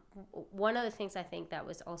one of the things I think that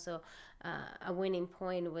was also a winning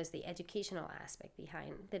point was the educational aspect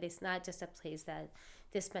behind that. It's not just a place that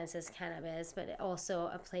dispenses cannabis, but also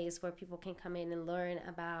a place where people can come in and learn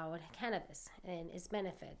about cannabis and its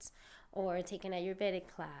benefits, or take an Ayurvedic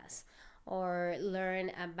class, or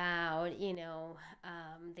learn about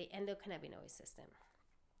the endocannabinoid system.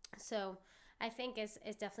 So I think it's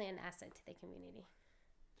definitely an asset to the community.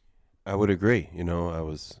 I would agree. I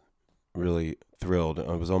was really thrilled.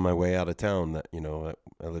 I was on my way out of town. That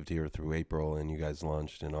I lived here through April, and you guys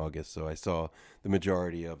launched in August. So I saw the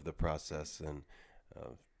majority of the process and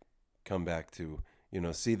come back to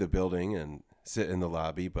see the building and sit in the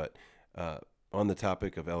lobby. But on the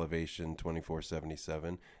topic of Elevation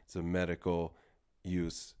 2477, it's a medical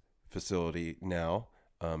use facility now,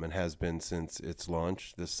 and has been since its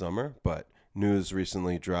launch this summer. But news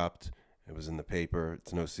recently dropped. It was in the paper.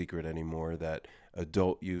 It's no secret anymore that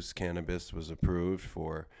adult use cannabis was approved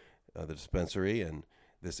for the dispensary in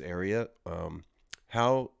this area.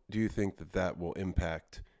 How do you think that will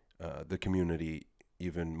impact the community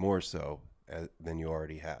even more so than you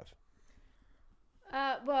already have?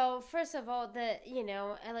 Well, first of all,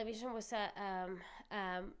 Elevation was a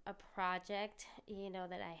project,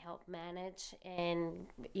 that I helped manage and,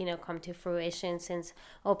 come to fruition since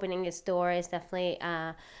opening its door. Is definitely,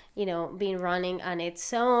 being running on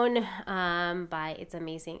its own by its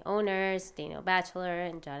amazing owners, Daniel Batchelor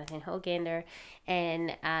and Jonathan Hogander,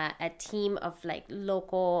 and a team of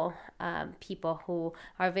local people who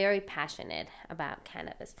are very passionate about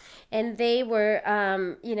cannabis. And they were,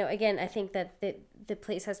 again, I think that the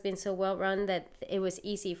place has been so well run that it was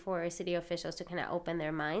easy for city officials to kind of open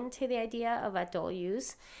their mind to the idea of adult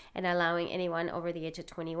use and allowing anyone over the age of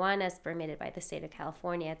 21, as permitted by the state of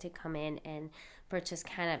California, to come in and purchase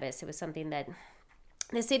cannabis. It was something that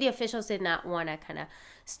the city officials did not want to kind of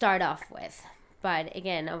start off with. But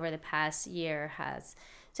again, over the past year has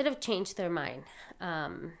sort of changed their mind.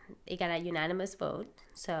 It got a unanimous vote.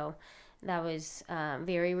 So that was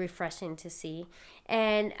very refreshing to see.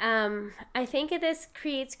 And I think this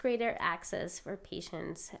creates greater access for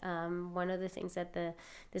patients. One of the things that the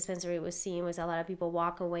dispensary was seeing was a lot of people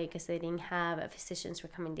walk away because they didn't have a physician's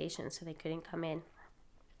recommendation, so they couldn't come in.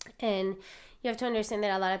 And you have to understand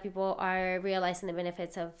that a lot of people are realizing the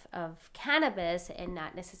benefits of cannabis and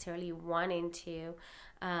not necessarily wanting to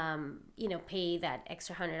pay that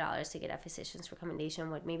extra $100 to get a physician's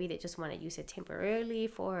recommendation. What maybe they just want to use it temporarily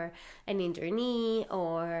for an injured knee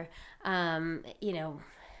or, again,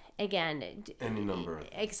 any number.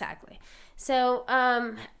 Exactly. So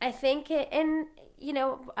I think, at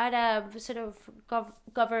a sort of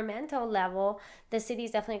governmental level, the city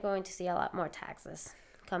is definitely going to see a lot more taxes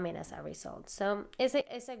come in as a result. So it's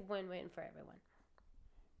a win-win for everyone.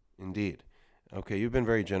 Indeed. Okay, you've been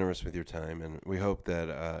very generous with your time, and we hope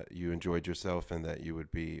that you enjoyed yourself and that you would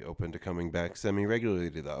be open to coming back semi-regularly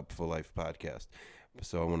to the Upful LIFE Podcast.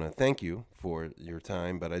 So I want to thank you for your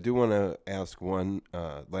time, but I do want to ask one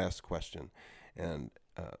last question. And,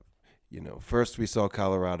 first we saw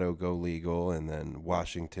Colorado go legal, and then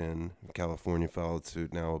Washington, California followed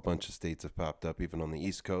suit. Now a bunch of states have popped up, even on the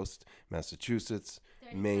East Coast, Massachusetts,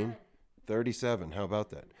 37. Maine. 37. How about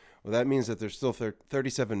that? Well, that means that there's still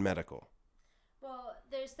 37 medical. Well,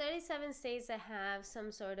 there's 37 states that have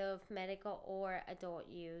some sort of medical or adult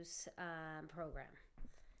use program.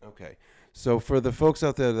 Okay. So for the folks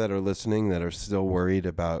out there that are listening that are still worried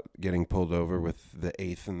about getting pulled over with the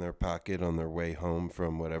eighth in their pocket on their way home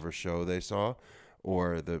from whatever show they saw,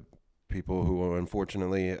 or the people who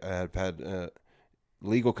unfortunately have had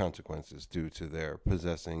legal consequences due to their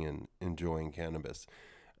possessing and enjoying cannabis,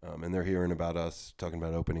 and they're hearing about us talking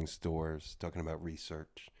about opening stores, talking about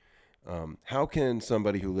research. How can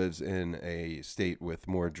somebody who lives in a state with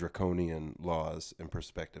more draconian laws and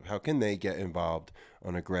perspective, how can they get involved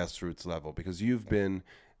on a grassroots level? Because you've been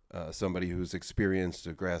somebody who's experienced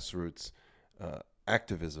a grassroots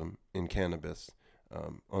activism in cannabis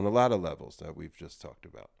on a lot of levels that we've just talked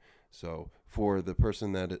about. So for the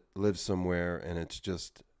person that lives somewhere and it's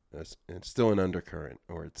still an undercurrent,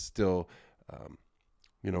 or it's still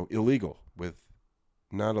illegal with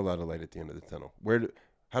not a lot of light at the end of the tunnel,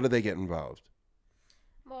 how do they get involved?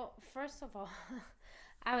 Well, first of all,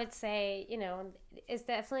 I would say, it's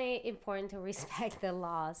definitely important to respect the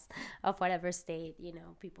laws of whatever state,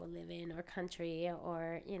 people live in, or country,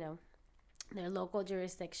 or, their local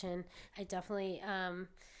jurisdiction. I definitely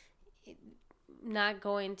not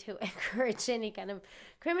going to encourage any kind of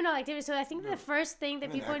criminal activity. So I think the first thing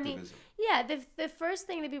that people need, the first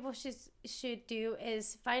thing that people should do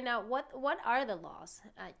is find out what are the laws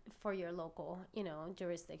for your local,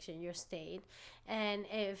 jurisdiction, your state. And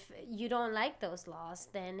if you don't like those laws,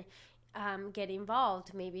 then get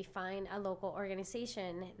involved. Maybe find a local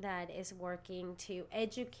organization that is working to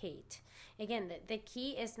educate. Again, the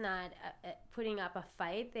key is not putting up a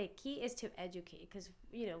fight. The key is to educate, because,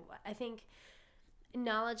 I think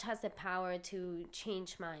knowledge has the power to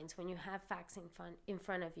change minds. When you have facts in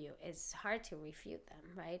front of you, it's hard to refute them,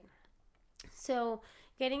 right? So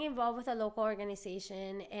getting involved with a local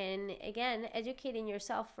organization, and again, educating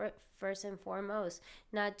yourself first and foremost,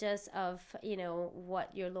 not just of,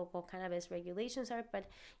 what your local cannabis regulations are, but,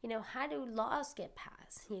 how do laws get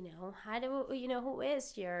passed? How do, who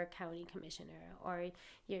is your county commissioner or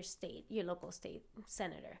your local state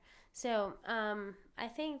senator? So I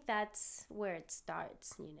think that's where it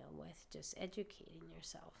starts, with just educating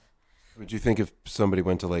yourself. Would you think if somebody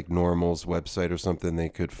went to like NORML's website or something, they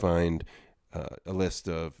could find a list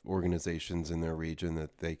of organizations in their region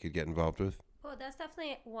that they could get involved with? Well, that's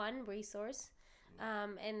definitely one resource.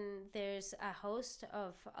 And there's a host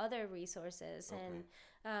of other resources. Okay.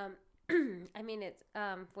 And I mean, it's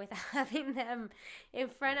without having them in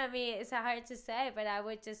front of me, it's hard to say, but I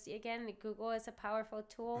would just, again, Google is a powerful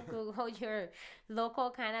tool. Google your local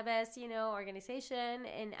cannabis, organization,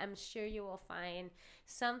 and I'm sure you will find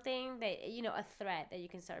something that, a thread that you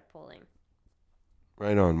can start pulling.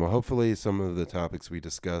 Right on. Well, hopefully some of the topics we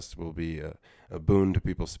discussed will be a boon to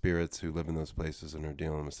people's spirits who live in those places and are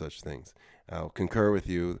dealing with such things. I'll concur with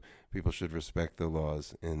you. People should respect the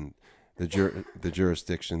laws in the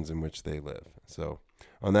jurisdictions in which they live. So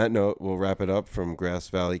on that note, we'll wrap it up from Grass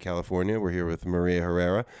Valley, California. We're here with Maria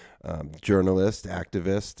Herrera, journalist,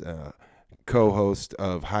 activist, co-host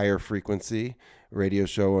of Higher Frequency radio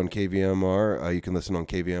show on KVMR. You can listen on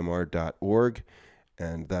kvmr.org.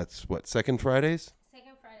 And that's what, second Fridays?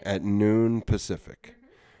 Second Friday. At noon Pacific.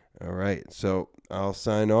 Mm-hmm. All right. So I'll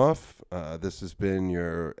sign off. This has been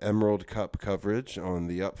your Emerald Cup coverage on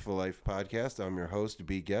the Upful LIFE Podcast. I'm your host,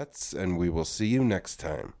 B. Getz, and we will see you next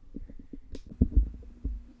time.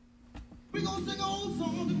 We're going to sing an old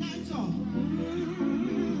song tonight, y'all.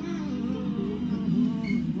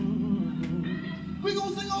 We're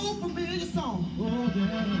going to sing an old familiar song. Oh,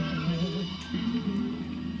 yeah.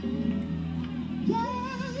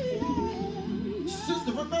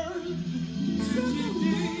 Sister Roberta.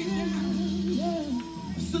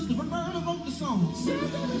 Sister Roberta wrote the song.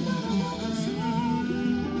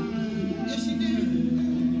 Yes, she did.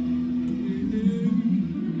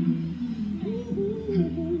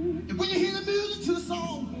 And when you hear the music to the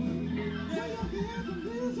song,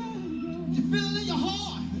 you feel it in your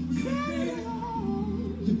heart.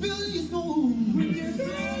 You feel it in your soul.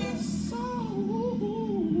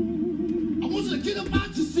 I want you to get up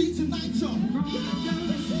out your seat tonight, y'all.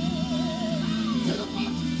 Get up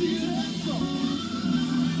out your seat tonight, y'all.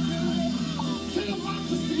 Get up out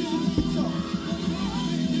your seat tonight, y'all.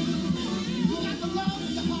 You got the love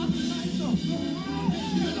in your heart tonight, y'all.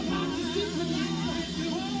 Get up out your seat tonight,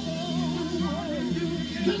 y'all.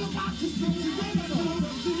 Get up out your seat tonight, y'all.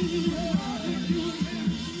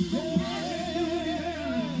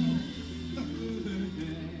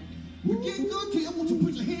 We get good to you. I want you to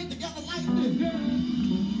put your hands together like this.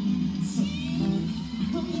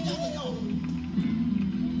 Put them together, y'all.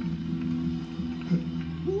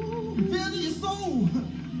 Feel in your soul.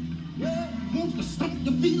 Want you to stomp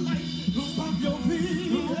your feet like this. Stomp your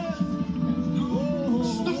feet.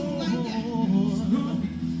 Stomp like that.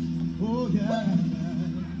 Oh, yeah.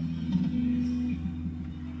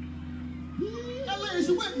 Now, ladies,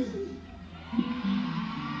 you with me?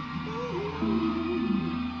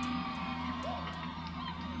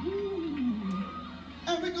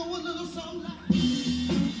 And we go a little something like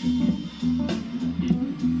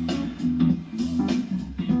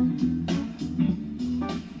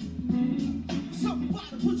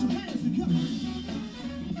somebody put your hands together.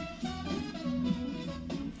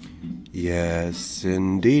 Yes,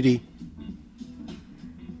 indeedy.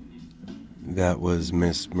 That was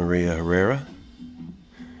Miss Maria Herrera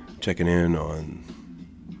checking in on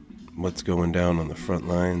what's going down on the front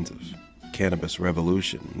lines of cannabis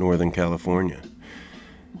revolution, Northern California.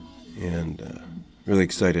 And really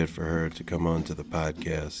excited for her to come on to the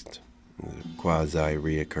podcast, the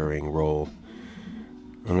quasi-reoccurring role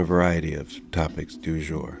on a variety of topics du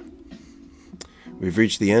jour. We've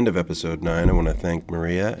reached the end of episode 9. I want to thank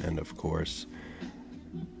Maria and, of course,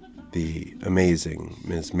 the amazing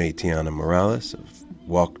Ms. Mayteana Morales of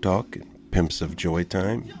Walk Talk and Pimps of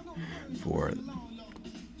Joytime for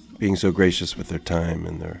being so gracious with their time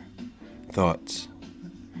and their thoughts.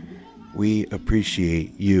 We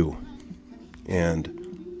appreciate you. And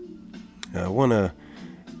I want to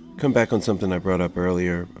come back on something I brought up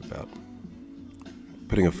earlier about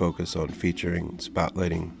putting a focus on featuring,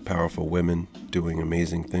 spotlighting powerful women doing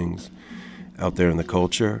amazing things out there in the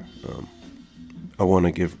culture. I want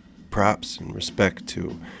to give props and respect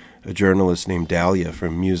to a journalist named Dahlia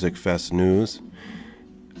from Music Fest News,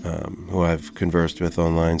 who I've conversed with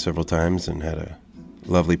online several times and had a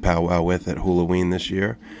lovely powwow with at Halloween this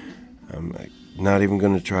year. I'm not even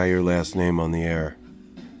going to try your last name on the air.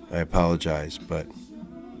 I apologize, but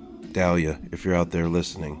Dahlia, if you're out there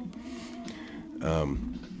listening,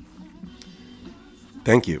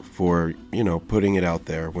 thank you for, putting it out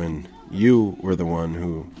there when you were the one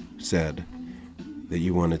who said that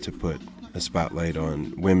you wanted to put a spotlight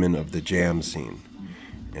on women of the jam scene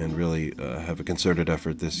and really have a concerted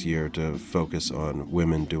effort this year to focus on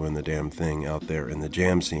women doing the damn thing out there in the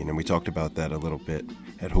jam scene. And we talked about that a little bit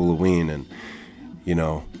at Halloween, and,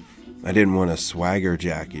 I didn't want to swagger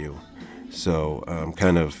jack you. So I'm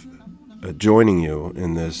kind of joining you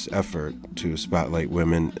in this effort to spotlight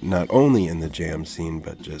women not only in the jam scene,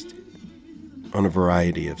 but just on a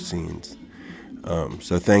variety of scenes.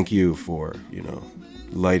 So thank you for,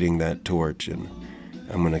 lighting that torch, and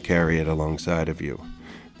I'm going to carry it alongside of you,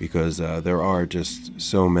 because there are just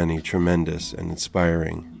so many tremendous and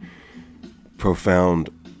inspiring, profound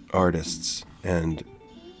artists and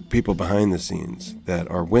people behind the scenes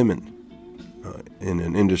that are women in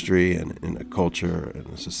an industry and in a culture and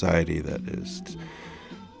a society that is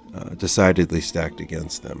decidedly stacked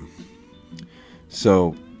against them.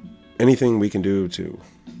 So anything we can do to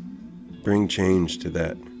bring change to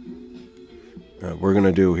that, we're going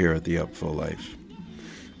to do here at the Upful Life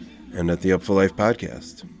and at the Upful Life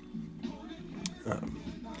Podcast.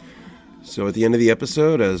 So at the end of the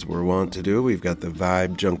episode, as we're wont to do, we've got the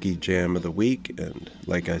Vibe Junkie Jam of the Week. And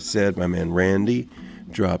like I said, my man Randy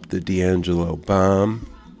dropped the D'Angelo bomb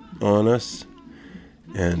on us.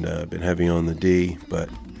 And been heavy on the D. But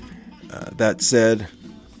that said,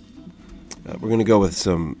 we're going to go with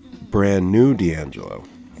some brand new D'Angelo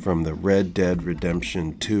from the Red Dead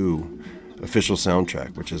Redemption 2 official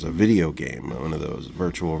soundtrack, which is a video game, one of those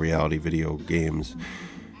virtual reality video games.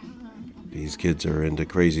 These kids are into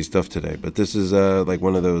crazy stuff today, but this is like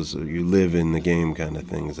one of those you live in the game kind of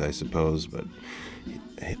things, I suppose. But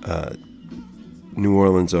New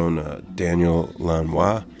Orleans' own Daniel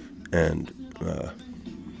Lanois and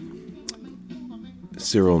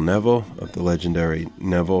Cyril Neville of the legendary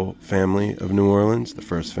Neville family of New Orleans, the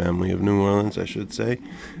first family of New Orleans, I should say,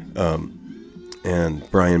 and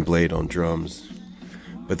Brian Blade on drums.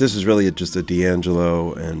 But this is really just a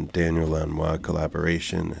D'Angelo and Daniel Lanois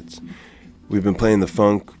collaboration. We've been playing the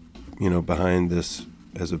funk, behind this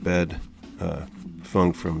as a bed,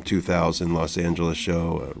 funk from 2000 Los Angeles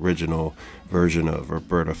show, original version of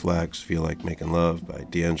Roberta Flack's Feel Like Making Love by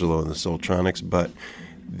D'Angelo and the Soultronics. But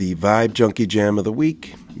the Vibe Junkie Jam of the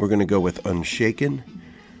Week, we're going to go with Unshaken,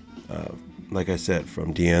 like I said,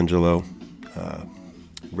 from D'Angelo,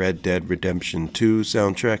 Red Dead Redemption 2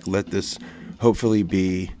 soundtrack. Let this hopefully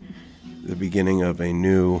be the beginning of a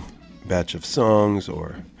new batch of songs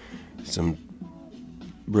or some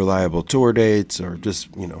reliable tour dates, or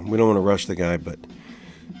just, we don't want to rush the guy, but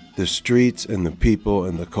the streets and the people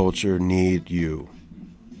and the culture need you,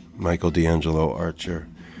 Michael D'Angelo Archer.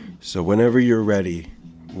 So whenever you're ready,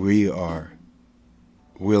 we are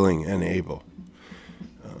willing and able.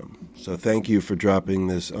 So thank you for dropping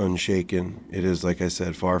this Unshaken. It is, like I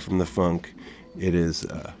said, far from the funk. It is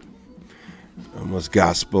almost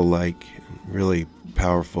gospel-like, really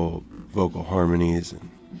powerful vocal harmonies and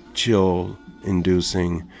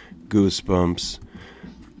chill-inducing goosebumps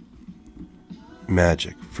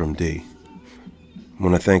magic from D. I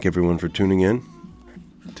want to thank everyone for tuning in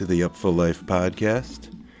to the Upful LIFE Podcast.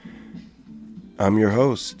 I'm your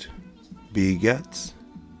host, B. Getz,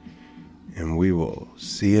 and we will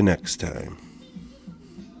see you next time.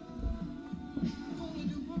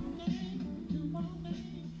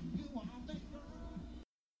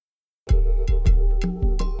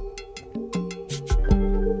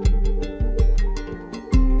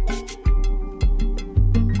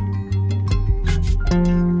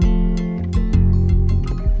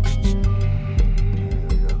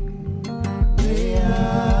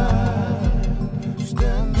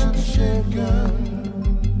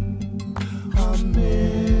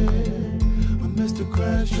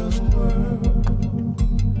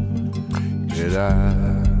 Did I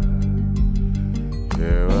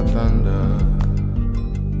hear a thunder?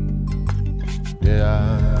 Did I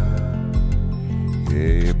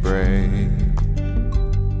hear you break?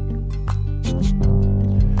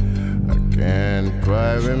 I can't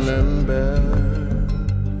quite remember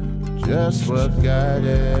just what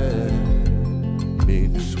guided me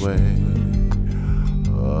this way.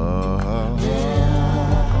 Oh,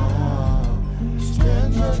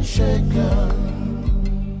 stand unshaken.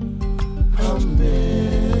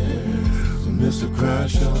 Amidst the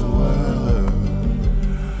crash of the world,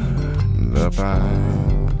 the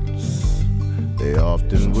pines, they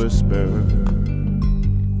often whisper.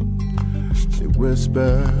 They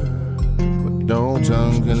whisper, but no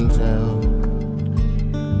tongue can tell.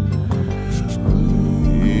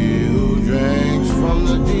 He who drinks from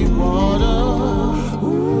the deep water,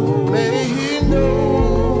 may he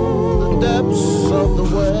know the depths of the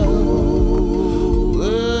well.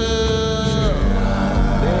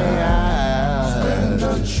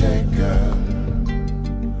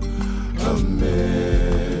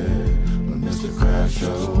 Amidst the crash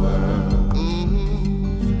of the world,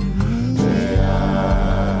 may I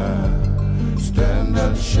stand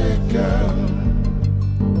unshaken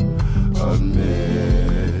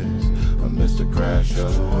amidst the crash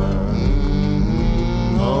of the world.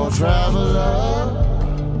 Oh, traveler,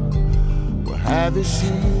 what have you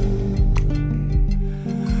seen?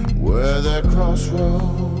 Where there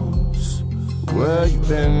crossroads, where you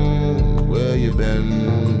been, where you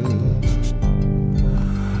been?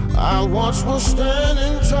 I once was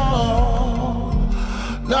standing tall,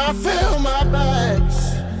 now I feel my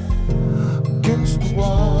back's against the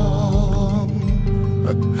wall.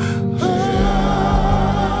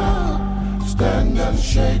 Stand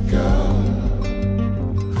unshaken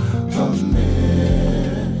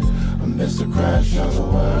amidst the crash of the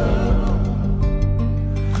world.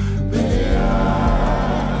 May I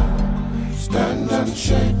stand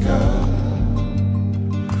unshaken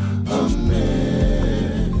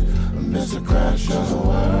amidst the crash of the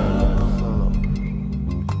world.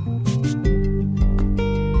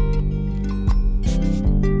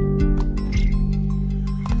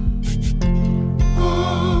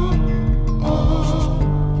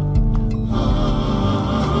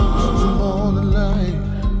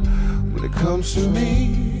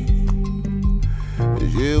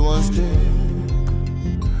 was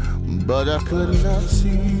dead, but I could not see.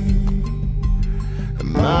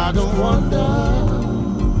 And I don't wonder,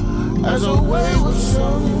 as a wayward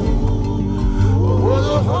soul, will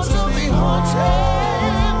the hunter be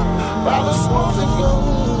haunted by the smoke that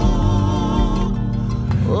goes